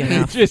janky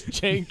enough. Just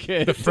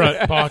Janko. The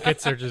front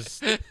pockets are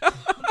just.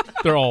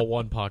 They're all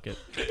one pocket.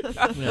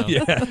 Yeah.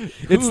 yeah.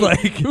 It's like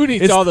Who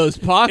needs it's, all those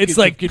pockets? it's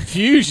like- of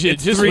confusion.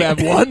 it's Just three-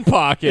 have one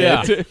pocket.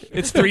 Yeah.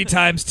 it's 3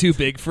 times too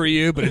big for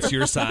you, but it's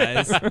your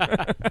size.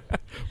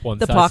 One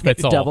The size pocket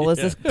fits all. double as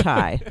a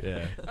tie.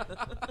 Yeah.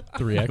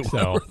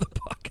 3XL. The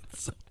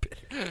pocket's so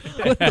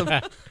big. What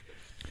the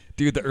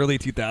Dude, the early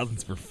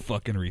 2000s were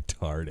fucking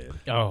retarded.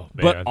 Oh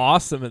man. But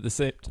awesome at the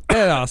same time.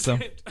 That's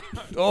awesome.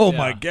 Oh Yeah.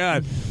 my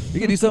god. You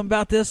can do something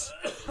about this?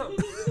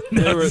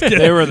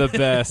 They were the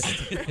best.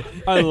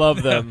 I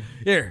love them.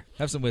 Here,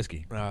 have some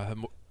whiskey.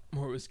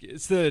 More whiskey.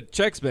 It's the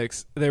Chex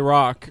Mix. They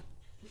rock.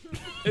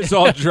 It's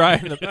all dry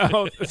in the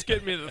mouth. It's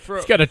getting me in the throat.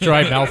 it's got a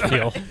dry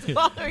mouthfeel.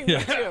 Bothering me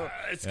too.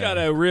 It's got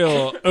a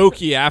real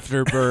oaky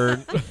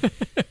afterburn.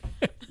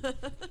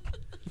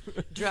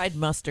 Dried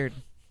mustard.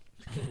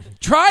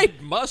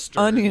 Tried mustard.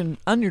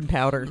 Onion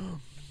powder.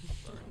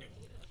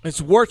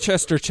 It's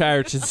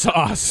Worcestershire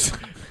sauce.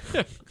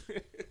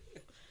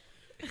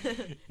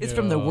 It's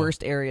from the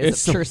worst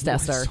areas of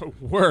Churchester. the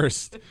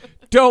worst.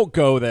 Don't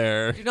go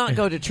there. Do not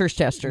go to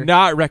Churchester.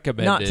 Not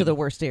recommended. Not to the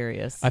worst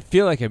areas. I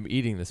feel like I'm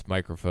eating this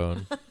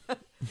microphone.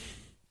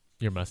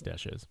 Your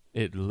mustache is.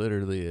 It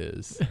literally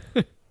is.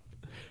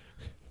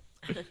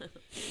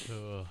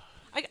 Ugh.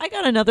 I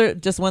got another,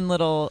 just one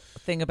little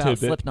thing about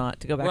Tidbit. Slipknot,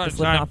 to go back Run to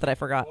Slipknot time. that I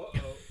forgot.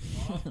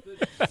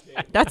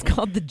 That's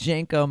called the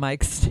Janko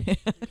mic stand.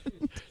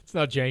 It's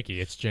not janky.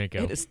 It's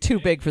Janko. It is too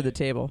big for the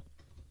table.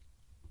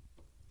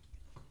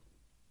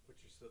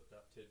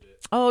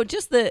 Oh,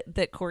 just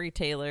that Corey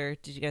Taylor.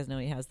 Did you guys know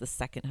he has the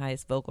second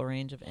highest vocal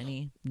range of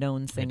any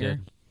known I singer?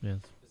 did. Yes.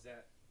 Is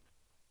that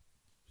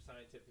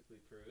scientifically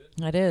proven?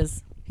 That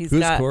is. He's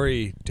Who's got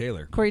Corey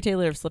Taylor? Corey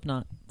Taylor of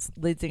Slipknot,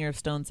 lead singer of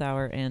Stone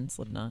Sour and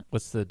Slipknot.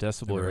 What's the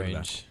decibel Never heard of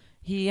range?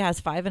 He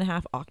has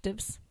 5.5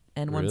 octaves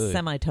and one Really?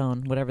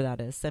 semitone, whatever that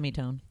is,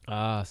 semitone.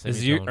 Ah,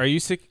 Are you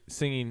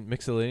singing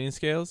Mixolydian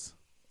scales?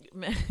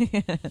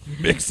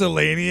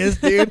 Miscellaneous,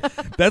 dude.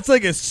 That's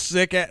like a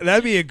sick.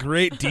 That'd be a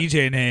great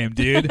DJ name,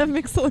 dude.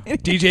 Mixolydian.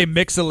 DJ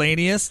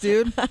Mixcellaneous,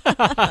 dude.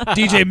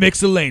 DJ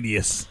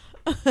Mixcellaneous.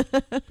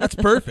 That's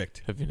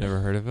perfect. Have you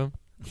never heard of him?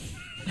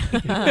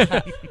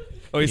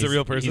 Oh, he's a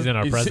real person. He's in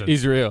our presence.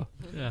 He's real.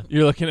 Yeah.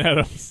 You're looking at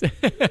him.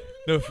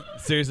 No,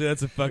 seriously,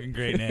 that's a fucking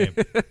great name.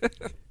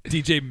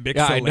 DJ Mixcellaneous.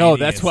 Yeah, I know.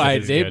 That's why I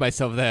is named good.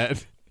 myself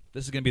that.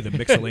 This is gonna be the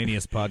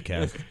Mixcellaneous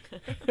podcast.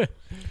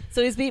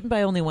 So he's beaten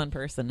by only one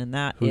person, and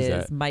that Who's is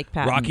that? Mike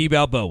Patton Rocky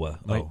Balboa.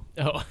 Oh,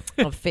 Oh,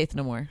 of Faith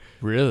No More.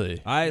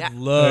 Really? I Yeah.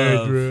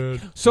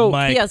 love So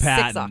Mike He has 6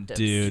 Patton, octaves.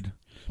 dude.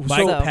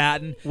 Mike So-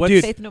 Patton, What's-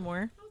 dude. Faith No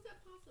More.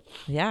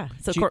 Yeah.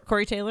 So Gee-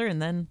 Corey Taylor,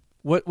 and then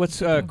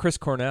what's Chris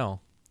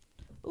Cornell?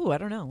 I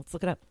don't know. Let's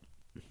look it up.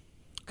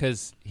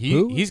 Because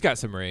Who? he's got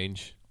some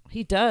range.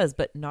 He does,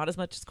 but not as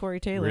much as Corey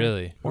Taylor.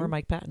 Really? Or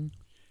Mike Patton.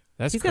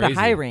 That's He's crazy. got a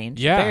high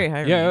range. Yeah. Very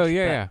high Yeah. Oh range,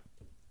 yeah. but- Yeah.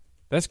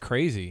 That's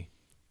crazy.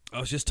 I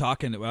was just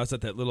talking. I was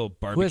at that little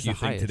Who has barbecue the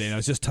thing highest? today, and I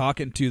was just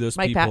talking to those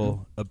Mike people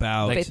Patton.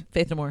 about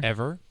Faith No More.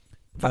 Ever?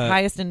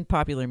 Highest in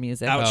popular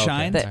music.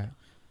 Outshine. That-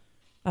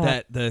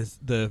 that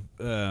the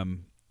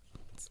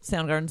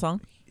Soundgarden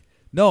song.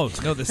 no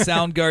the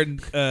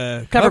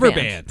Soundgarden cover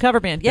band. Cover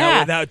band.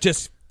 Yeah. that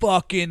just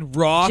fucking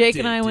rocked. Jake it,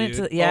 and I went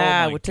dude. to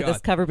Oh my to God.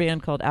 this cover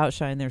band called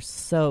Outshine. They're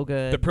so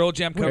good. The Pearl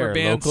Jam cover Where,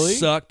 band locally?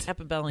 sucked. Up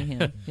in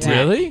Bellingham. Yeah.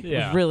 Really? It was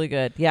yeah. really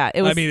good. Yeah,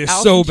 it was. I mean, it's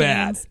Alice so in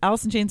bad. Chains,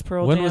 Alice in Chains,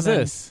 Pearl When Jam, was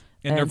this?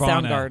 And and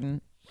Nirvana.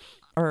 Soundgarden.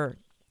 Or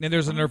And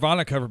there's a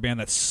Nirvana cover band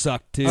that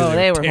sucked too. Oh,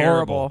 they were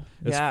terrible. horrible.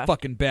 It's Yeah.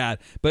 fucking bad.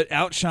 But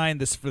Outshine,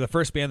 this for the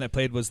first band that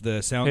played was the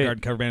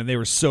Soundgarden cover band, and they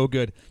were so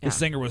good. Yeah. The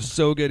singer was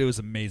so good. It was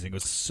amazing. It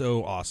was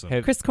so awesome.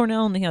 Have- Chris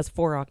Cornell only has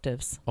 4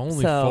 octaves.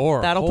 Only so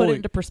 4. That'll put Holy- it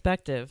into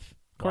perspective.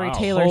 Corey Wow.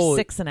 Taylor Holy-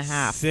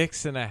 6.5.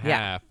 6.5.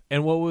 Yeah.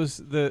 And what was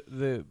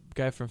the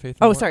guy from Faith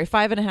No Oh, More? sorry,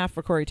 5.5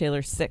 for Corey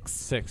Taylor. 6.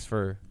 6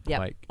 for Yep.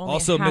 Mike. Only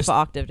Also, half a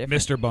octave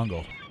difference. Mr.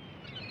 Bungle.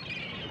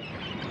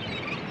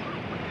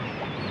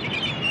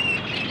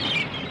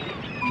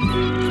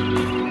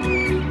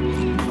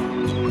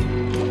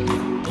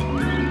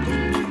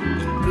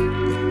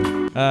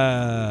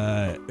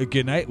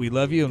 Good night. We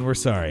love you, and we're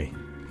sorry.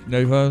 No,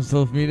 you follow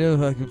social media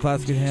like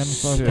Plastic Hand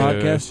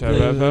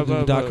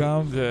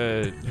Podcast.com.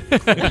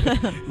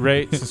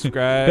 Rate,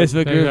 subscribe.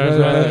 Facebook group,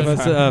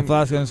 Flask_official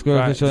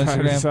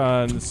Find us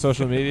Instagram. on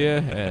social media,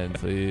 and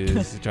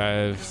please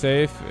drive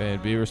safe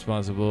and be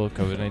responsible.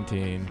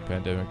 COVID-19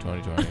 pandemic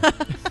 2020.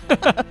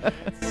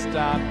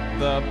 Stop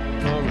the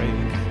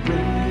parade.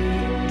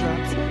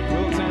 Raindrops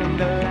will turn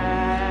to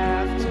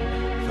laughter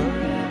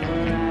forever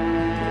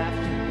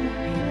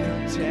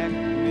after.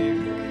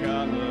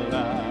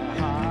 Technicolor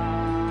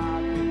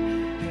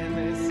heartbeat, and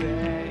they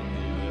say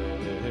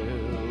it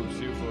helps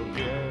you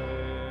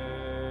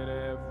forget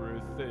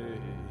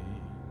everything.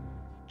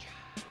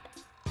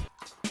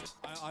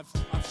 I've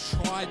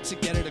tried to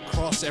get it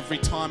across every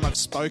time I've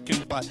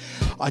spoken, but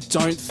I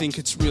don't think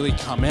it's really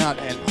come out,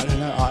 and I don't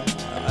know.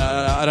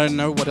 I don't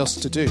know what else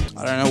to do.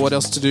 I don't know what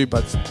else to do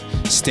but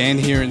stand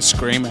here and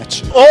scream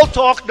at you. All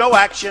talk, no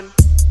action.